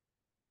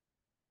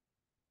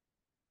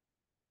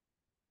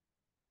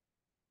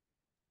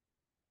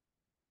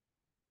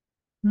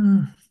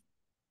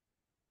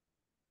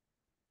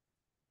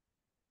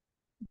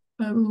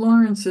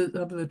 Lawrence is,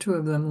 of the two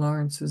of them,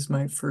 Lawrence is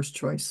my first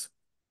choice.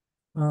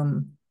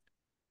 And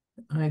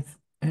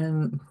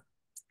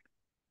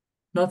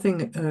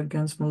nothing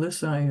against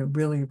Melissa. I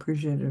really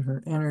appreciated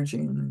her energy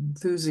and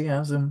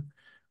enthusiasm.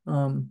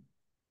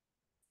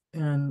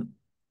 And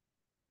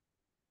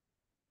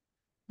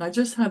I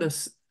just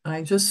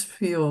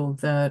feel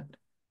that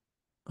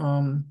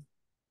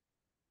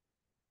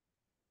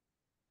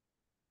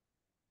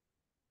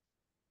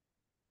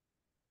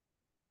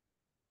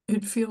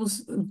it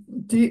feels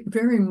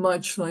very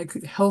much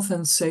like health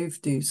and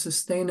safety,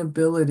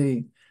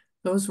 sustainability.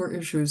 Those were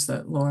issues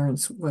that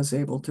Lawrence was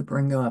able to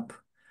bring up.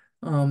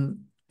 That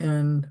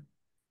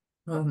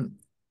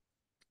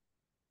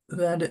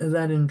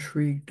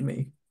intrigued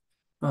me.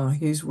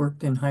 He's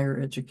worked in higher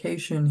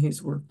education.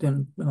 He's worked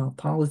in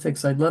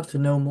politics. I'd love to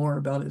know more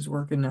about his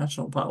work in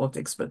national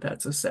politics, but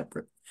that's a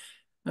separate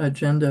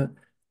agenda.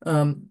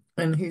 And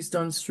he's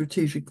done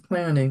strategic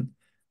planning.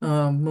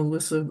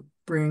 Melissa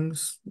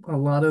brings a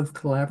lot of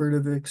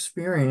collaborative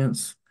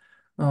experience.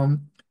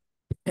 And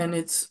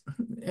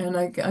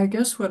I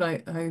guess what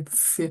I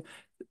feel,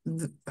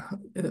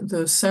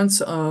 the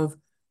sense of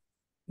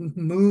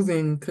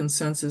moving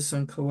consensus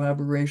and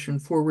collaboration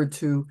forward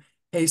to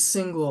a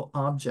single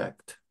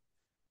object,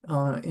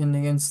 in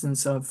the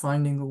instance of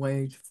finding a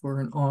way for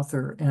an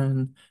author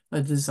and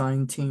a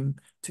design team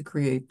to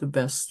create the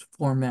best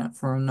format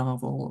for a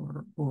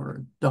novel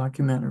or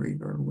documentary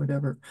or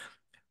whatever.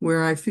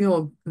 Where I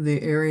feel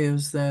the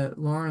areas that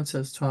Lawrence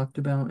has talked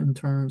about in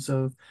terms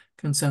of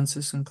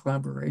consensus and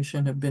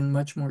collaboration have been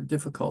much more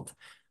difficult,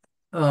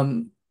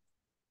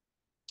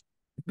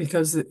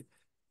 because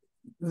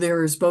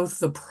there is both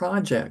the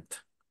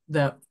project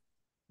that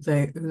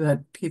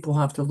people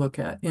have to look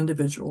at,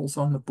 individuals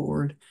on the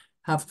board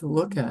have to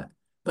look at,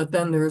 but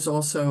then there's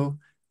also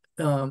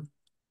the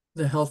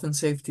health and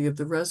safety of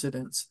the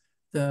residents,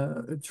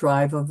 the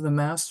drive of the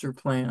master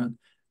plan,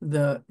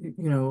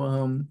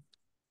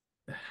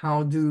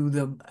 how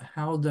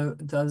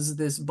does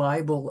this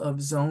Bible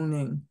of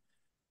zoning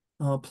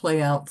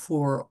play out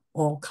for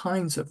all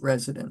kinds of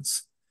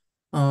residents?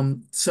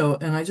 And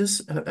I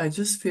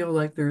just feel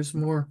like there's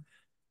more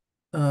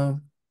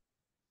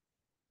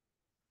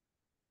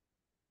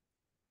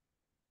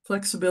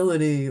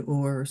flexibility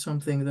or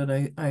something that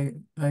I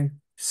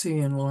see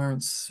in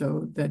Lawrence,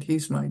 so that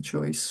he's my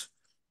choice.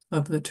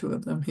 Of the two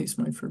of them, he's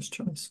my first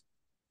choice.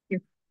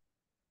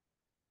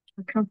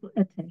 Councilor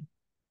Ette.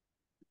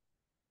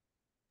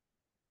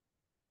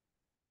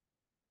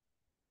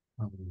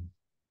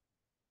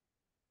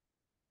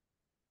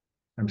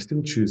 I'm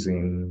still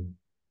choosing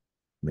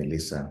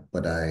Melissa,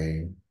 but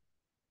I'm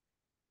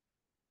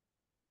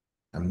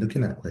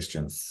looking at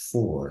question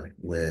 4,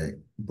 where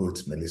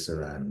both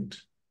Melissa and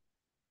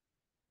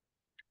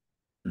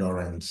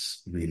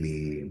Lawrence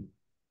really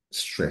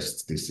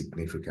stressed the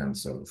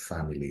significance of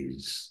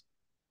families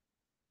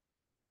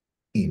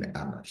in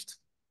Amherst.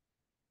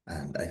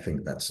 And I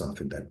think that's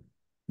something that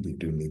we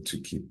do need to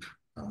keep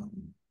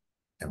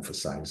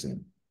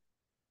emphasizing.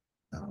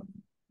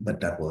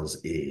 But that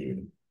was a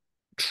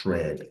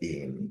thread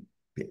in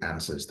the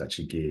answers that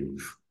she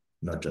gave,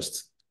 not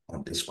just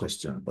on this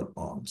question, but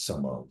on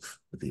some of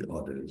the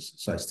others.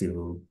 So I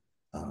still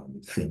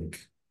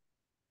think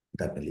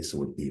that Melissa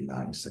would be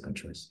my second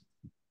choice.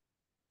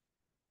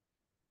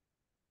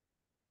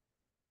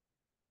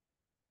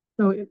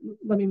 So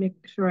let me make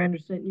sure I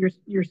understand.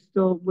 You're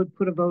still would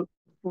put a vote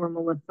for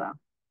Melissa.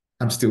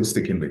 I'm still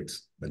sticking with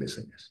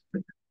Melissa, yes.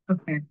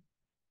 Okay.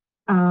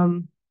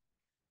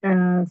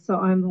 So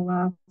I'm the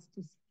last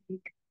to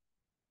speak.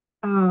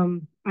 I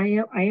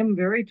am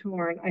very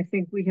torn. I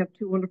think we have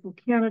two wonderful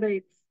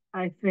candidates.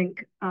 I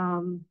think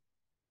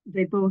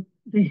they both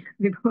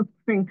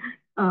bring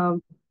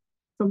some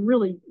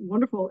really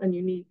wonderful and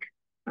unique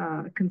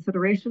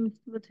considerations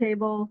to the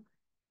table.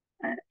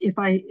 If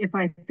I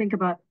think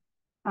about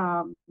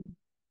I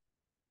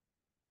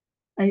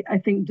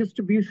think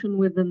distribution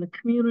within the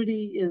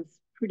community is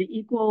pretty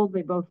equal.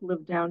 They both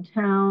live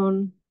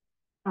downtown.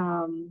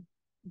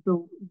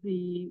 The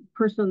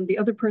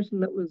other person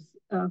that was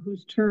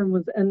whose term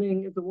was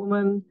ending is a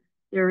woman.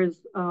 There is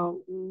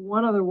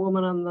one other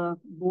woman on the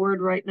board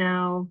right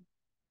now,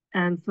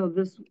 and so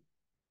this,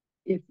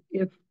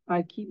 if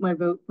I keep my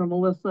vote for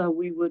Melissa,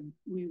 we would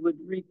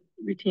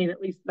retain at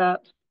least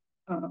that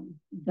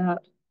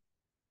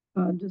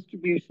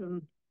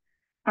distribution.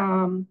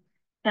 And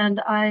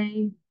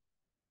I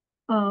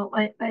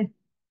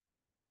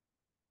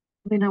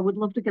I mean, I would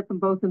love to get them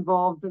both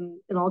involved in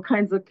all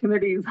kinds of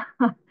committees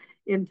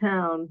in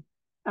town.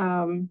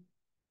 I'd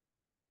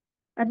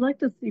like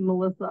to see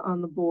Melissa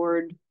on the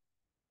board.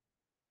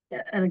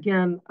 And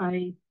again,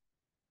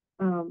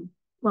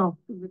 well,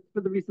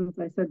 for the reasons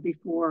I said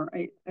before,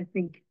 I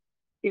think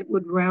it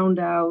would round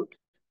out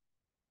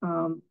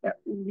at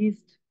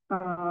least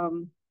I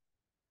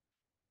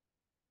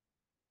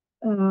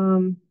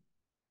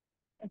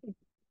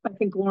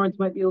think Lawrence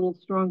might be a little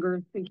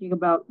stronger thinking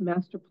about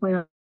master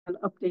plan and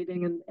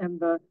updating and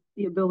the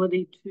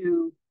ability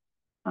to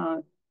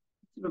sort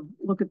of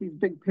look at these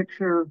big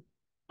picture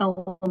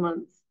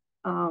elements.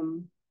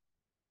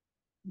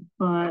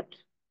 But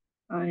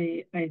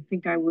I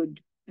think I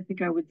would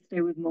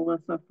stay with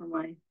Melissa for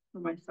my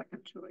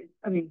second choice.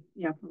 I mean,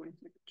 yeah, for my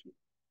second choice.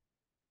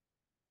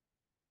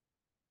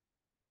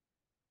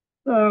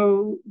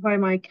 So by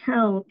my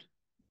count,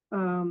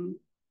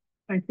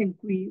 I think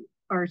we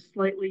are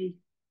slightly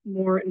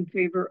more in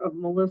favor of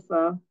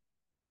Melissa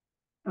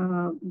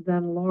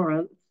than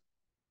Lawrence.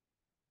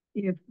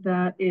 If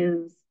that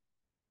is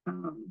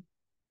a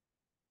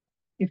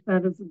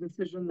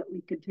decision that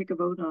we could take a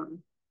vote on.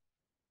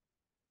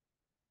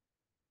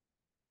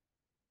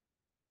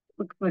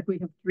 Looks like we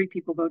have 3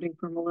 people voting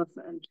for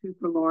Melissa and 2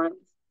 for Lawrence.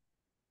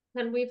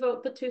 Can we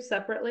vote the 2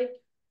 separately?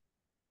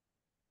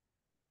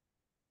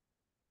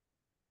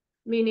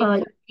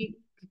 Meaning,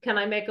 can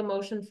I make a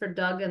motion for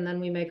Doug and then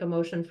we make a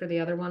motion for the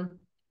other one?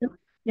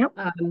 Yep.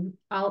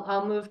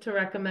 I'll move to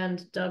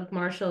recommend Doug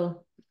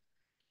Marshall.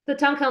 The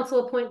town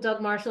council appoint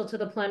Doug Marshall to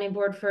the planning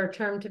board for a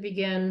term to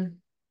begin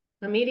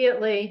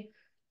immediately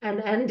and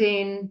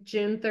ending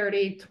June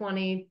 30,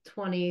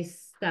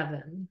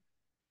 2027.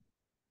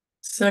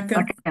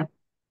 Second. Thank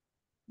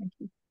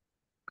you.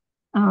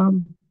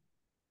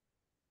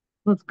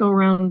 Let's go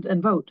around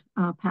and vote.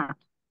 Pat.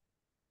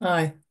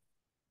 Aye.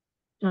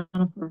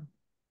 Jennifer.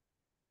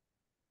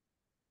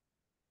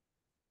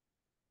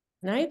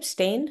 Can I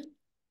abstain?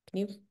 Can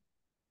you?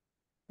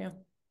 Yeah.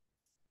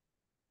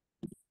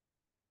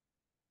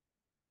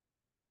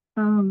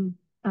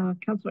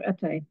 Councilor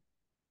Ette.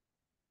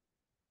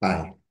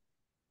 Aye.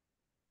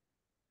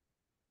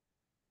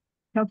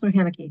 Councilor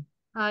Haneke.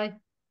 Aye.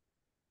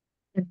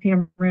 And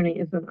Pam Rooney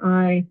is an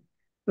aye.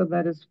 So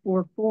that is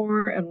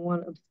 4-4 and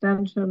 1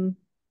 abstention.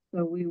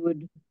 So we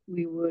would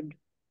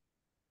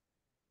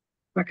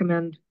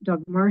recommend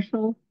Doug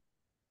Marshall.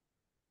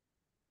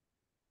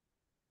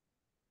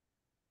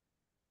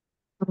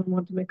 Someone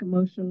want to make a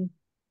motion?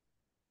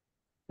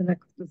 The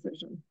next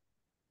decision.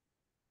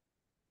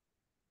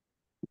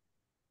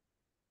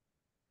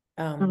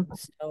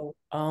 So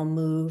I'll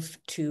move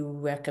to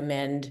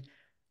recommend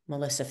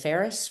Melissa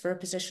Ferris for a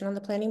position on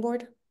the planning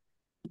board.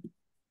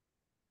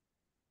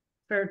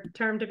 For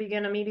term to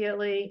begin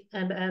immediately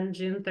and end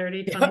June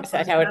 30, 2027. Is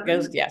that how it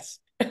goes? Yes.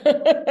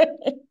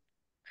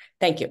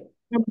 Thank you.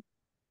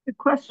 Good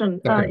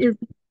question. Is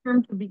the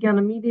term to begin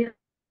immediately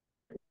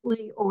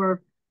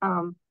or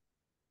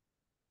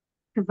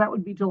because that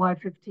would be July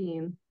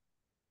 15.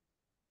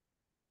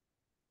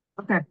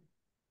 Okay.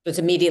 It's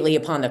immediately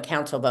upon the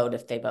council vote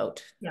if they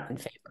vote in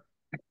favor.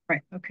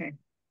 Right. Okay.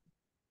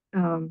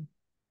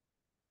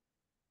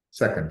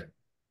 Second.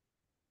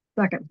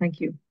 Second.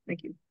 Thank you.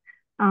 Thank you.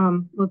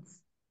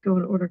 Let's go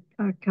in order.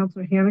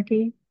 Councilor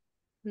Haneke.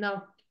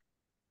 No.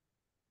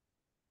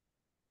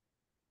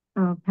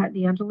 Pat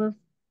DeAngelis.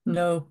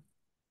 No.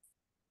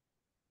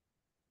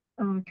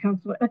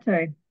 Councilor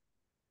Ette.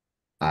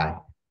 Aye.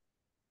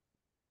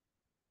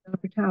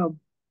 Jennifer Taub.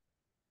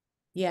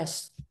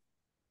 Yes.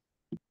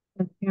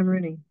 And Pam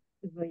Rooney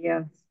is a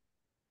yes.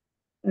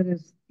 That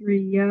is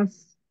 3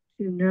 yes,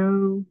 2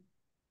 no.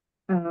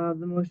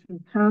 The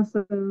motion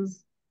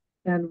passes,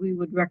 and we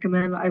would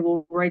recommend, I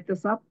will write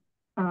this up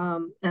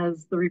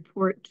as the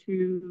report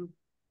to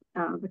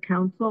the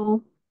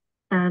council,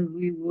 and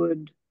we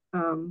would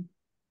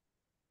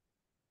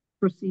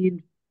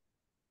proceed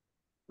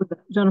with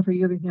that. Jennifer,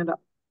 you have your hand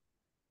up.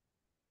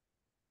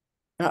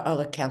 I'll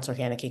let Councilor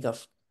Haneke go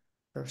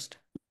first.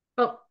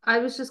 Oh, I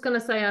was just going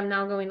to say I'm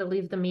now going to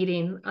leave the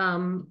meeting.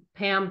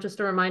 Pam, just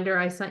a reminder,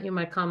 I sent you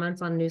my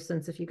comments on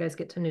nuisance if you guys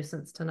get to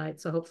nuisance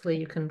tonight. So hopefully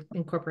you can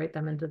incorporate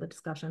them into the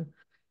discussion.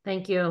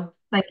 Thank you.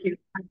 Thank you.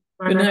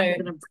 Good night.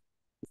 I'm going to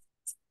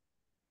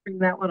bring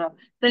that one up.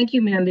 Thank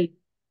you, Mandy.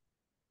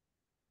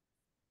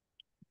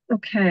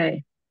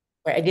 Okay.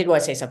 I did want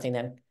to say something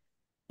then.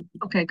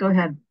 Okay, go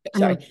ahead.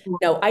 Sorry.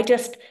 No,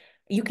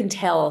 you can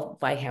tell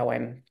by how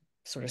I'm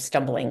sort of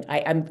stumbling.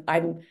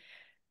 I'm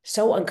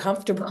so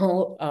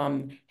uncomfortable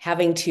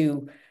having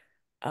to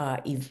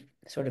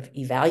sort of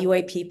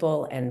evaluate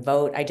people and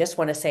vote. I just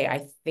want to say,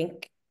 I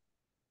think,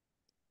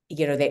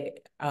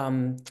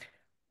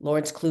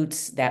 Lawrence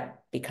Klutz,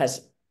 that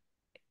because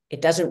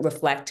it doesn't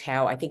reflect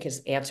how I think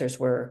his answers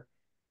were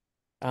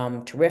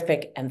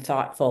terrific and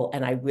thoughtful,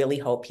 and I really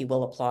hope he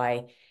will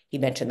apply. He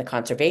mentioned the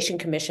Conservation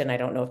Commission. I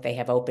don't know if they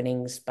have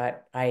openings,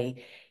 but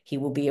he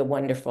will be a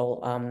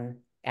wonderful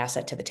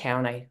asset to the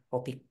town. I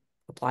hope he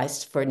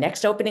applies for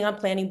next opening on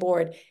planning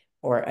board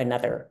or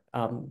another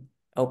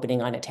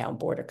opening on a town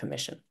board or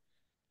commission.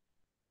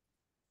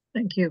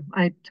 Thank you.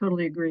 I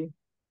totally agree.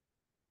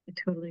 I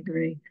totally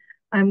agree.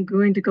 I'm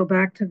going to go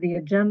back to the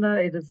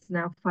agenda. It is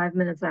now 5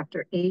 minutes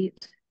after 8,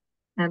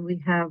 and we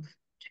have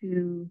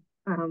two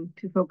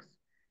folks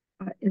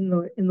in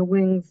the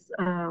wings,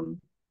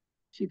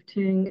 Chief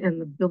Ting and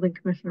the Building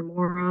Commissioner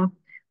Mora.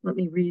 Let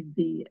me read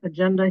the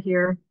agenda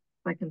here,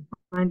 if I can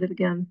find it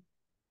again.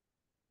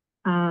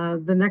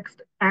 The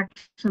next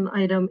action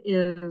item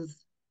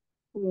is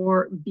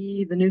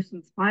 4B, the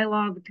nuisance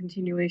bylaw, the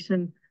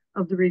continuation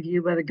of the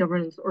review by the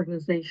Governance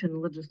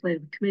Organization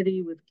Legislative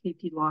Committee with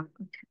KP Law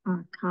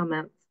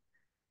comments.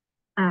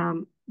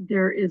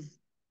 There is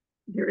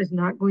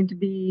not going to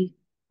be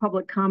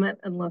public comment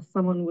unless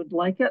someone would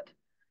like it.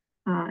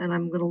 And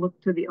I'm going to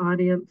look to the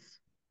audience,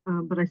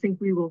 but I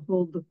think we will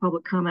hold the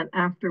public comment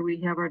after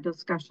we have our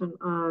discussion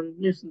on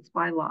nuisance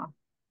bylaw.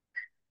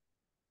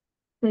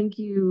 Thank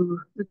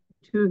you, the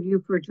two of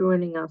you, for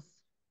joining us.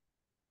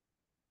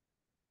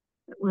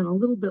 It went a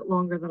little bit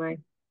longer than I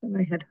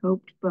had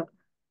hoped, but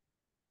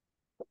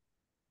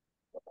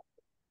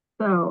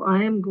so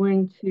I am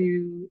going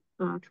to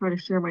try to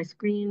share my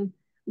screen.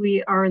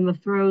 We are in the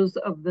throes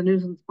of the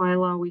nuisance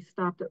bylaw. We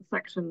stopped at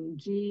section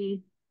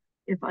G.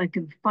 If I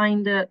can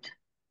find it.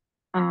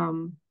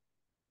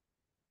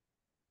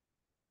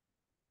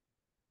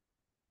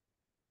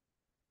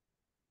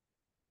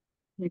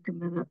 Take a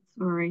minute,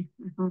 sorry.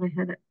 I thought I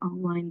had it all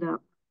lined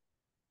up.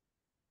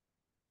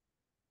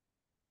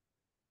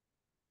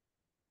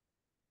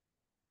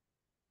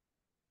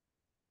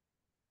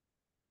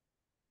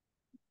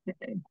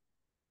 Okay.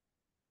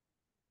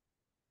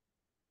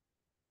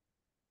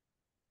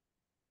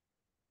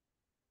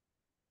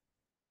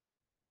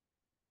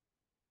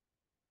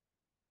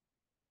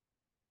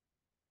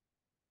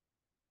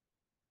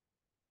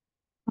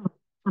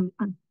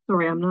 I'm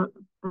sorry, I'm not,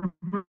 I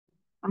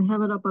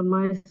have it up on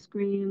my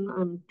screen.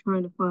 I'm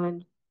trying to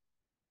find.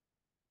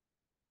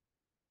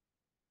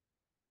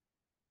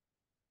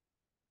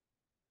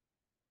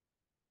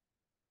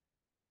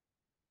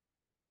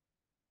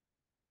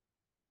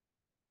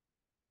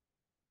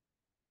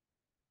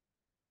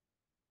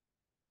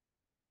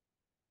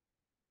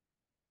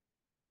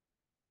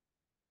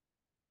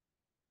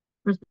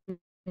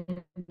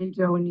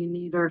 Joe, when you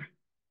need her.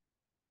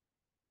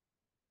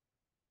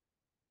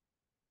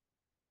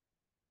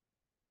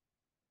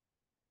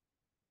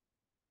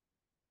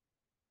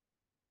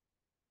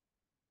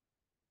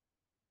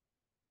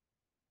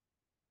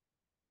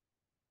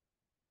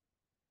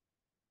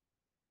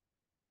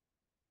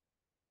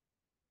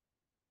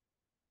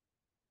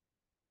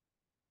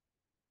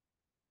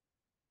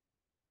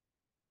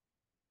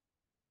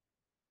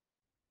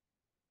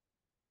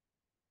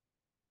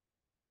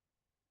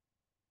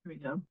 Here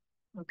we go.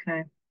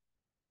 Okay.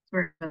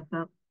 Sorry about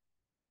that.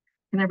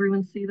 Can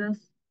everyone see this?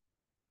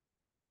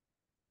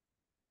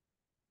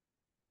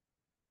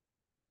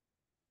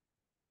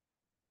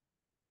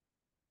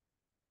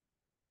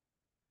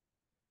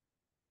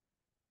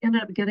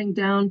 Ended up getting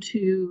down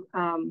to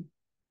I'm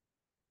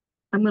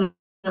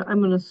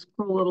gonna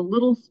scroll it a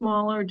little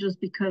smaller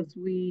just because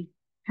we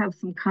have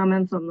some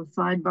comments on the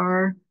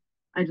sidebar.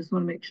 I just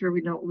want to make sure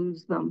we don't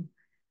lose them.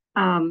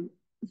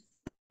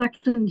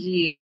 Section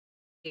G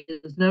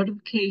is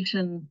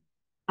notification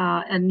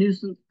and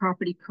nuisance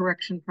property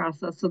correction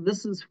process. So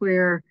this is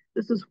where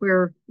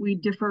we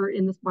differ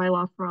in this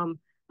bylaw from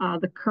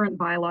the current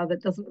bylaw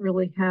that doesn't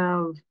really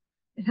have,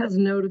 it has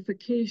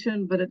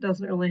notification, but it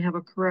doesn't really have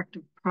a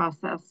corrective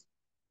process.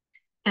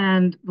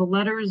 And the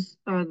letters,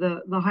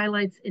 the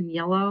highlights in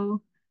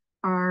yellow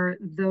are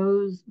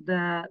those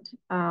that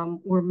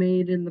were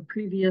made in the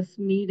previous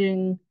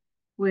meeting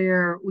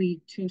where we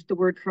changed the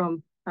word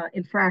from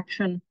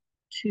infraction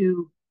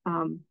to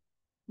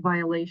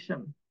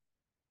violation.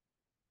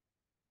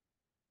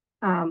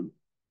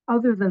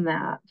 Other than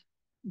that,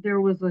 there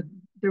was a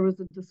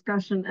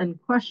discussion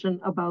and question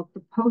about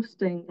the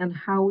posting and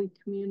how we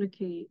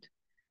communicate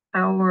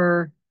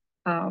our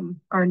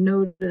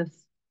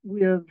notice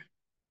with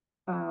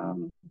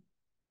the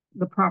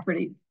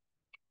property.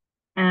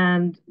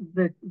 And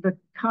the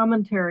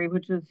commentary,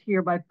 which is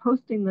here, by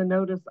posting the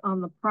notice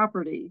on the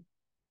property,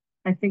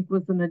 I think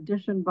was an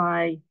addition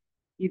by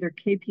either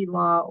KP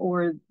Law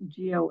or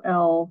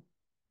GOL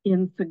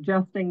in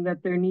suggesting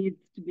that there needs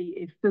to be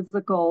a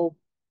physical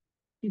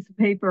piece of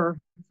paper,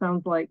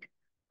 sounds like,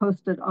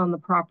 posted on the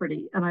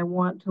property. And I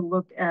want to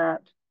look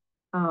at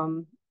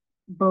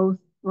both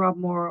Rob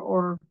Moore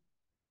or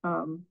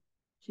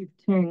Chief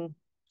Ting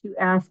to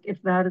ask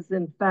if that is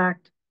in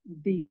fact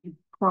the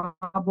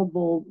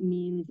probable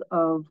means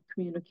of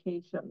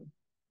communication.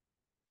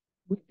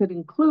 We could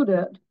include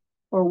it,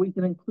 or we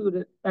can include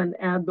it and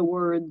add the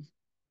words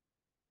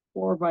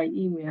or by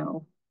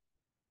email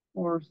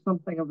or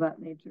something of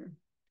that nature.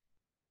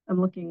 I'm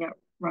looking at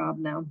Rob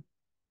now.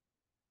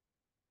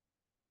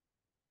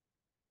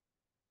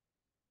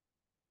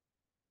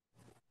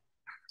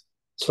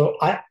 So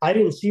I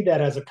didn't see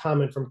that as a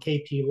comment from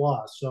KP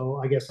Law,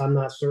 so I guess I'm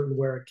not certain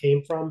where it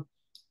came from.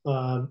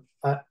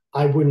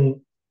 I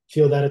wouldn't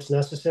feel that it's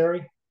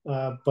necessary,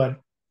 but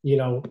you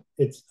know,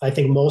 I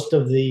think most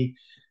of the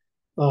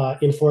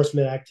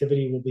enforcement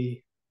activity will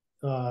be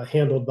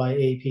handled by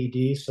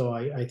APD. So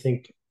I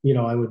think,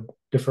 I would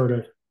defer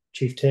to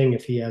Chief Ting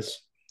if he has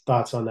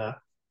thoughts on that.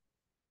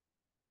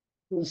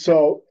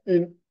 So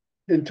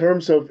in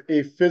terms of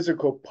a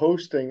physical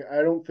posting,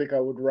 I don't think I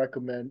would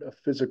recommend a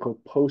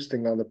physical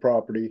posting on the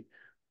property.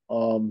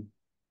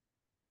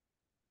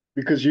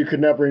 Because you could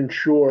never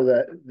ensure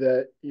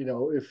that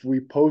if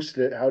we post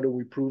it, how do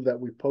we prove that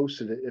we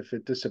posted it if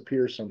it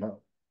disappears somehow?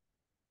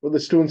 Well, the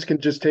students can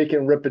just take it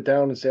and rip it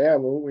down and say,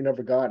 well, we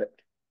never got it.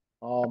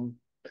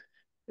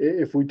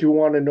 If we do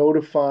want to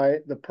notify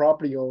the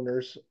property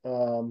owners,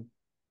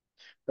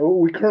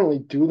 we currently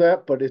do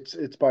that, but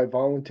it's by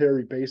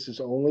voluntary basis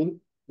only.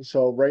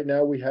 So right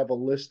now we have a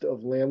list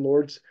of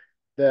landlords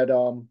that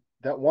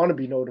want to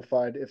be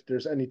notified if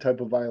there's any type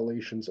of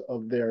violations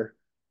of their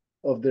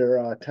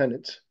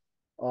tenants.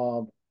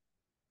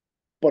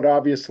 But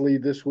obviously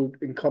this would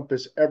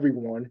encompass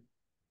everyone.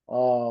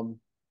 I'm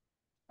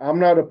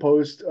not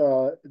opposed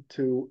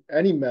to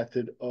any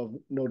method of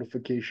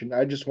notification.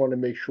 I just want to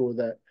make sure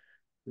that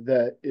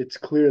it's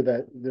clear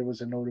that there was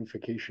a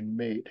notification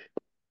made,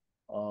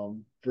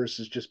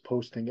 versus just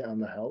posting it on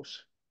the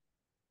house.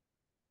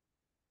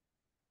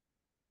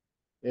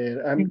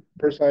 And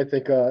I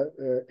think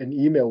an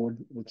email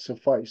would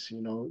suffice.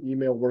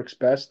 Email works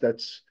best.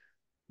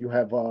 You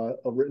have a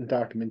written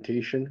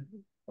documentation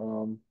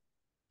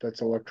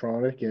that's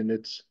electronic, and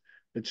it's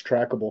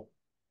trackable.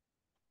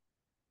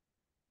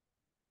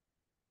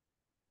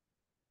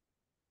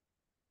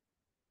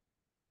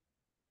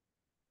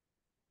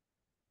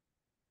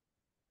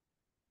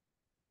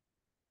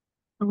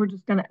 So we're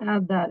just going to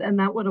add that, and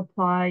that would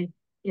apply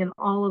in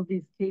all of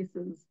these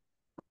cases,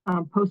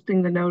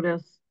 posting the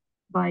notice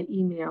by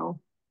email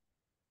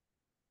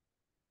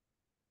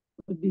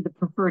would be the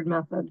preferred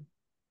method.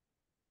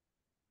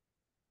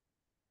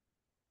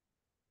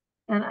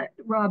 And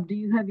Rob, do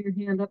you have your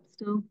hand up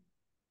still?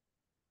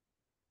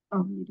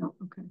 Oh, you don't.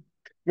 Okay.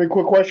 A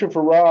quick question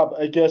for Rob.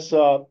 I guess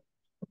I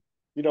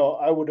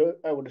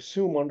would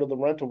assume under the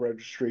rental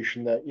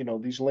registration that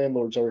these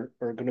landlords are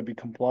going to be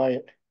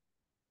compliant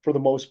for the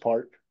most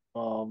part,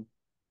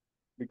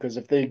 because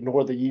if they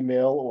ignore the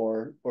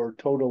email or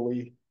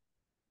totally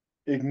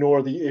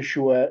ignore the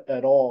issue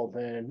at all,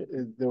 then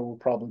there will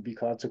probably be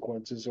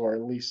consequences, or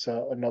at least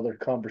another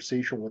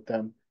conversation with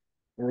them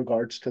in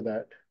regards to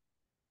that.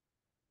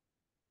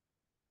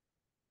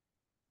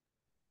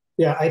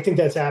 Yeah, I think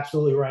that's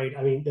absolutely right.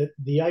 I mean,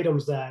 the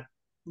items that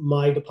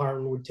my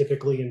department would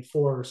typically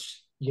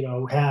enforce,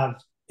 have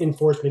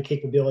enforcement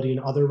capability in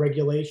other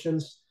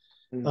regulations.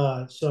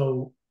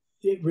 So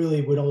it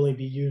really would only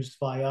be used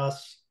by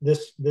us.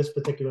 This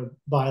particular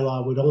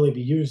bylaw would only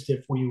be used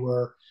if we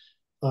were,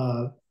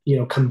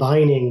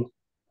 combining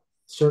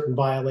certain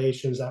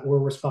violations that we're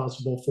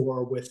responsible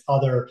for with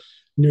other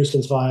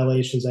nuisance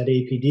violations that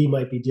APD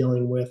might be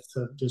dealing with,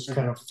 to just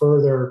kind of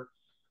further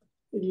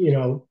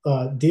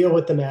deal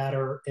with the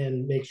matter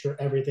and make sure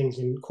everything's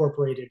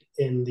incorporated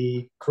in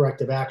the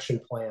corrective action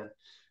plan.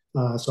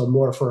 So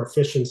more for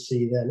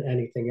efficiency than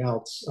anything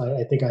else.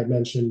 I think I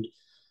mentioned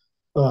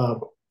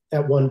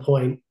at one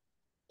point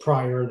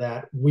prior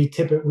that we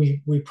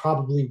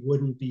probably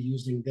wouldn't be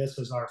using this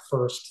as our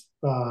first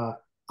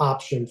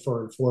option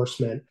for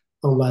enforcement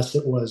unless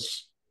it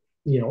was,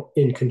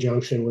 in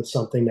conjunction with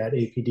something that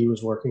APD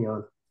was working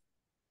on.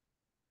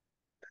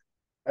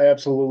 I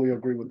absolutely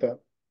agree with that.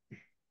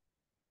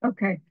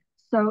 Okay,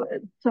 so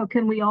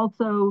can we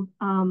also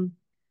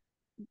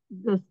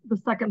the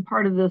second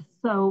part of this,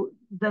 so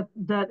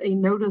that a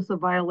notice of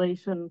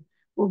violation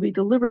will be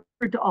delivered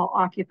to all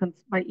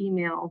occupants by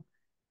email,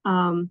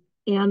 and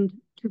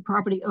to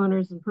property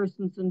owners and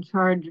persons in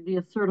charge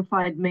via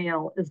certified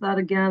mail. Is that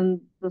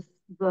again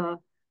the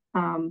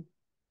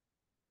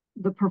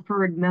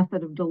preferred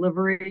method of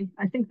delivery?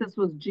 I think this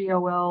was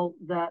GOL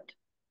that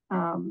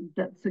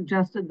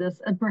suggested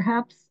this, and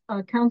perhaps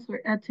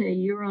Councillor Ette,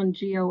 you're on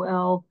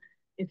GOL.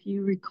 If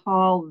you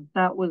recall,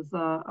 that was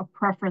a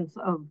preference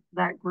of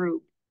that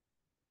group.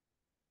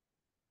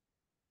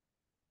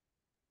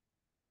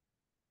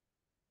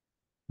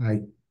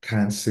 I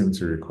can't seem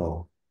to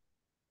recall.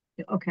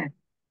 Okay.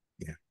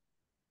 Yeah.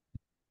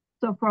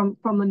 So from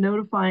the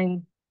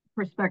notifying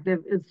perspective,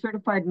 is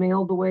certified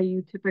mail the way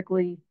you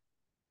typically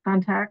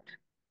contact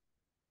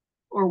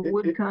or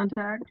would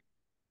contact?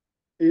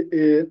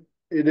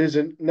 It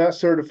isn't not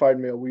certified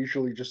mail. We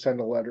usually just send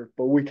a letter,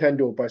 but we can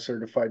do it by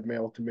certified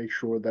mail to make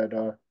sure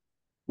that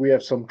we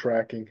have some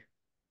tracking.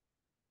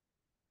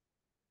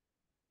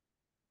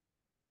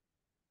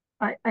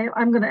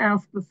 I'm going to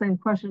ask the same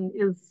question.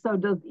 Is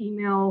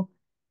email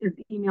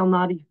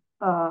not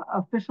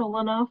official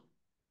enough?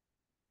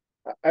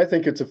 I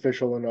think it's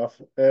official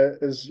enough.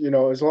 As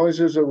long as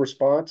there's a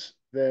response,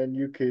 then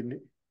you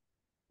can,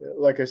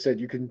 like I said,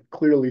 you can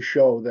clearly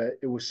show that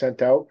it was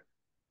sent out.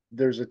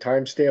 There's a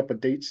timestamp, a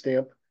date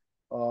stamp,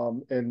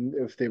 and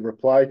if they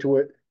reply to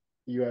it,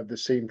 you have the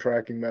same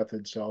tracking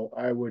method. So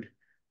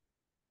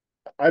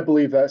I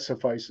believe that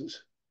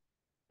suffices,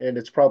 and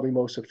it's probably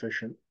most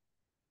efficient.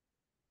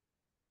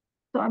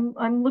 So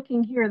I'm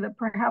looking here that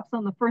perhaps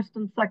on the first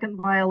and second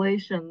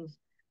violations,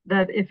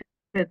 that if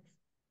it's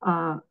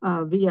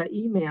via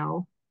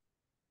email,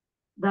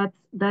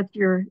 that's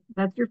your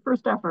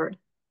first effort.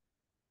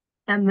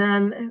 And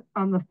then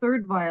on the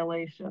third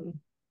violation,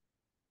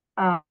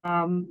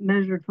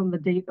 measured from the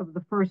date of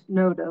the first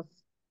notice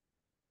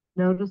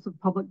of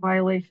public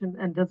violation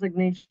and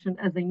designation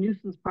as a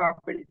nuisance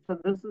property. So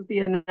this is the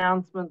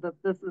announcement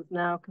that this is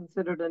now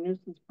considered a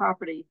nuisance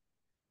property.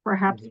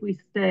 Perhaps we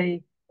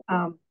stay,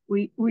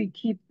 we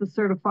keep the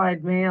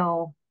certified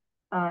mail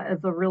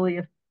as a really,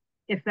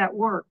 if that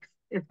works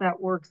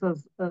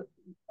as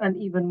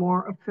an even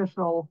more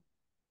official.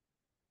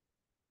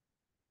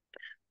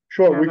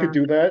 Sure, we could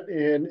do that.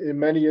 And in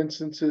many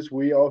instances,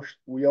 we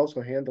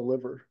also hand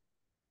deliver.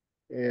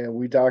 And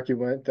we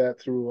document that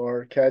through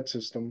our CAD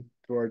system,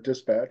 through our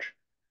dispatch.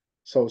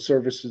 So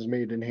service is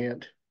made in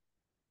hand.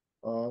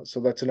 So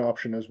that's an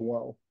option as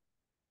well.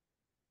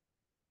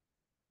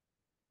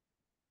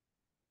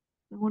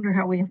 I wonder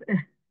how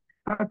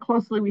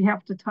closely we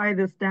have to tie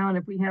this down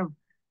if we have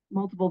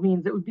multiple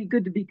means. It would be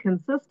good to be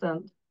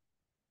consistent.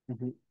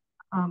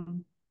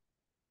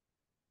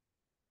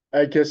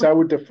 I guess I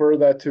would defer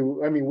that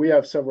to, I mean, we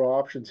have several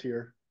options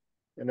here.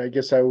 And I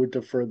guess I would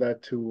defer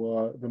that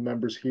to the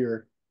members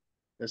here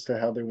as to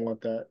how they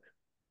want that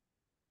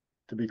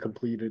to be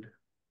completed.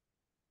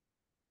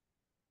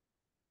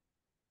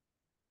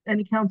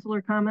 Any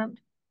counselor comment?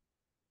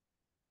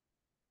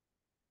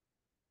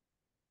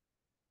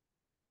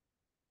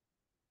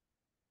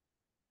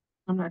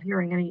 I'm not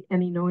hearing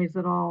any noise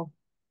at all.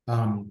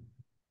 No,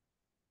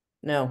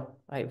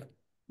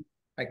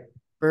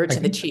 bird to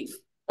the chief.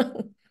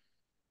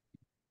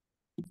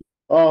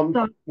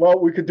 Well,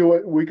 we could do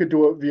it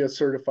via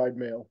certified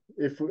mail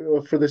if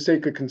for the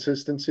sake of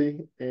consistency.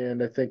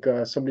 And I think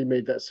somebody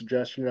made that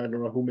suggestion. I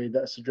don't know who made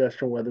that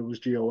suggestion, whether it was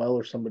GOL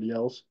or somebody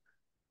else.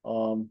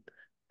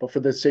 But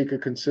for the sake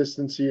of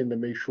consistency and to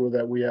make sure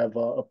that we have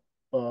a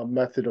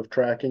method of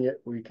tracking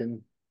it, we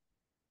can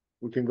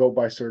go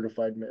by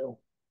certified mail.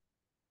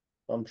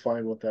 I'm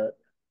fine with that.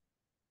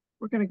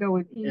 We're going to go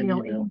with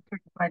email and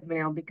certified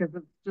mail because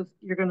it's just,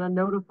 you're going to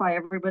notify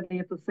everybody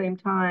at the same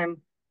time,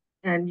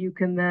 and you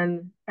can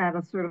then add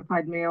a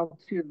certified mail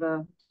to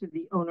the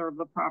owner of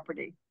the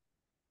property.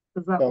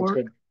 Does that work?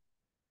 Good.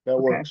 That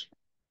works.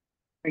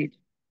 Great.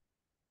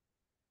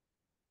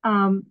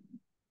 Down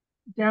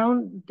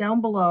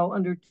below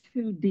under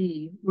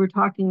 2D, we're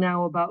talking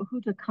now about who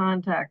to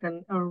contact,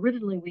 and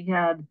originally we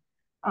had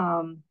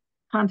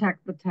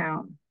contact the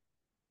town.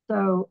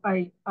 So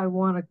I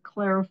want to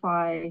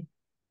clarify,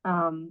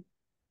 in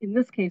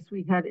this case,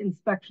 we had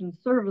inspection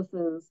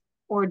services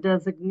or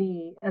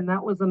designee, and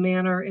that was a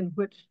manner in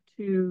which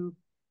to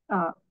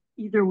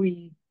either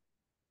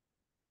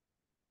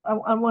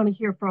I want to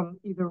hear from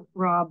either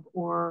Rob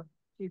or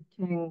Chief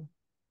Ting,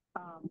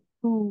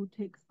 who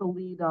takes the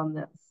lead on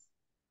this.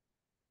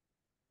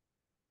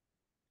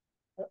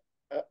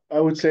 I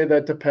would say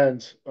that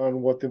depends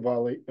on what the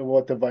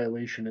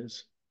violation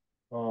is.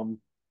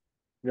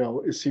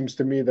 It seems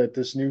to me that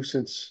this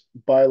nuisance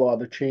bylaw,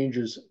 the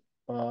changes,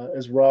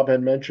 as Rob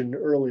had mentioned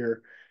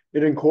earlier,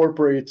 it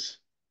incorporates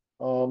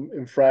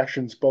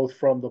infractions both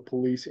from the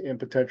police and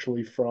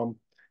potentially from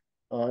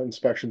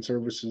inspection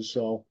services.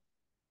 So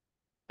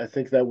I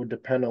think that would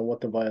depend on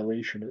what the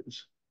violation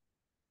is.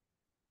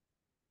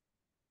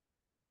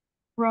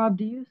 Rob,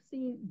 do you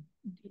see,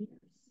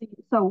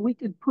 so we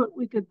could put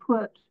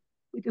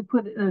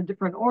it in a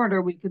different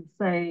order. We could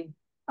say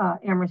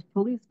Amherst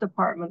Police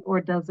Department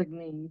or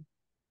designee.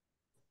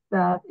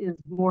 That is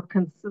more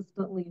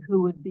consistently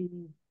who would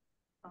be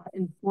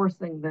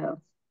enforcing this.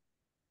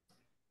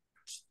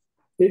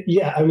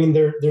 Yeah, I mean,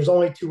 there's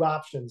only two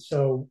options.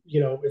 So,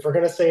 if we're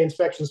going to say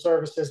inspection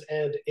services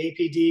and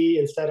APD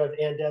instead of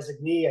and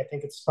designee, I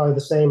think it's probably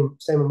the same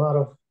amount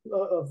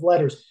of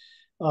letters.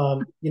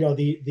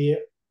 The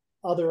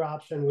other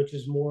option, which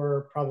is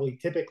more probably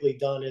typically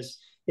done, is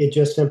it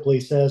just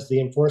simply says the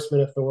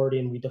enforcement authority,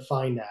 and we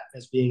define that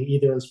as being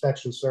either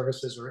inspection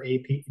services or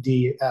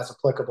APD as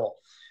applicable.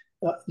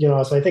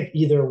 So I think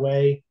either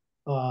way,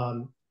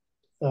 the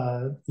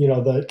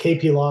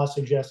KP law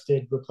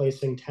suggested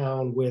replacing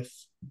town with,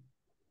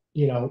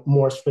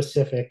 more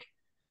specific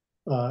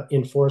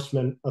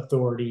enforcement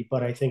authority.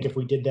 But I think if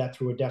we did that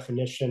through a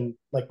definition,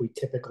 like we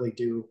typically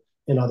do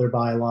in other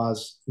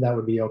bylaws, that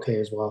would be okay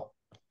as well.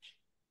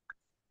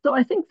 So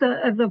I think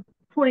the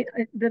point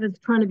that is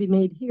trying to be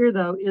made here,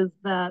 though, is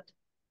that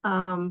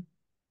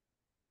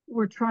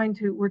we're trying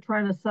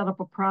to set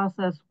up a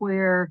process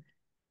where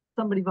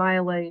somebody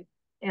violates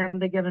and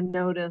they get a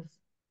notice,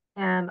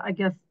 and I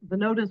guess the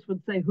notice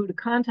would say who to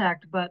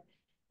contact, but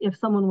if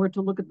someone were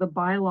to look at the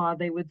bylaw,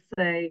 they would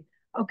say,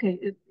 okay,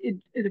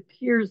 it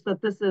appears that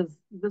this is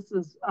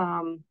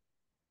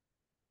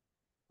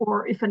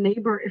or if a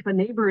neighbor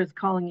is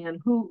calling in,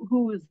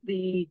 who is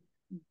the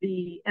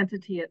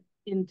entity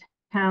in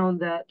town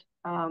that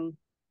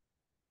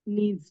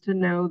needs to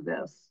know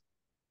this.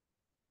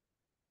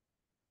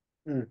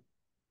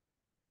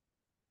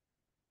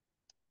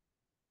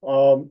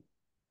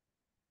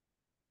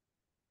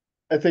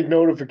 I think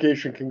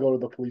notification can go to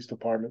the police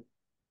department.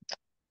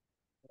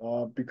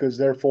 Because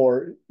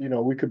therefore, you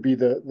know, we could be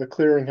the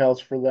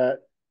clearinghouse for that.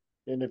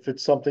 And if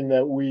it's something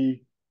that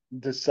we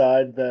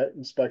decide that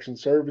inspection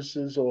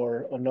services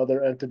or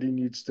another entity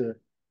needs to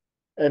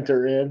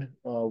enter in,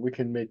 we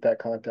can make that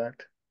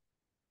contact.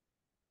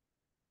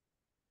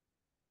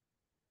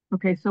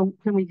 Okay, so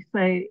can we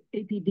say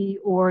APD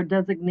or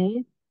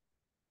designee?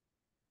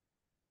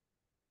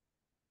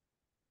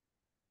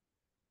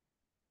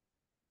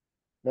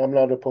 I'm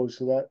not opposed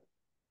to that.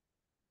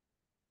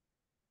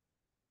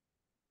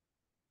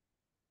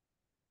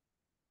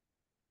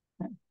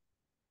 Okay.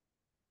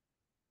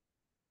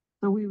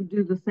 So we would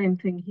do the same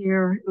thing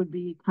here. It would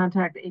be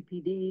contact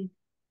APD.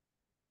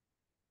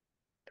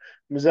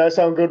 Does that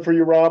sound good for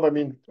you, Rob? I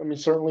mean,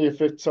 certainly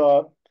if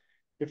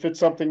it's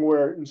something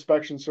where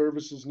inspection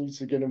services needs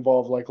to get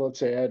involved, like let's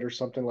say Ed or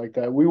something like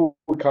that, we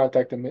would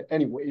contact them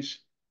anyways.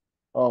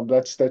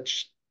 That's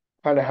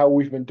kind of how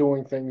we've been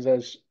doing things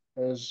as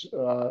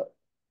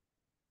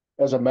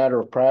a matter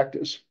of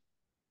practice.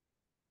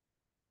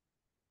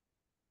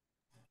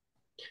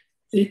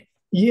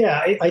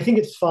 Yeah, I think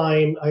it's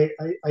fine.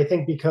 I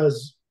think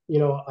because, you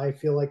know, I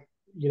feel like,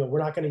 you know,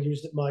 we're not going to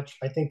use it much.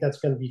 I think that's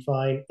going to be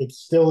fine. It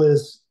still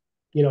is,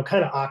 you know,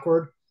 kind of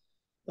awkward.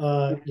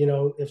 You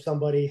know, if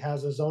somebody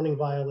has a zoning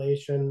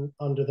violation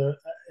under the,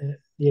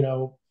 you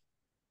know,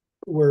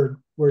 where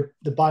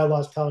the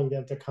bylaws telling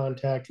them to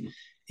contact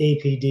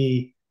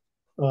APD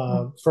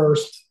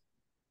first,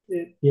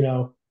 you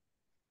know,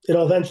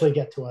 it'll eventually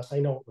get to us. I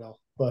know it will,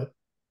 but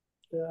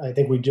I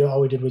think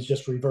all we did was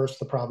just reverse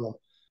the problem.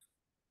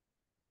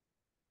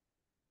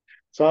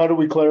 So how do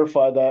we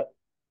clarify that?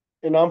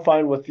 And I'm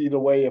fine with either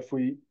way if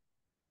we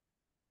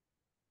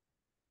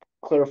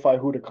clarify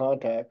who to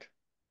contact.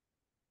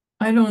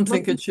 I don't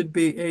think it should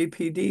be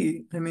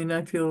APD. I mean,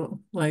 I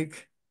feel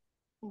like,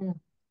 Yeah.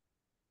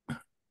 I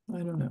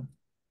don't know.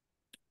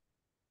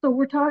 So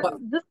we're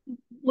talking this.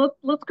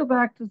 Let's go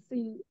back to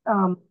see.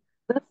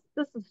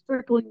 This is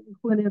strictly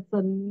when it's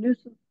a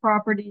nuisance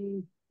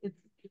property. It's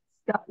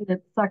gotten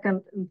its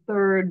second and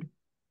third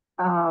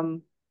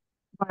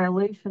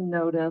violation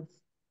notice.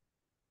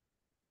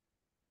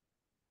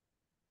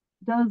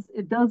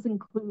 It does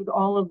include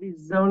all of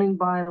these zoning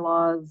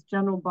bylaws,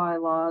 general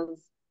bylaws,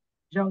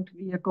 junked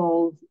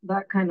vehicles,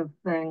 that kind of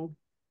thing.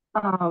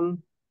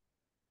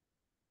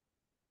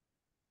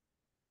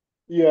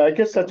 Yeah, I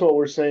guess that's what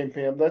we're saying,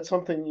 Pam. That's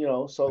something, you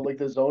know, so like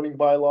the zoning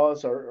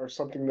bylaws are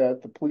something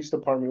that the police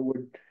department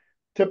would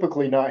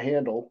typically not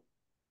handle.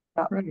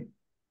 Right.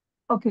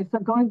 Okay, so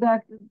going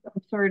back,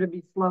 I'm sorry to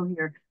be slow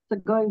here. So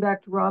going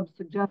back to Rob's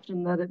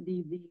suggestion that it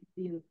be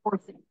the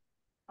enforcing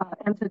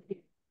entity,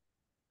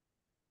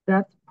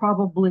 that's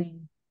probably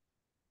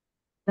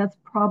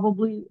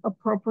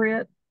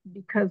appropriate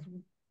because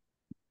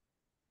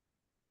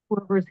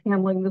whoever's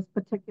handling this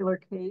particular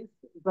case,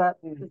 is that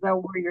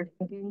where you're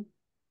thinking?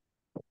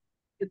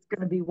 It's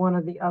going to be one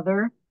or the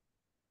other?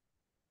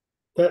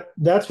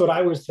 That's what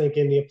I was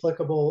thinking, the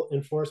applicable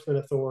enforcement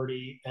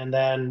authority, and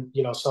then,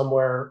 you know,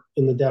 somewhere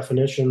in the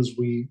definitions,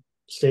 we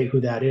state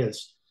who that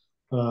is.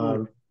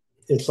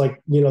 It's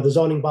like, you know, the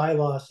zoning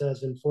bylaw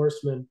says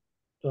enforcement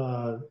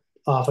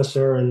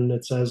officer, and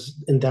it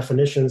says in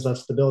definitions,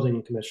 that's the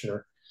building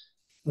commissioner.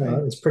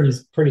 Right. It's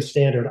pretty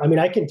standard. I mean,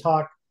 I can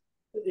talk,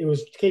 it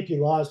was KP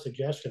Law's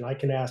suggestion. I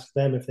can ask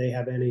them if they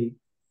have any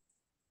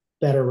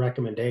better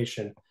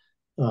recommendation.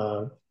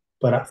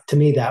 But to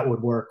me, that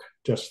would work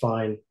just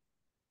fine.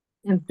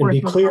 And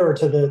be clearer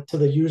to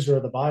the user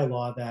of the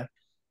bylaw that,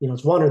 you know,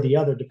 it's one or the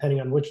other,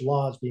 depending on which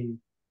law is being,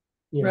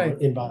 you know,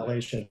 in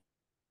violation.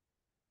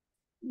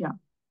 Yeah.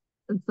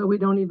 And so we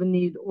don't even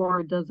need or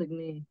a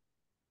designee.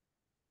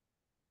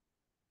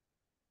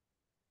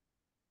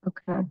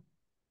 Okay.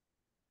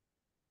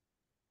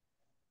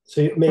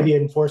 So maybe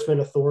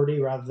enforcement authority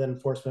rather than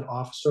enforcement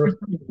officer.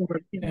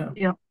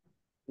 Yeah.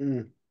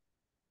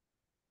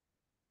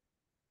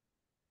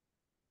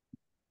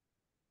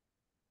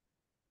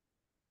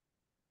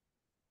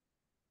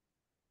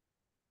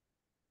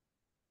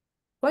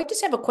 Well, I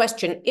just have a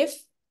question. If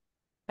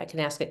I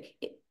can ask it,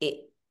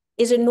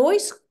 is a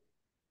noise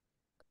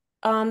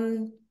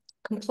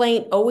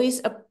complaint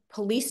always a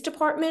police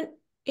department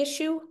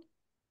issue?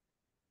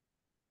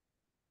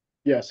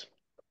 Yes.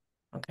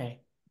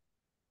 Okay.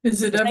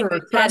 Is it ever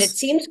a press? It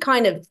seems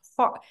kind of,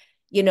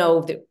 you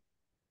know,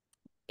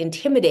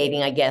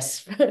 intimidating, I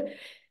guess,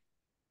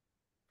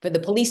 for the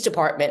police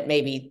department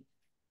maybe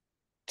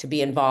to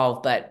be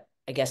involved, but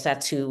I guess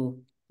that's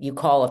who you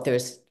call if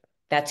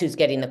that's who's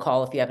getting the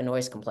call if you have a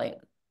noise complaint.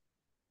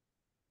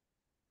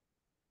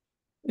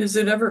 Is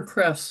it ever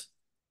Crest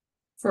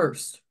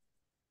first?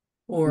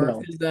 Or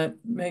No. Is that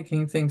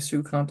making things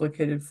too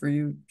complicated for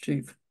you,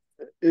 Chief?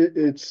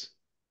 It's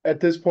at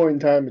this point in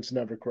time, it's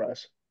never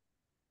Crest.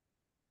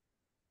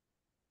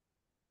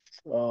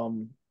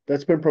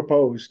 That's been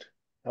proposed.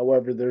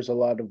 However, there's a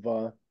lot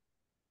of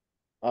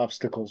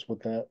obstacles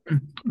with that.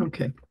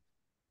 Okay.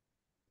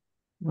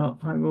 Well,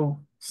 I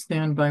will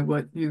stand by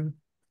what you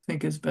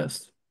think is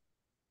best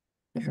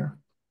there.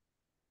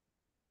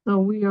 So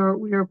we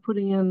are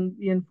putting in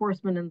the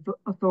enforcement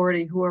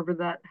authority, whoever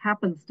that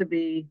happens to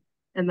be,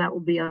 and that will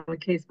be on a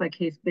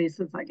case-by-case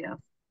basis, I guess.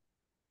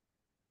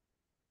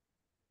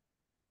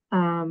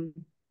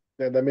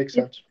 Yeah, that makes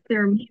sense.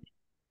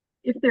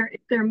 If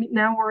they're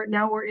now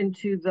we're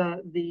into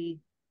the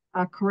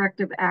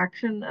corrective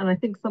action, and I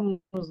think someone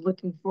was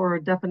looking for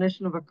a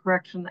definition of a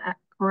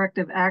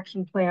corrective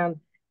action plan.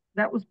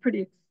 That was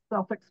pretty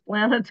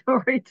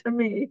self-explanatory to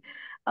me.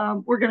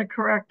 We're going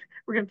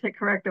to take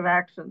corrective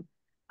action.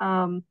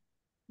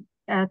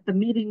 At the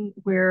meeting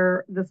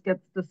where this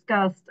gets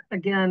discussed,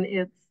 again,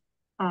 it's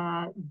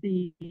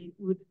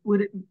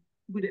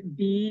would it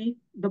be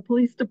the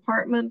police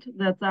department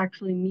that's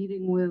actually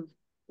meeting with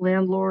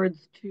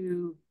landlords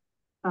to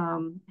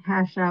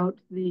hash out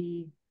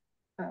the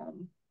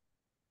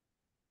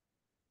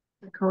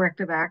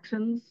corrective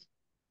actions?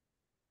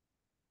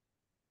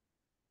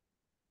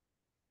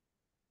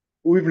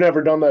 We've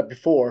never done that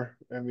before.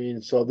 I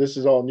mean, so this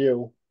is all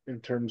new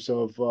in terms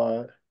of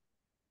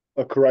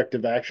a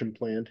corrective action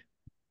plan.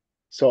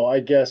 So I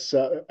guess,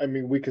 I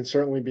mean, we can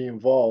certainly be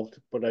involved,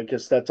 but I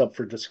guess that's up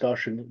for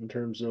discussion in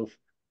terms of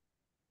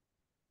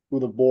who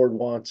the board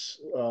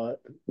wants to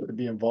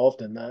be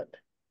involved in that.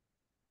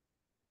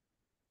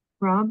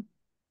 Rob?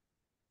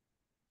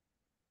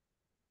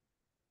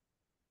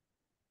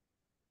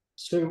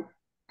 So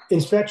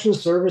inspection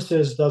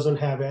services doesn't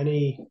have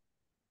any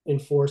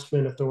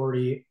enforcement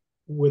authority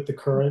with the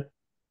current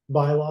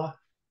bylaw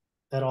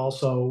at all.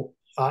 So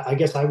I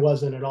guess I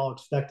wasn't at all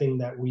expecting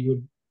that we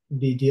would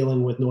be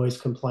dealing with noise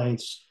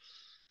complaints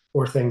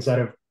or things that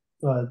have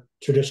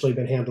traditionally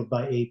been handled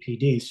by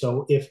APD.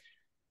 So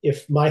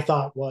if my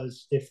thought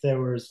was if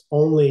there was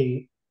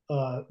only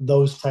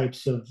those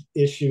types of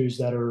issues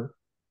that are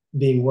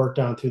being worked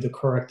on through the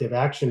corrective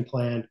action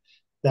plan,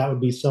 that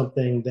would be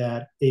something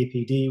that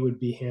APD would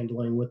be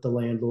handling with the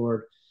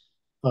landlord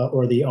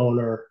or the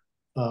owner,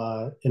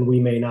 and we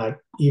may not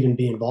even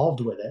be involved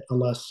with it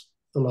unless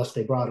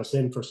they brought us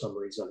in for some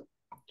reason.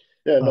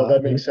 Yeah, no,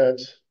 that makes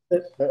sense.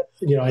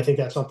 You know, I think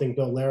that's something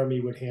Bill Laramie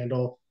would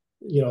handle.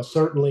 You know,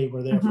 certainly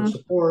we're there for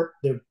support.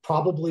 There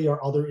probably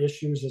are other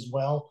issues as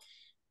well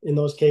in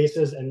those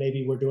cases, and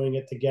maybe we're doing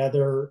it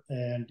together.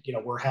 And you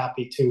know, we're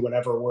happy to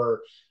whenever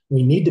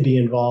we need to be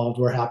involved.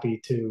 We're happy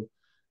to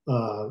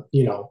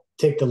you know,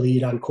 take the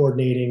lead on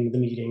coordinating the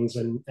meetings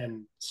and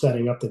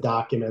setting up the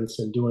documents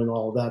and doing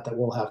all of that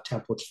we'll have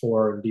templates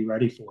for and be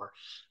ready for.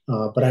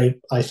 But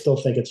I still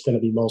think it's going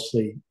to be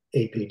mostly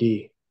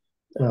APD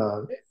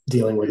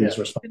dealing with these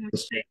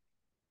responses.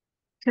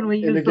 Can we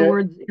use the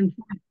words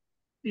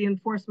the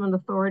enforcement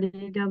authority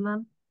again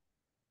then?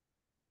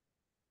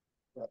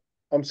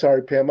 I'm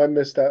sorry, Pam, I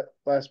missed that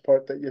last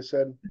part that you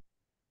said.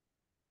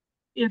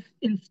 If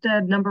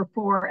instead, number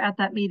 4, at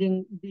that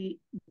meeting,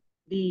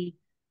 the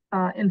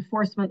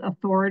enforcement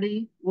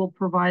authority will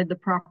provide the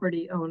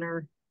property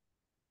owner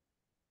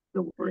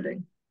the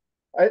wording.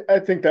 I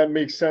think that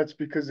makes sense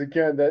because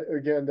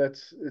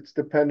it's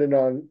dependent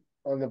on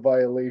the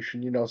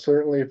violation. You know,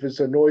 certainly if it's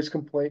a noise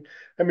complaint,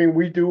 I mean,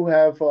 we do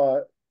have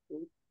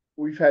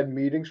we've had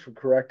meetings for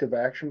corrective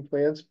action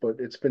plans, but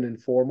it's been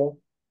informal,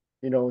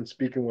 you know, and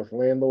speaking with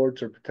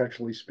landlords or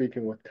potentially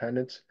speaking with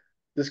tenants.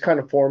 This kind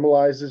of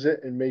formalizes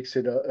it and makes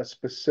it a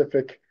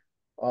specific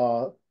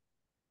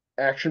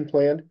action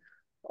plan.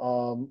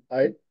 So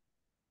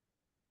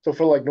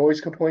for like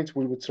noise complaints,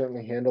 we would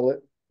certainly handle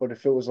it. But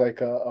if it was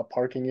like a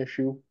parking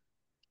issue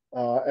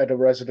at a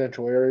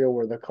residential area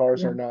where the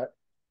cars are not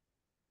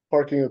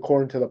parking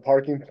according to the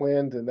parking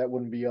plan, then that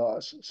wouldn't be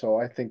us. So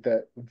I think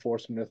that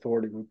enforcement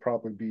authority would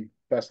probably be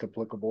best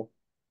applicable.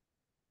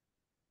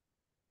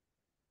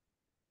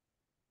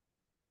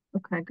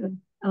 Okay, good.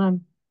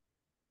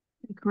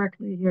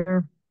 Correctly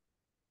here.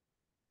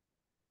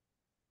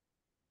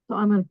 So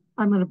I'm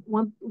gonna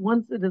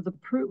once it is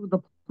approved, the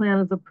plan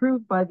is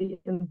approved by the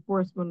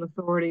enforcement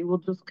authority, we'll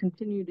just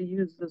continue to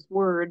use this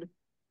word.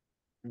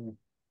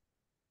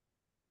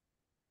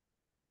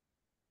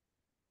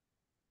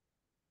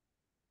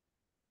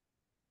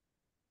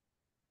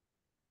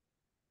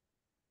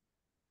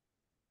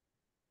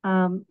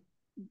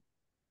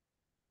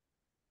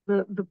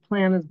 The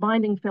plan is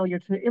binding. Failure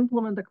to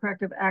implement the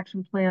corrective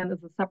action plan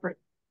is a separate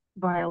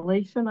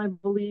violation, I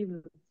believe,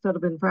 instead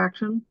of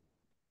infraction.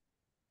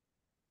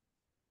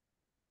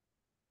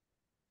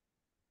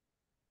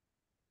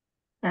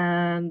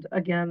 And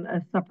again,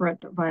 a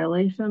separate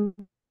violation.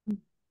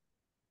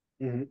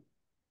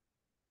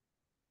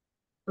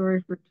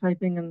 Sorry for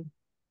typing.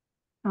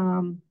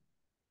 And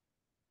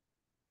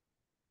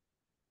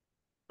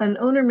an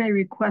owner may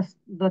request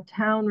the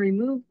town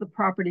remove the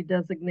property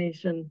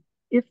designation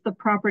if the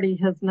property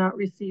has not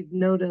received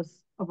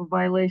notice of a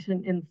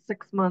violation in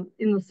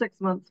the 6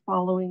 months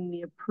following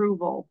the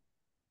approval.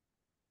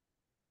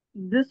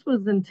 This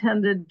was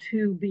intended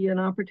to be an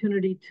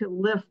opportunity to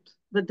lift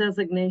the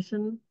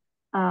designation.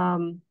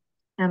 And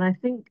I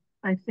think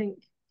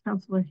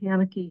Councilor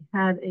Haneke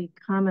had a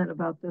comment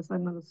about this.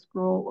 I'm going to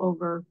scroll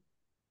over.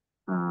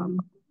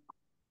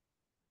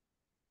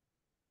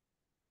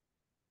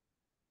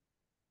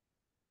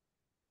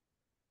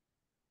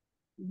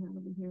 we have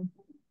over here.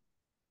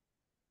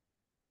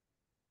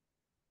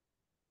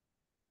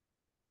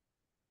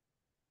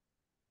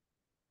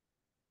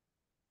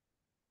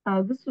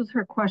 This was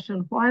her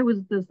question. Why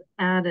was this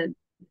added?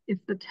 If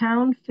the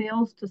town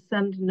fails to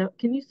send note,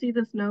 can you see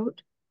this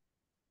note?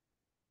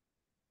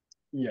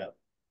 Yeah.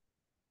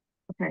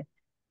 Okay.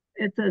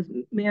 It says,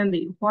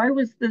 Mandy, why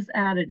was this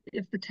added?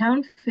 If the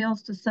town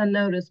fails to send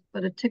notice,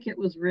 but a ticket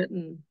was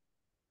written,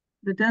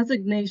 the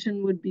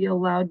designation would be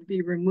allowed to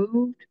be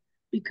removed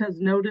because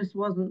notice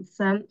wasn't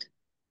sent,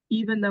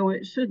 even though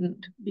it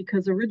shouldn't,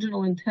 because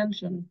original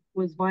intention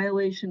was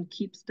violation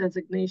keeps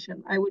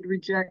designation. I would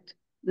reject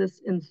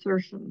this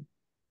insertion.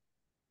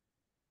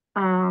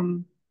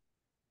 I'm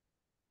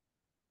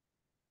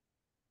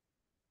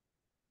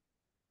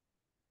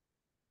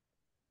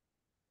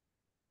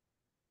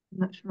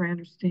not sure I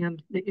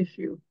understand the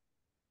issue.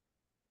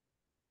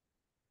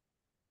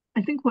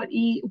 I think what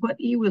E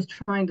was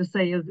trying to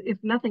say is if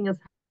nothing has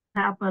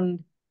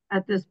happened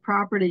at this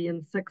property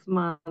in 6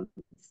 months,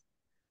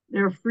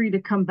 they're free to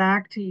come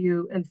back to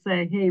you and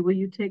say, hey, will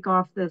you take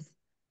off this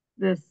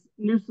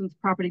nuisance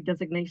property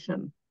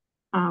designation?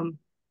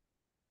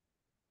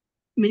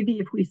 Maybe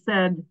if we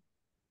said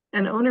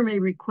an owner may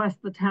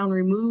request the town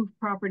remove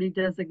property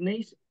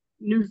designation,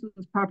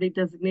 nuisance property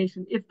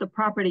designation if the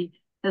property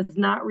has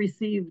not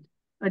received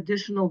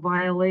additional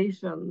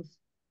violations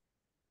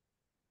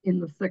in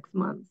the 6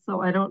 months.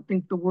 So I don't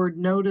think the word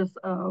notice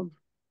of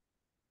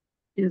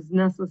is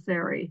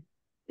necessary.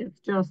 It's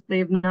just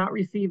they've not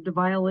received a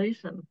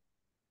violation.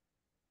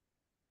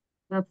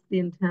 That's the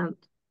intent.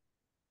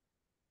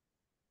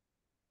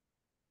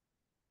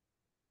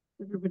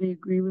 Everybody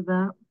agree with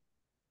that?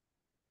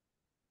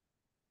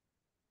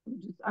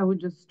 I would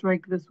just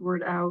strike this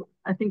word out.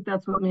 I think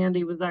that's what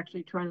Mandy was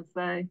actually trying to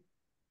say.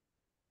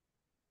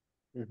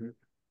 Mm-hmm.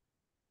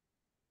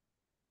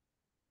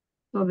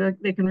 So that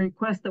they can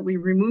request that we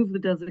remove the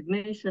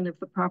designation if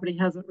the property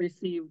hasn't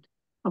received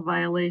a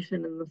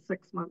violation in the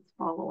 6 months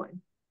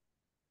following.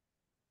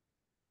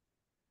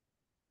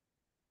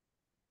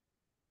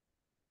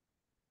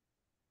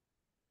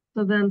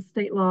 So then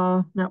state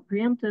law not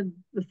preempted,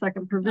 the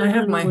second provision. I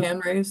have my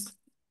hand raised.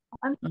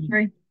 I'm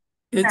sorry.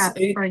 It's Pat,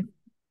 eight. sorry.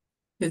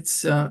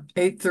 It's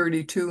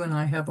 8:32 and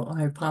I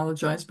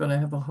apologize, but I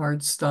have a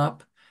hard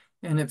stop.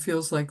 And it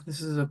feels like this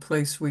is a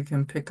place we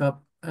can pick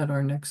up at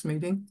our next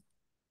meeting.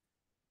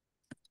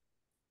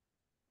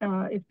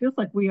 It feels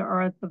like we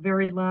are at the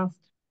very last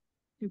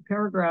 2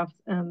 paragraphs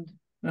and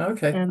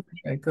Okay,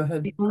 go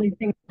ahead. the only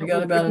thing I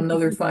got about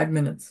another 5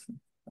 minutes.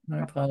 I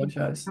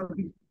apologize.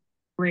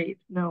 Great,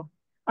 no.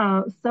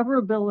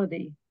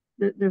 Severability,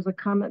 there's a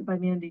comment by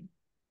Mandy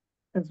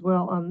as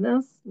well on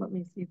this. Let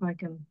me see if I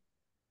can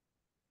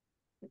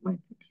get my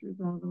pictures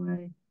out of the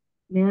way.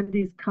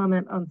 Mandy's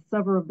comment on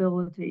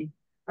severability.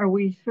 Are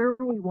we sure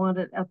we want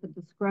it at the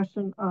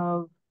discretion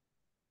of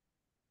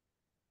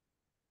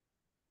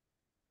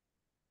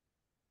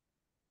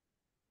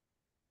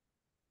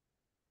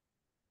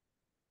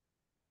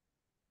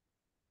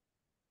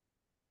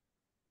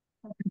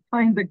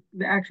find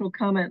the actual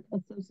comment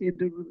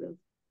associated with this?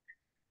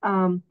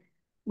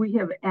 We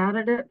have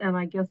added it, and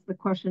I guess the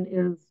question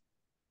is,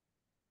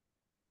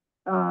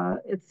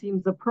 it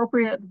seems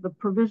appropriate. The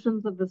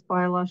provisions of this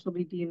bylaw shall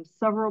be deemed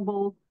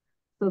severable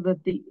so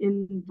that the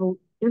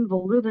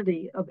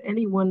invalidity of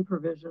any one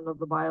provision of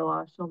the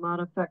bylaw shall not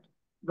affect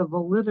the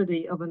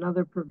validity of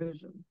another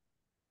provision.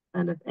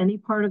 And if any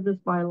part of this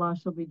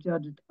bylaw shall be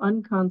judged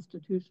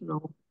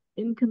unconstitutional,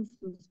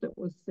 inconsistent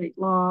with state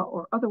law,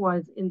 or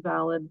otherwise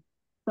invalid,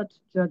 such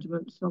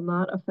judgment shall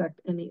not affect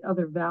any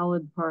other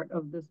valid part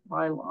of this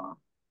bylaw.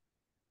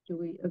 Do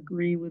we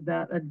agree with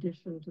that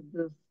addition to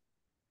this?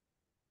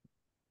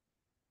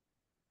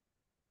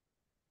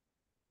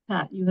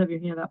 Pat, you have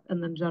your hand up,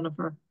 and then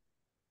Jennifer.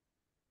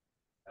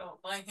 Oh,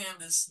 my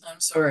hand is,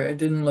 I'm sorry, I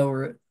didn't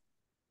lower it.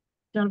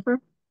 Jennifer?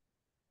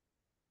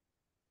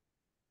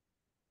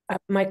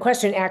 My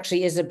question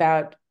actually is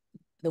about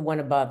the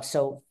one above,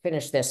 so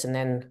finish this and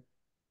then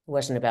it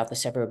wasn't about the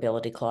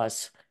severability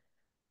clause.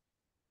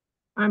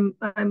 I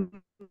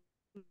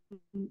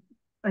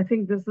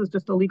think this is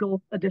just a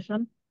legal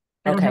addition.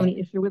 I don't have any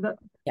issue with it.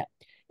 Yeah.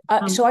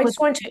 So I just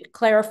want to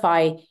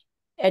clarify,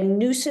 a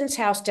nuisance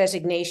house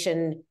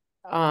designation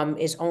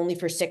is only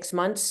for 6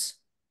 months.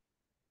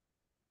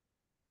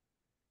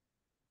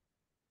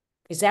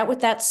 Is that what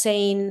that's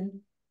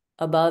saying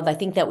above? I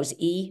think that was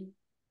E.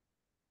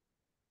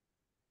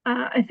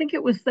 I think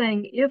it was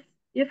saying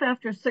if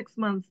after 6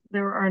 months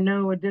there are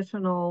no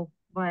additional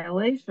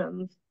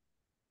violations,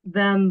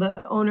 then the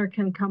owner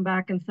can come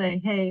back and say,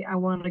 hey, I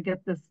want to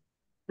get this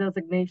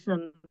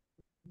designation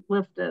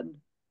lifted.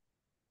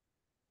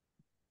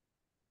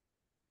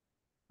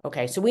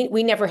 Okay, so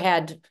we never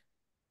had,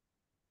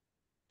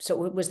 so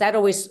was that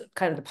always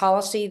kind of the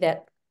policy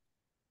that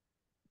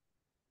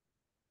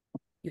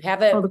you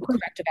have a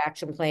corrective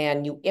action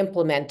plan, you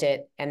implement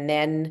it, and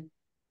then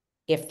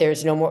if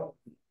there's no more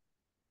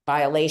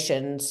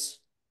violations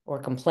or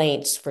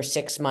complaints for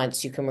 6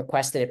 months, you can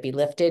request that it be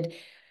lifted?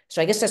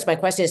 So I guess that's my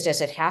question is,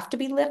 does it have to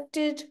be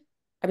lifted?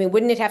 I mean,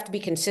 wouldn't it have to be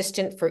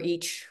consistent for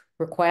each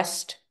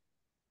request?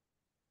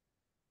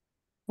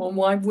 Well,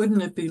 why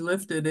wouldn't it be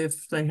lifted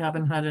if they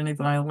haven't had any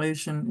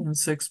violation in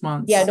 6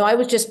 months? Yeah, no, I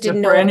was just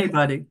didn't For know.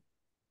 anybody.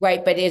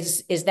 Right, but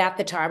is that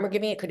the time we're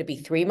giving it? Could it be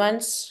 3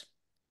 months?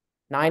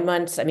 9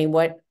 months? I mean,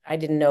 what, I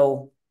didn't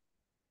know.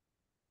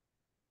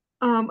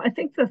 I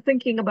think the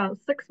thinking about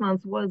 6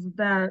 months was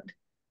that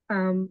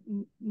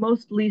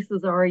most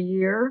leases are a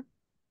year.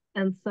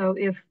 And so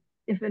if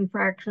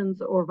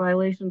infractions or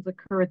violations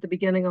occur at the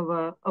beginning of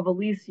a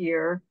lease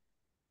year,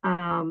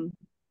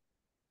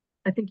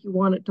 I think you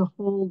want it to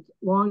hold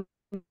long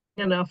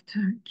enough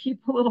to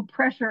keep a little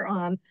pressure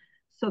on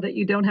so that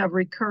you don't have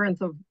recurrence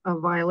of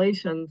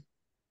violations.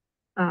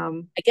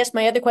 I guess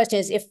my other question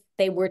is if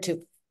they were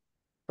to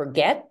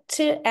forget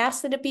to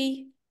ask that it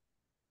be,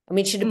 I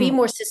mean, should it be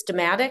more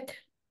systematic?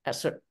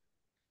 That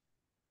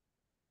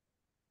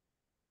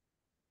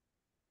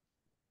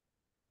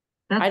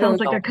I don't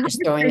sounds know, like a just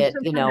throwing it,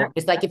 conversation you know,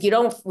 it's like if you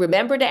don't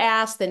remember to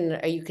ask, then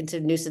are you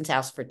considered nuisance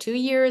house for 2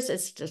 years?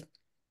 It's just.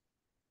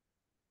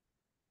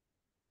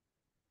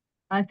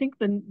 I think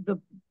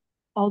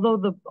although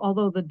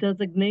the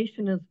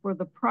designation is for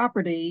the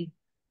property,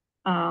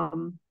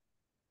 and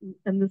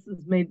this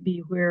is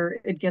maybe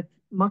where it gets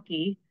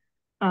mucky,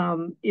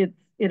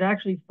 it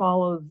actually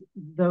follows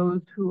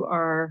those who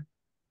are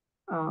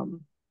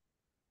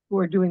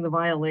doing the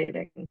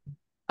violating.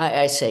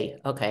 I see,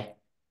 okay.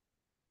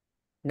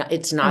 No,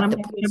 it's And not the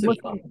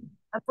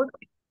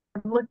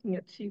I'm looking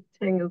at Chief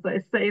Ting as I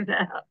say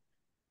that.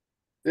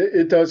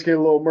 It does get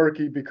a little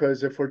murky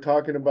because if we're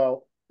talking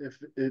about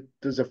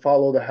does it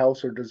follow the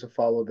house or does it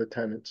follow the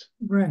tenants?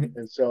 Right.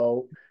 And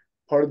so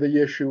part of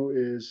the issue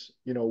is,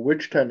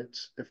 which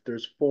tenants, if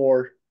there's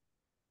 4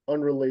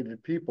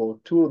 unrelated people,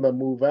 2 of them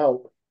move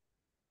out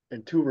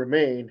and 2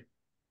 remain.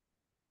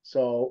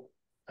 So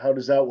how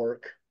does that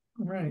work?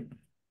 Right.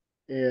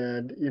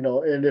 And,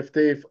 and if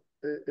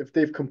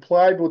they've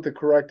complied with the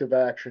corrective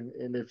action,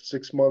 and if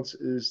 6 months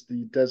is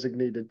the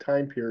designated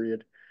time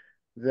period,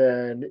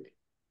 then,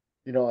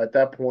 at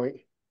that point,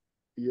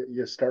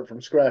 you start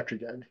from scratch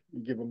again.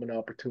 You give them an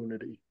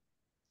opportunity.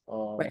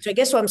 Right. So I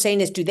guess what I'm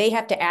saying is, do they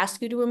have to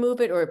ask you to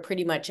remove it, or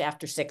pretty much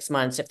after 6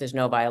 months, if there's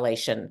no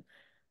violation?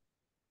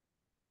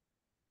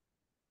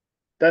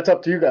 That's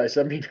up to you guys.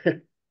 I mean,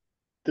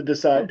 to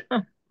decide.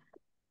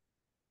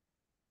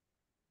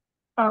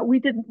 We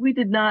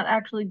did not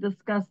actually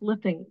discuss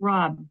lifting.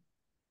 Rob.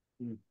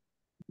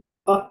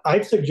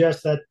 I'd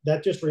suggest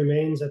that just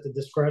remains at the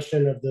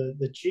discretion of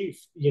the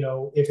chief.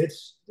 If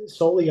it's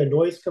solely a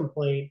noise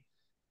complaint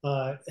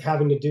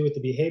having to do with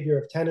the behavior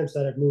of tenants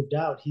that have moved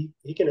out,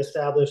 he can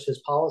establish his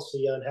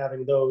policy on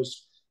having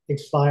those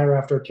expire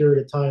after a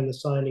period of time, the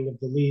signing of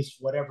the lease,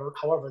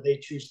 however they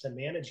choose to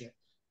manage it.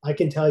 I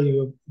can tell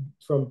you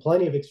from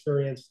plenty of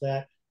experience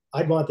that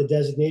I'd want the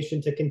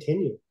designation to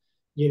continue,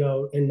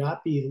 and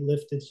not be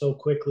lifted so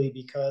quickly,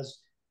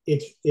 because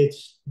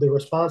it's the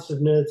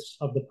responsiveness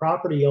of the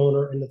property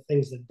owner and the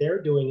things that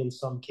they're doing in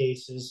some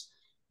cases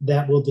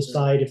that will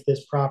decide if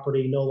this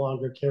property no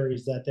longer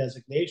carries that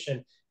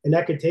designation. And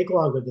that could take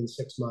longer than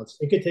 6 months.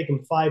 It could take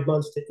them 5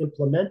 months to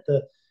implement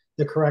the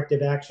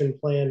corrective action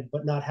plan,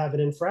 but not have an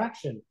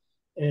infraction.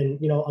 And,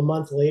 a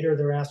month later,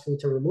 they're asking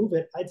to remove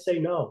it. I'd say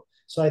no.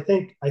 So I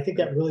think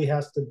that really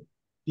has to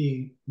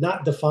be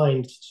not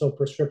defined so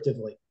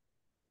prescriptively.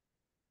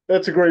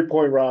 That's a great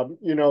point, Rob.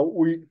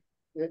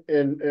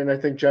 And I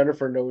think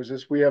Jennifer knows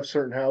this. We have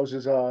certain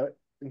houses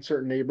in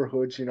certain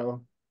neighborhoods, for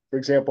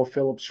example,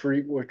 Phillip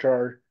Street, which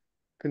are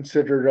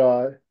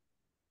considered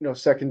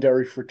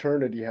secondary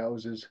fraternity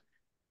houses,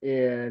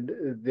 and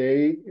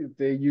they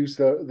use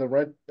the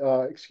rent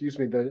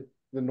the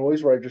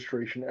noise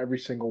registration every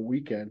single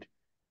weekend.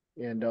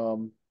 And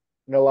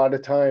a lot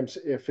of times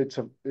if it's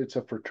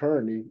a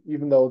fraternity,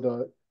 even though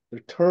the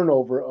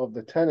turnover of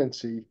the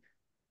tenancy,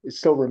 it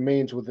still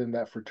remains within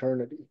that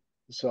fraternity.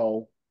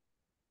 So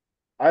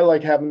I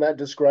like having that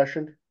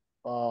discretion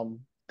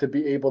to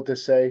be able to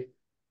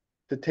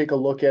take a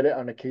look at it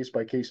on a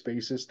case-by-case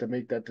basis to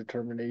make that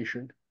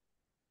determination.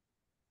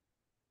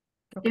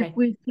 Okay.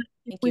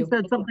 If we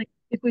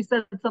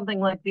said something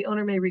like the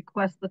owner may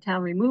request the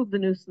town remove the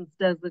nuisance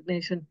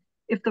designation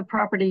if the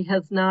property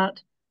has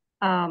not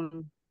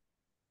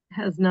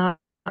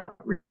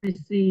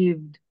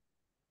received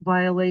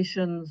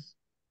violations.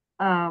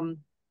 I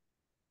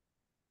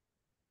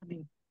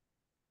mean,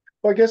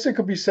 well, I guess it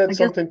could be said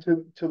something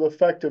to the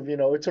effect of,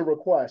 it's a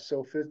request.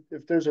 So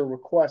if there's a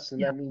request, then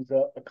that means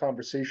a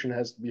conversation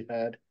has to be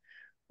had,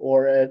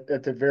 or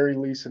at the very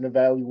least, an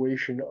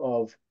evaluation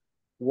of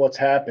what's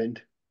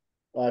happened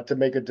to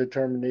make a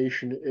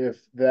determination if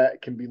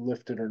that can be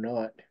lifted or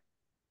not.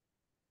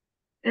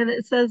 And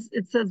it says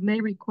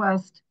may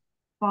request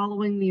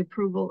following the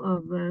approval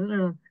of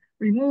the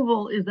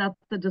removal is at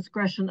the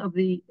discretion of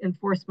the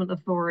enforcement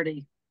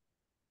authority.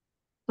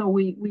 So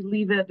we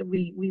leave it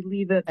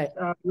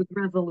with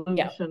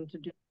resolution to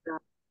do that.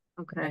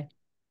 Okay.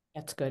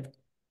 That's good.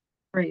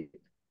 Great.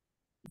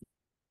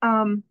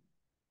 Do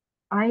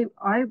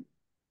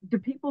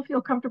people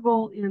feel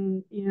comfortable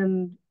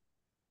in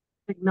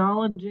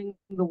acknowledging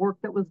the work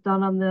that was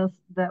done on this,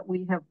 that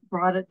we have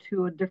brought it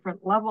to a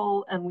different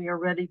level and we are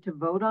ready to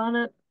vote on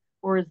it?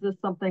 Or is this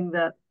something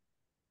that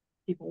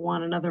people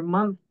want another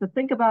month to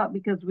think about,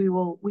 because we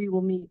will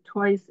meet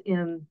twice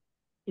in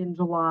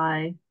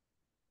July.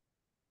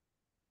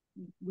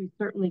 We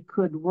certainly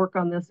could work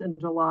on this in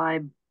July.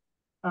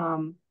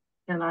 And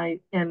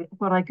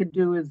what I could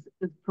do is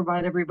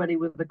provide everybody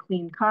with a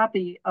clean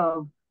copy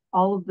of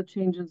all of the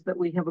changes that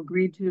we have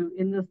agreed to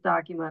in this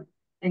document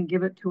and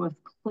give it to us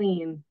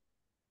clean.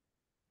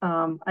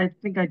 I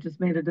think I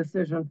just made a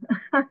decision.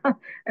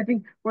 I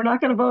think we're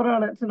not going to vote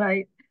on it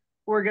tonight.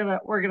 We're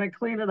gonna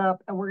clean it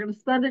up, and we're gonna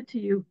send it to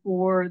you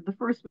for the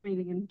first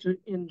meeting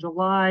in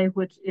July,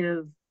 which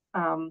is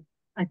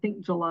I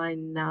think July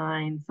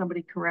 9.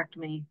 Somebody correct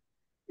me.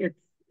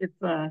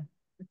 It's a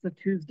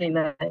Tuesday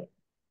night.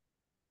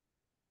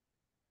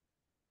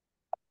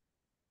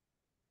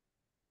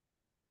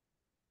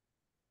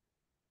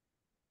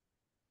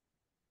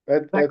 I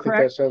think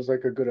that sounds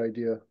like a good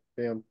idea,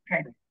 Pam.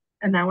 Okay,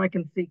 and now I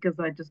can see because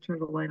I just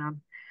turned the light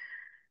on.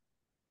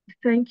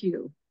 Thank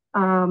you,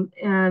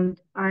 and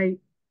I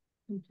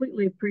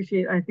completely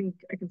appreciate, I think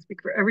I can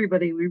speak for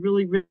everybody, we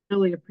really,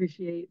 really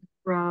appreciate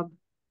Rob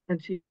and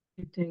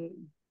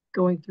Chief-Ting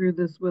going through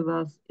this with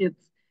us.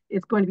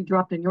 It's going to be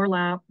dropped in your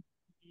lap.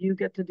 You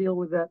get to deal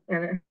with it,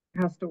 and it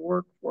has to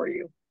work for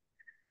you.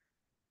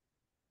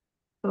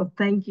 So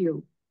thank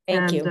you.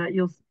 Thank you.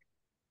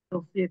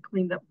 You'll see a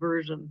cleaned up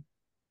version.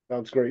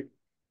 Sounds great.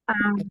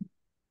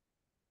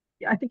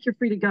 I think you're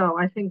free to go.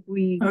 I think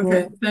we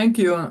Okay, thank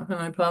you, and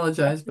I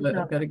apologize, but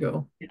I've got to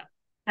go.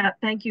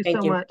 Thank you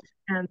so much.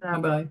 And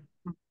bye-bye.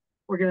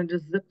 We're going to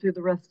just zip through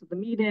the rest of the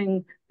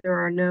meeting.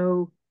 There are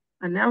no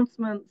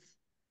announcements.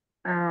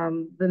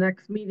 The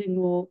next meeting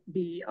will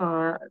be,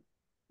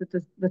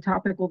 the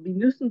topic will be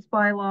nuisance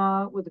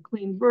bylaw with a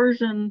clean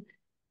version.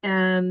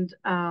 And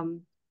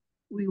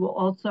we will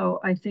also,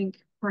 I think,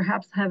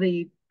 perhaps have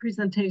a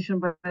presentation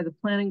by the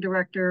planning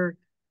director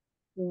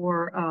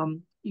for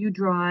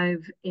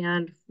UDrive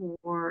and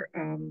for,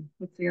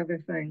 what's the other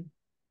thing?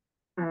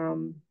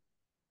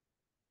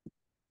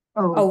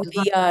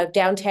 The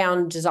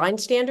downtown design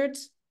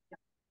standards?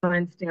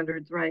 Design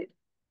standards, right.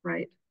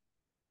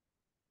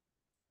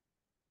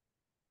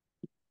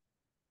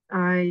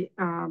 I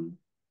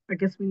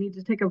guess we need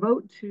to take a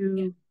vote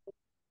to.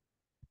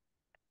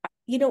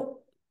 You know,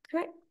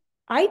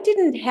 I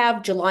didn't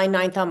have July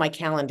 9th on my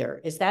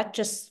calendar. Is that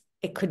just,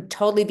 it could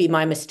totally be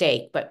my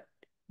mistake, but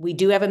we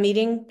do have a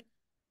meeting?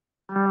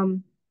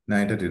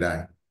 Neither did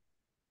I.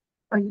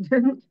 Oh, you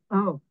didn't?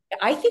 Oh.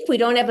 I think we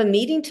don't have a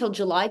meeting till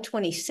July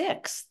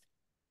 26th.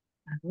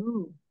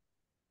 Oh.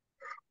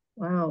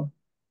 Wow.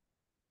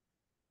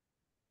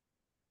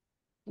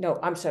 No,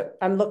 I'm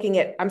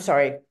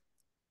sorry.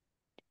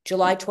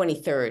 July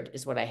 23rd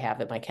is what I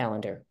have at my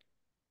calendar.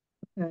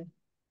 Okay.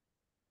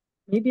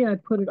 Maybe I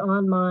put it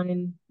on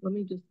mine. Let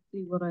me just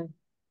see what I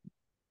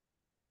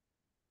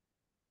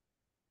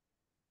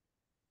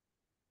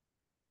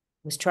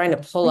was trying to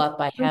pull up.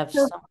 I have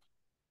some.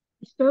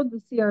 Showed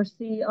the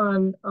CRC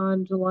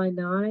on July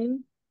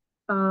 9.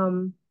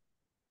 And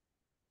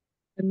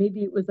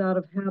maybe it was out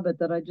of habit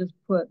that I just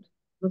put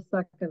the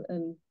second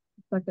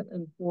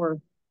and fourth.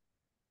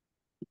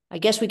 I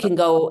guess we can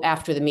go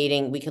after the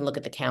meeting. We can look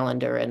at the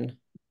calendar and.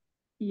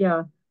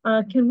 Yeah.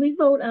 Can we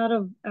vote out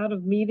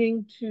of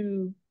meeting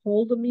to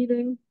hold a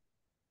meeting?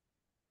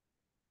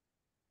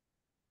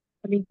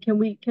 I mean, can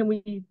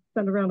we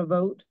send around a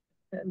vote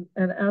and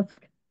ask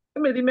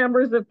committee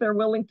members if they're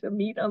willing to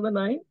meet on the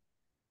 9th?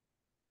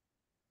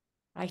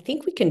 I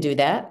think we can do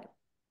that.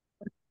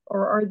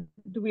 Or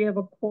do we have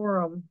a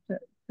quorum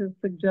to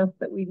suggest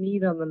that we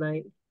meet on the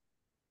 9th?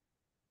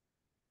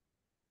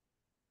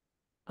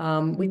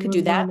 We could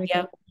do that,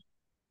 yeah.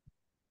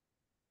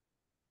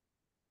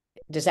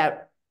 Does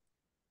that?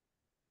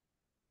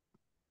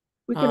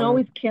 We can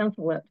always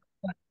cancel it.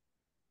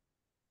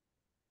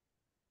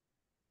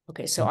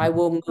 Okay, so I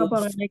will move. How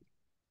about I make?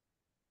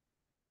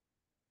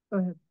 Go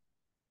ahead.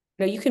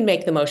 No, you can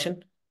make the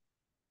motion.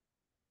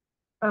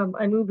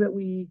 I move that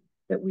we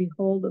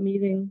hold a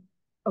meeting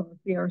of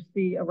the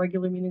CRC, a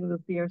regular meeting of the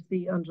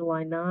CRC on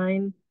July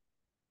 9.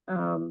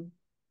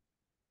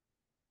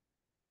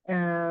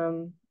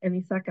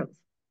 Any seconds?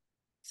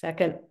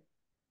 Second.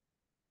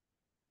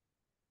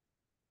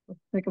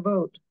 Let's take a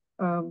vote.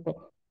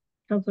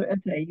 Councillor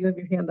Ette, you have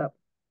your hand up.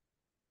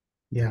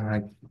 Yeah,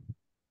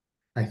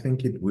 I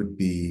think it would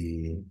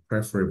be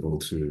preferable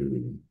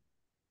to,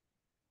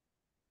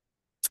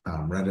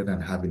 rather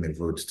than having a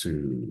vote,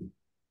 to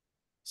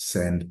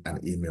send an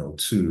email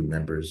to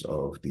members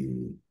of the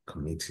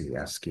committee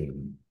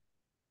asking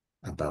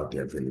about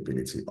their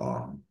availability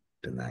on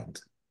the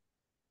 9th.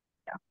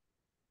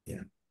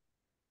 Yeah.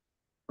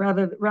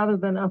 Rather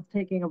than us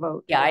taking a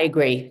vote. Yeah, I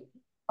agree.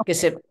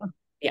 Because let's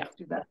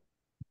do that.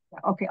 Yeah,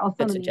 okay, I'll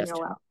send an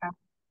email out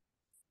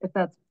if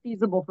that's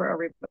feasible for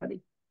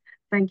everybody.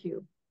 Thank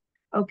you.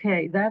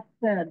 Okay, that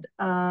said,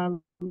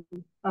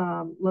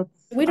 let's.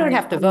 We don't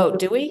have to vote,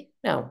 do we?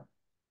 No.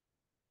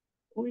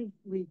 We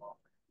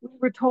We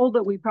were told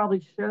that we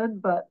probably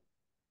should, but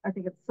I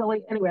think it's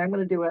silly. Anyway, I'm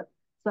going to do it.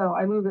 So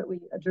I move that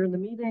we adjourn the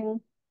meeting.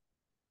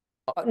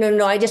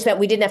 No, I just meant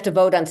we didn't have to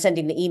vote on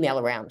sending the email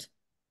around.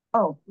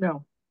 Oh,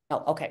 no.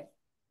 Oh, okay.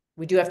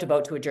 We do have to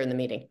vote to adjourn the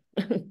meeting.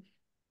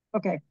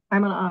 Okay,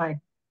 I'm an aye.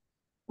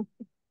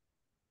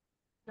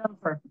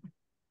 Jennifer.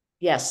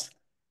 Yes.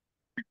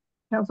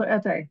 Councilor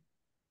Ette.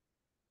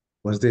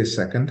 Was there a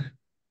second?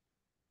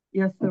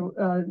 Yes,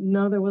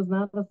 no, there was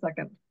not a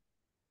second.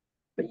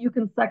 But you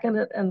can second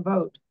it and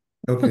vote.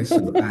 Okay,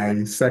 so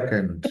I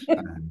second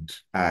and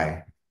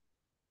aye.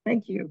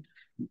 Thank you.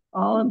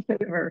 All in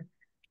favor.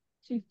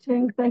 Chief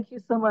Ting, thank you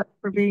so much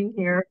for being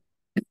here.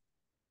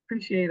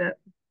 Appreciate it.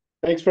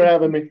 Thanks for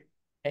having me.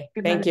 Okay,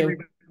 Good thank night, you.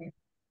 everybody.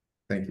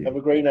 Thank you. Have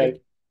a great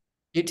night.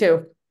 You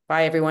too.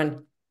 Bye,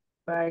 everyone.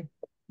 Bye.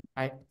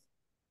 Bye.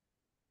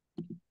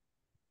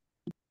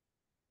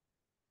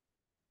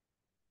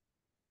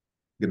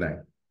 Good night.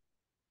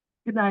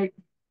 Good night.